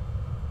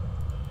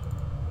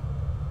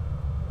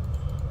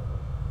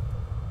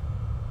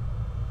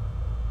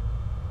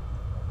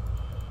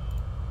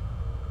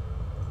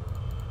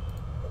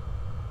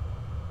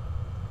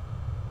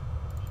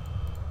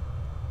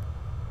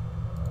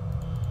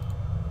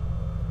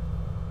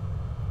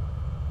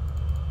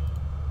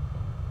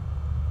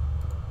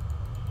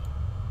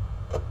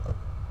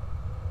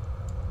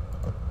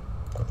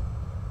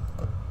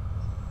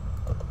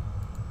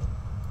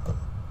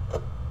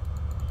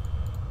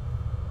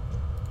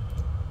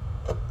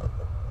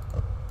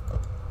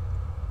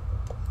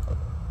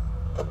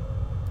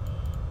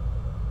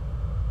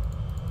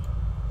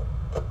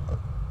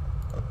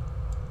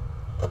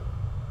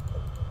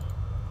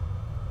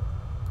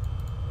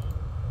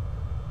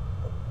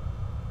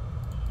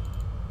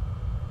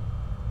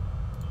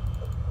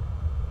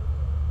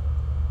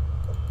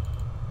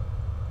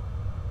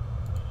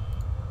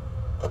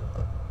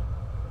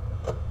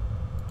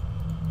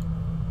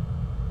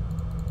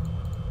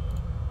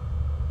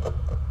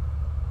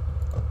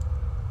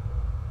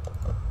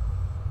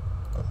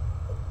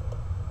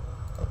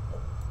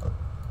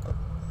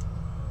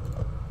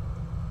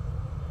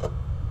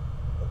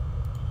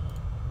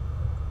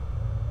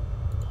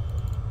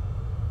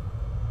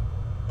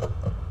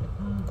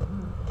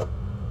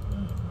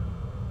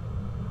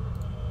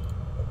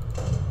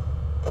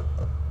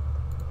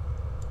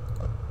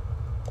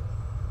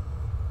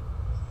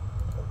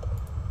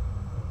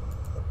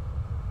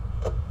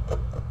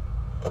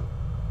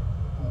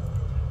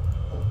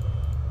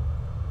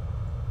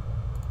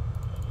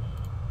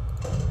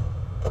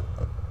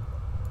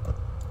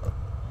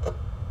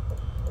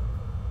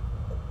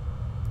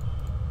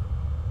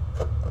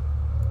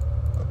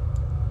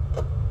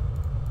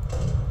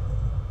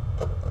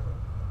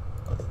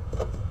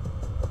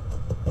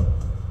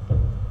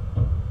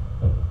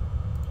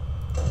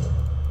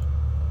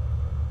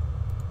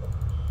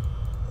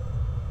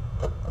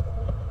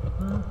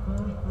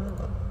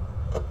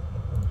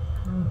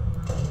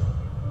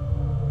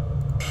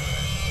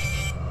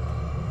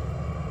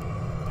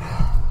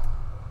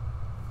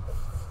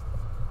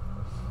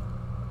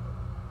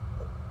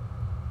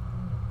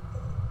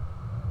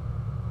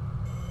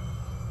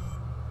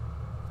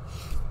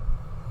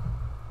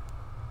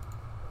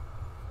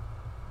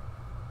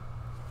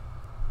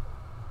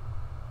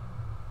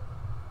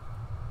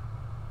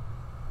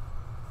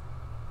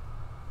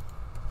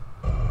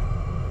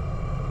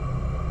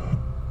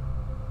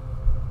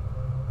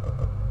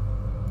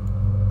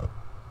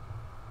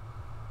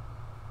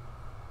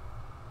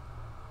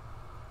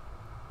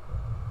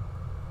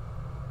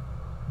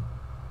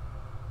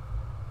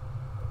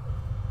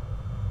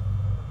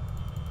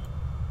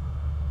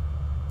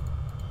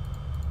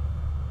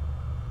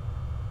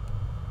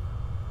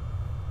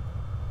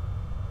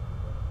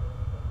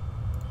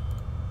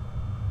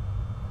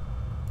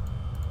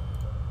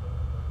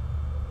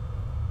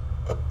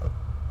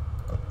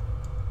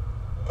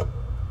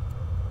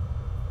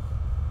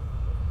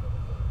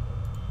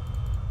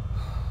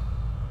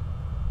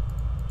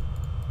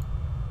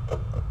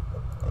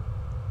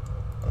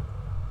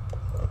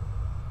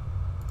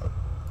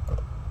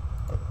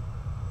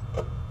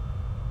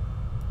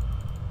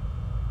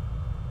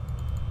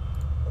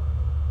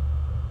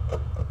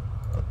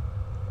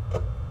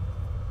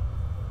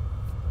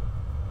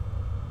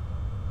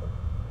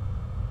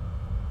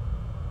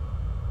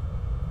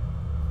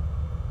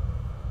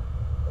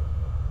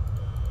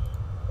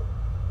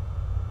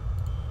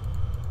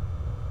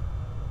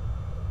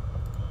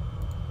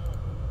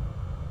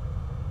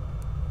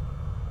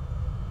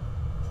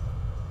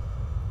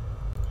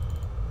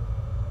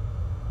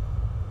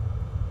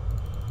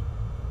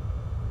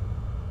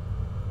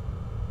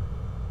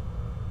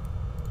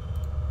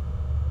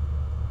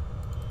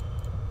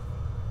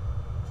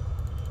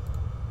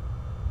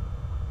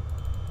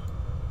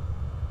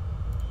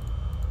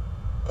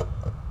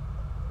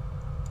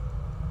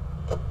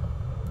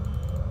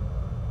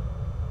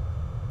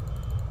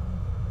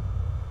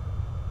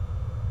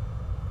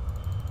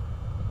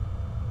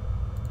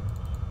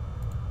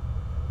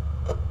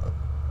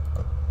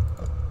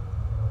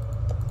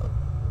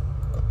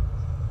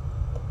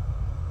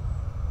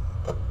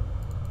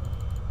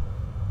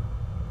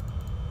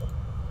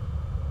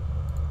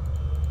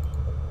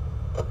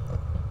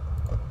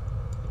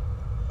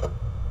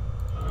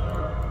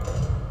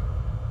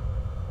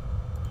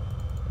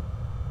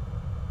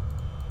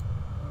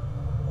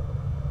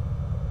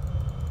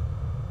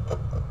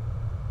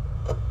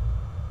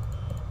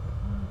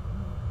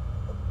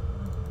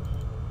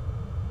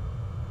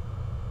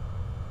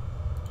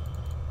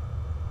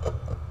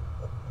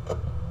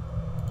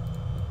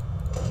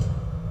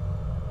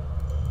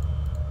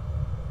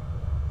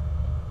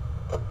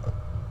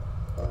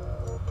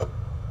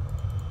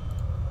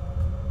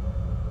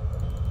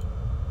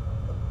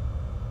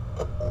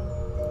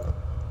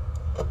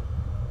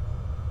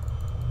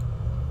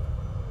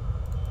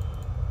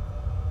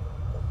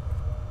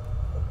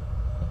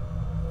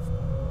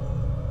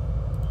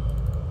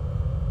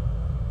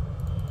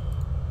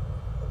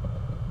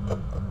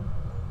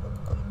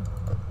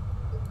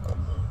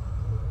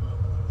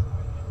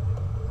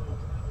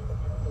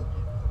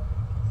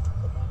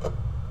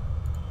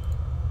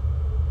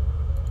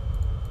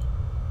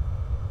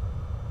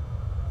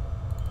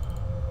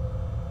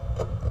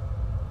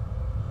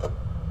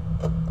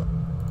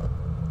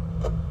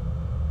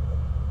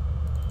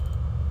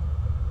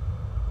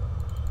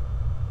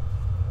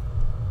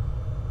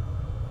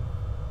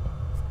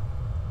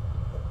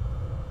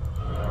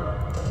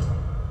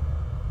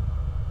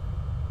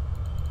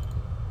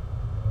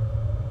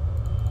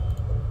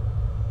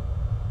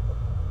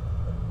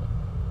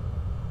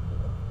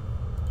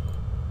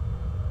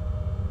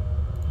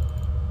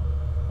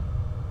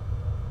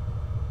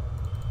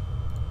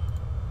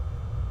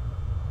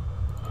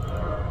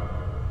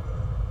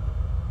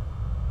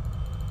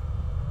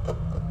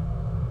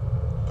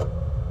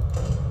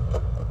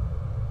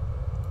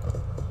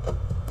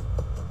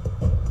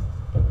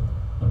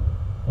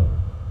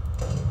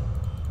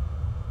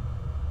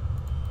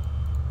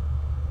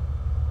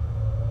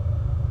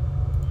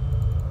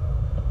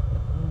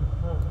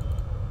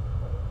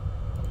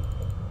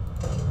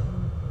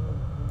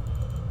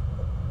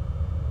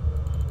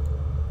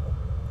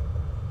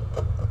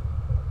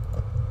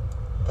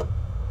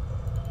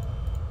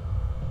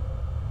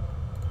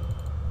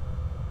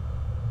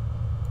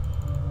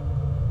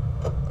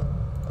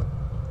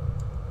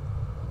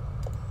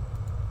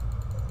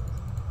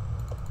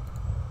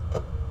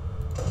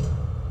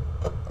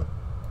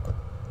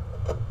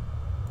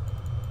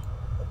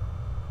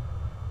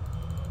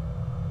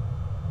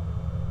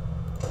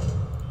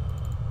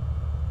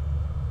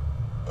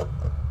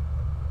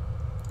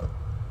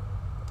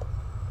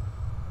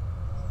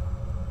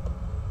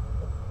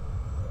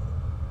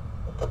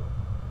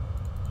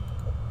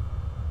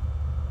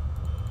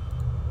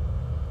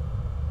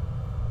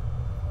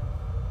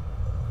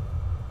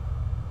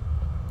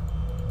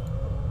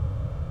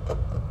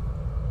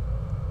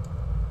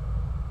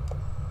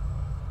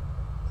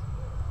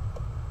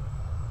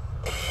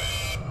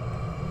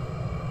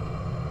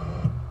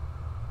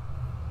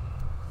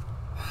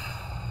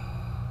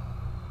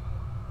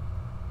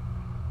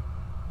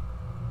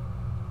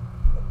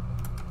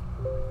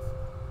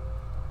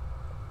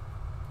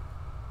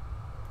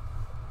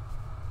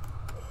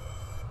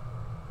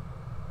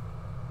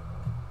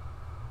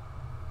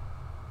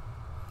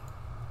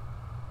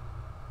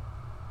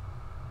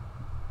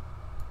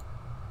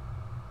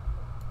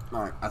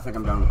 Alright, I think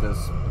I'm done with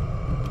this.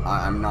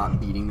 I'm not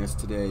beating this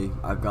today.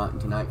 I've gotten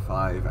to night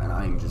 5, and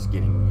I'm just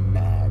getting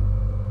mad.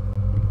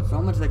 So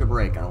I'm going to take a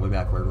break, and I'll be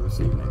back later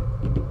this evening.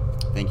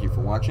 Thank you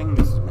for watching.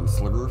 This has been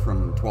Sliver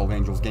from 12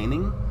 Angels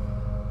Gaming.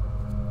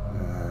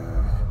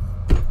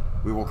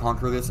 We will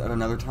conquer this at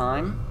another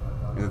time.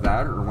 Either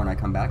that, or when I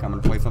come back, I'm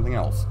going to play something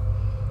else.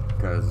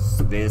 Because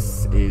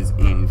this is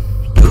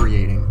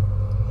infuriating.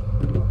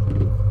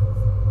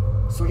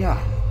 So yeah,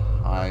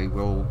 I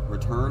will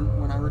return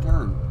when I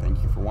return.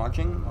 Thank you for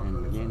watching,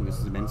 and again, this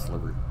has been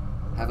Sliver.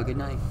 Have a good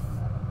night.